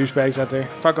bunch of douchebags out there.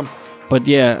 Fuck them. But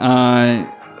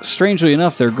yeah, strangely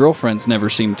enough, their girlfriends never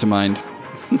seem to mind.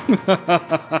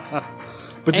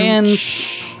 But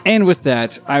And with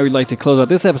that, I would like to close out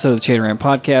this episode of the Chain Rant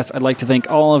Podcast. I'd like to thank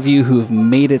all of you who have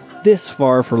made it this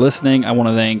far for listening. I want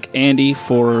to thank Andy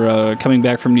for coming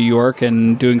back from New York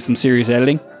and doing some serious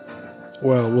editing.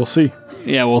 well, we'll see.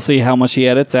 Yeah, we'll see how much he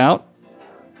edits out.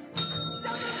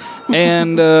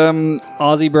 And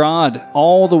Ozzy Broad,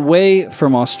 all the way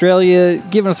from Australia,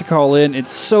 giving us a call in.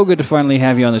 It's so good to finally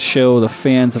have you on the show. The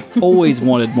fans have always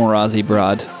wanted more Ozzy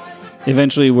Broad.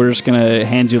 Eventually, we're just going to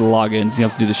hand you the logins. You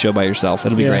have to do the show by yourself.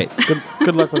 It'll be great.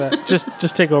 Good luck with that.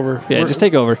 Just take over. Yeah, just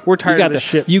take over. We're tired You got of this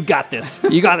shit. You got this.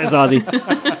 You got this, Ozzy.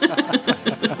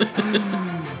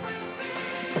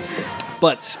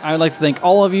 But I would like to thank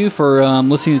all of you for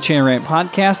listening to the Chain Rant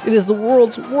Podcast. It is the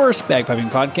world's worst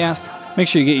bagpiping podcast. Make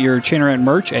sure you get your Chain Rant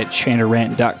merch at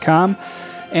chainerant.com.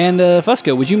 And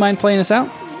Fusco, would you mind playing us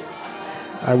out?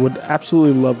 I would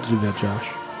absolutely love to do that,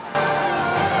 Josh.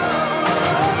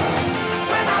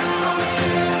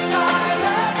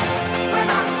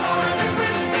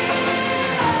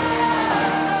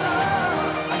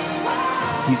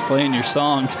 He's playing your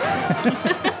song.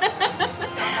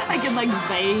 I can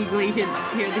vaguely hear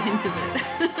the hint of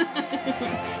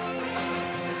it.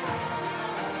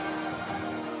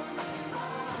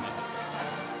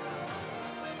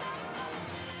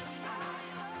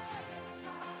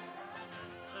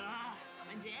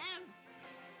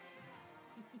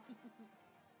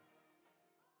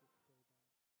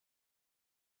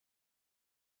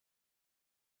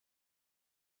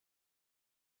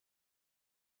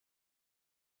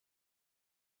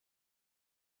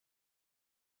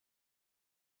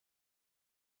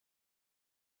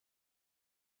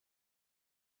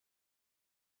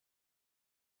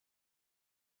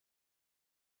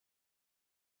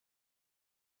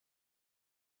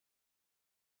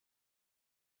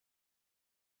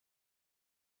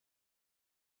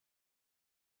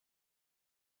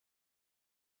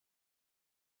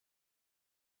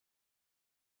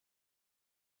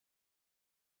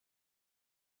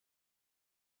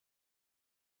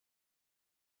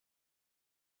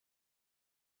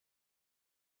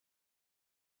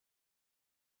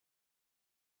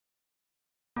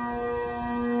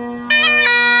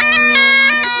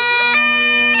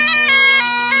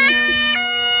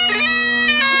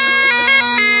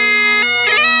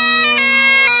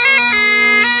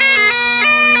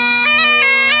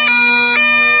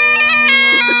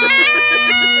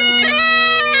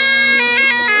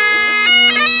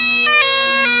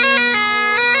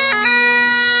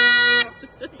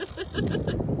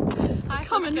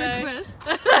 Common request.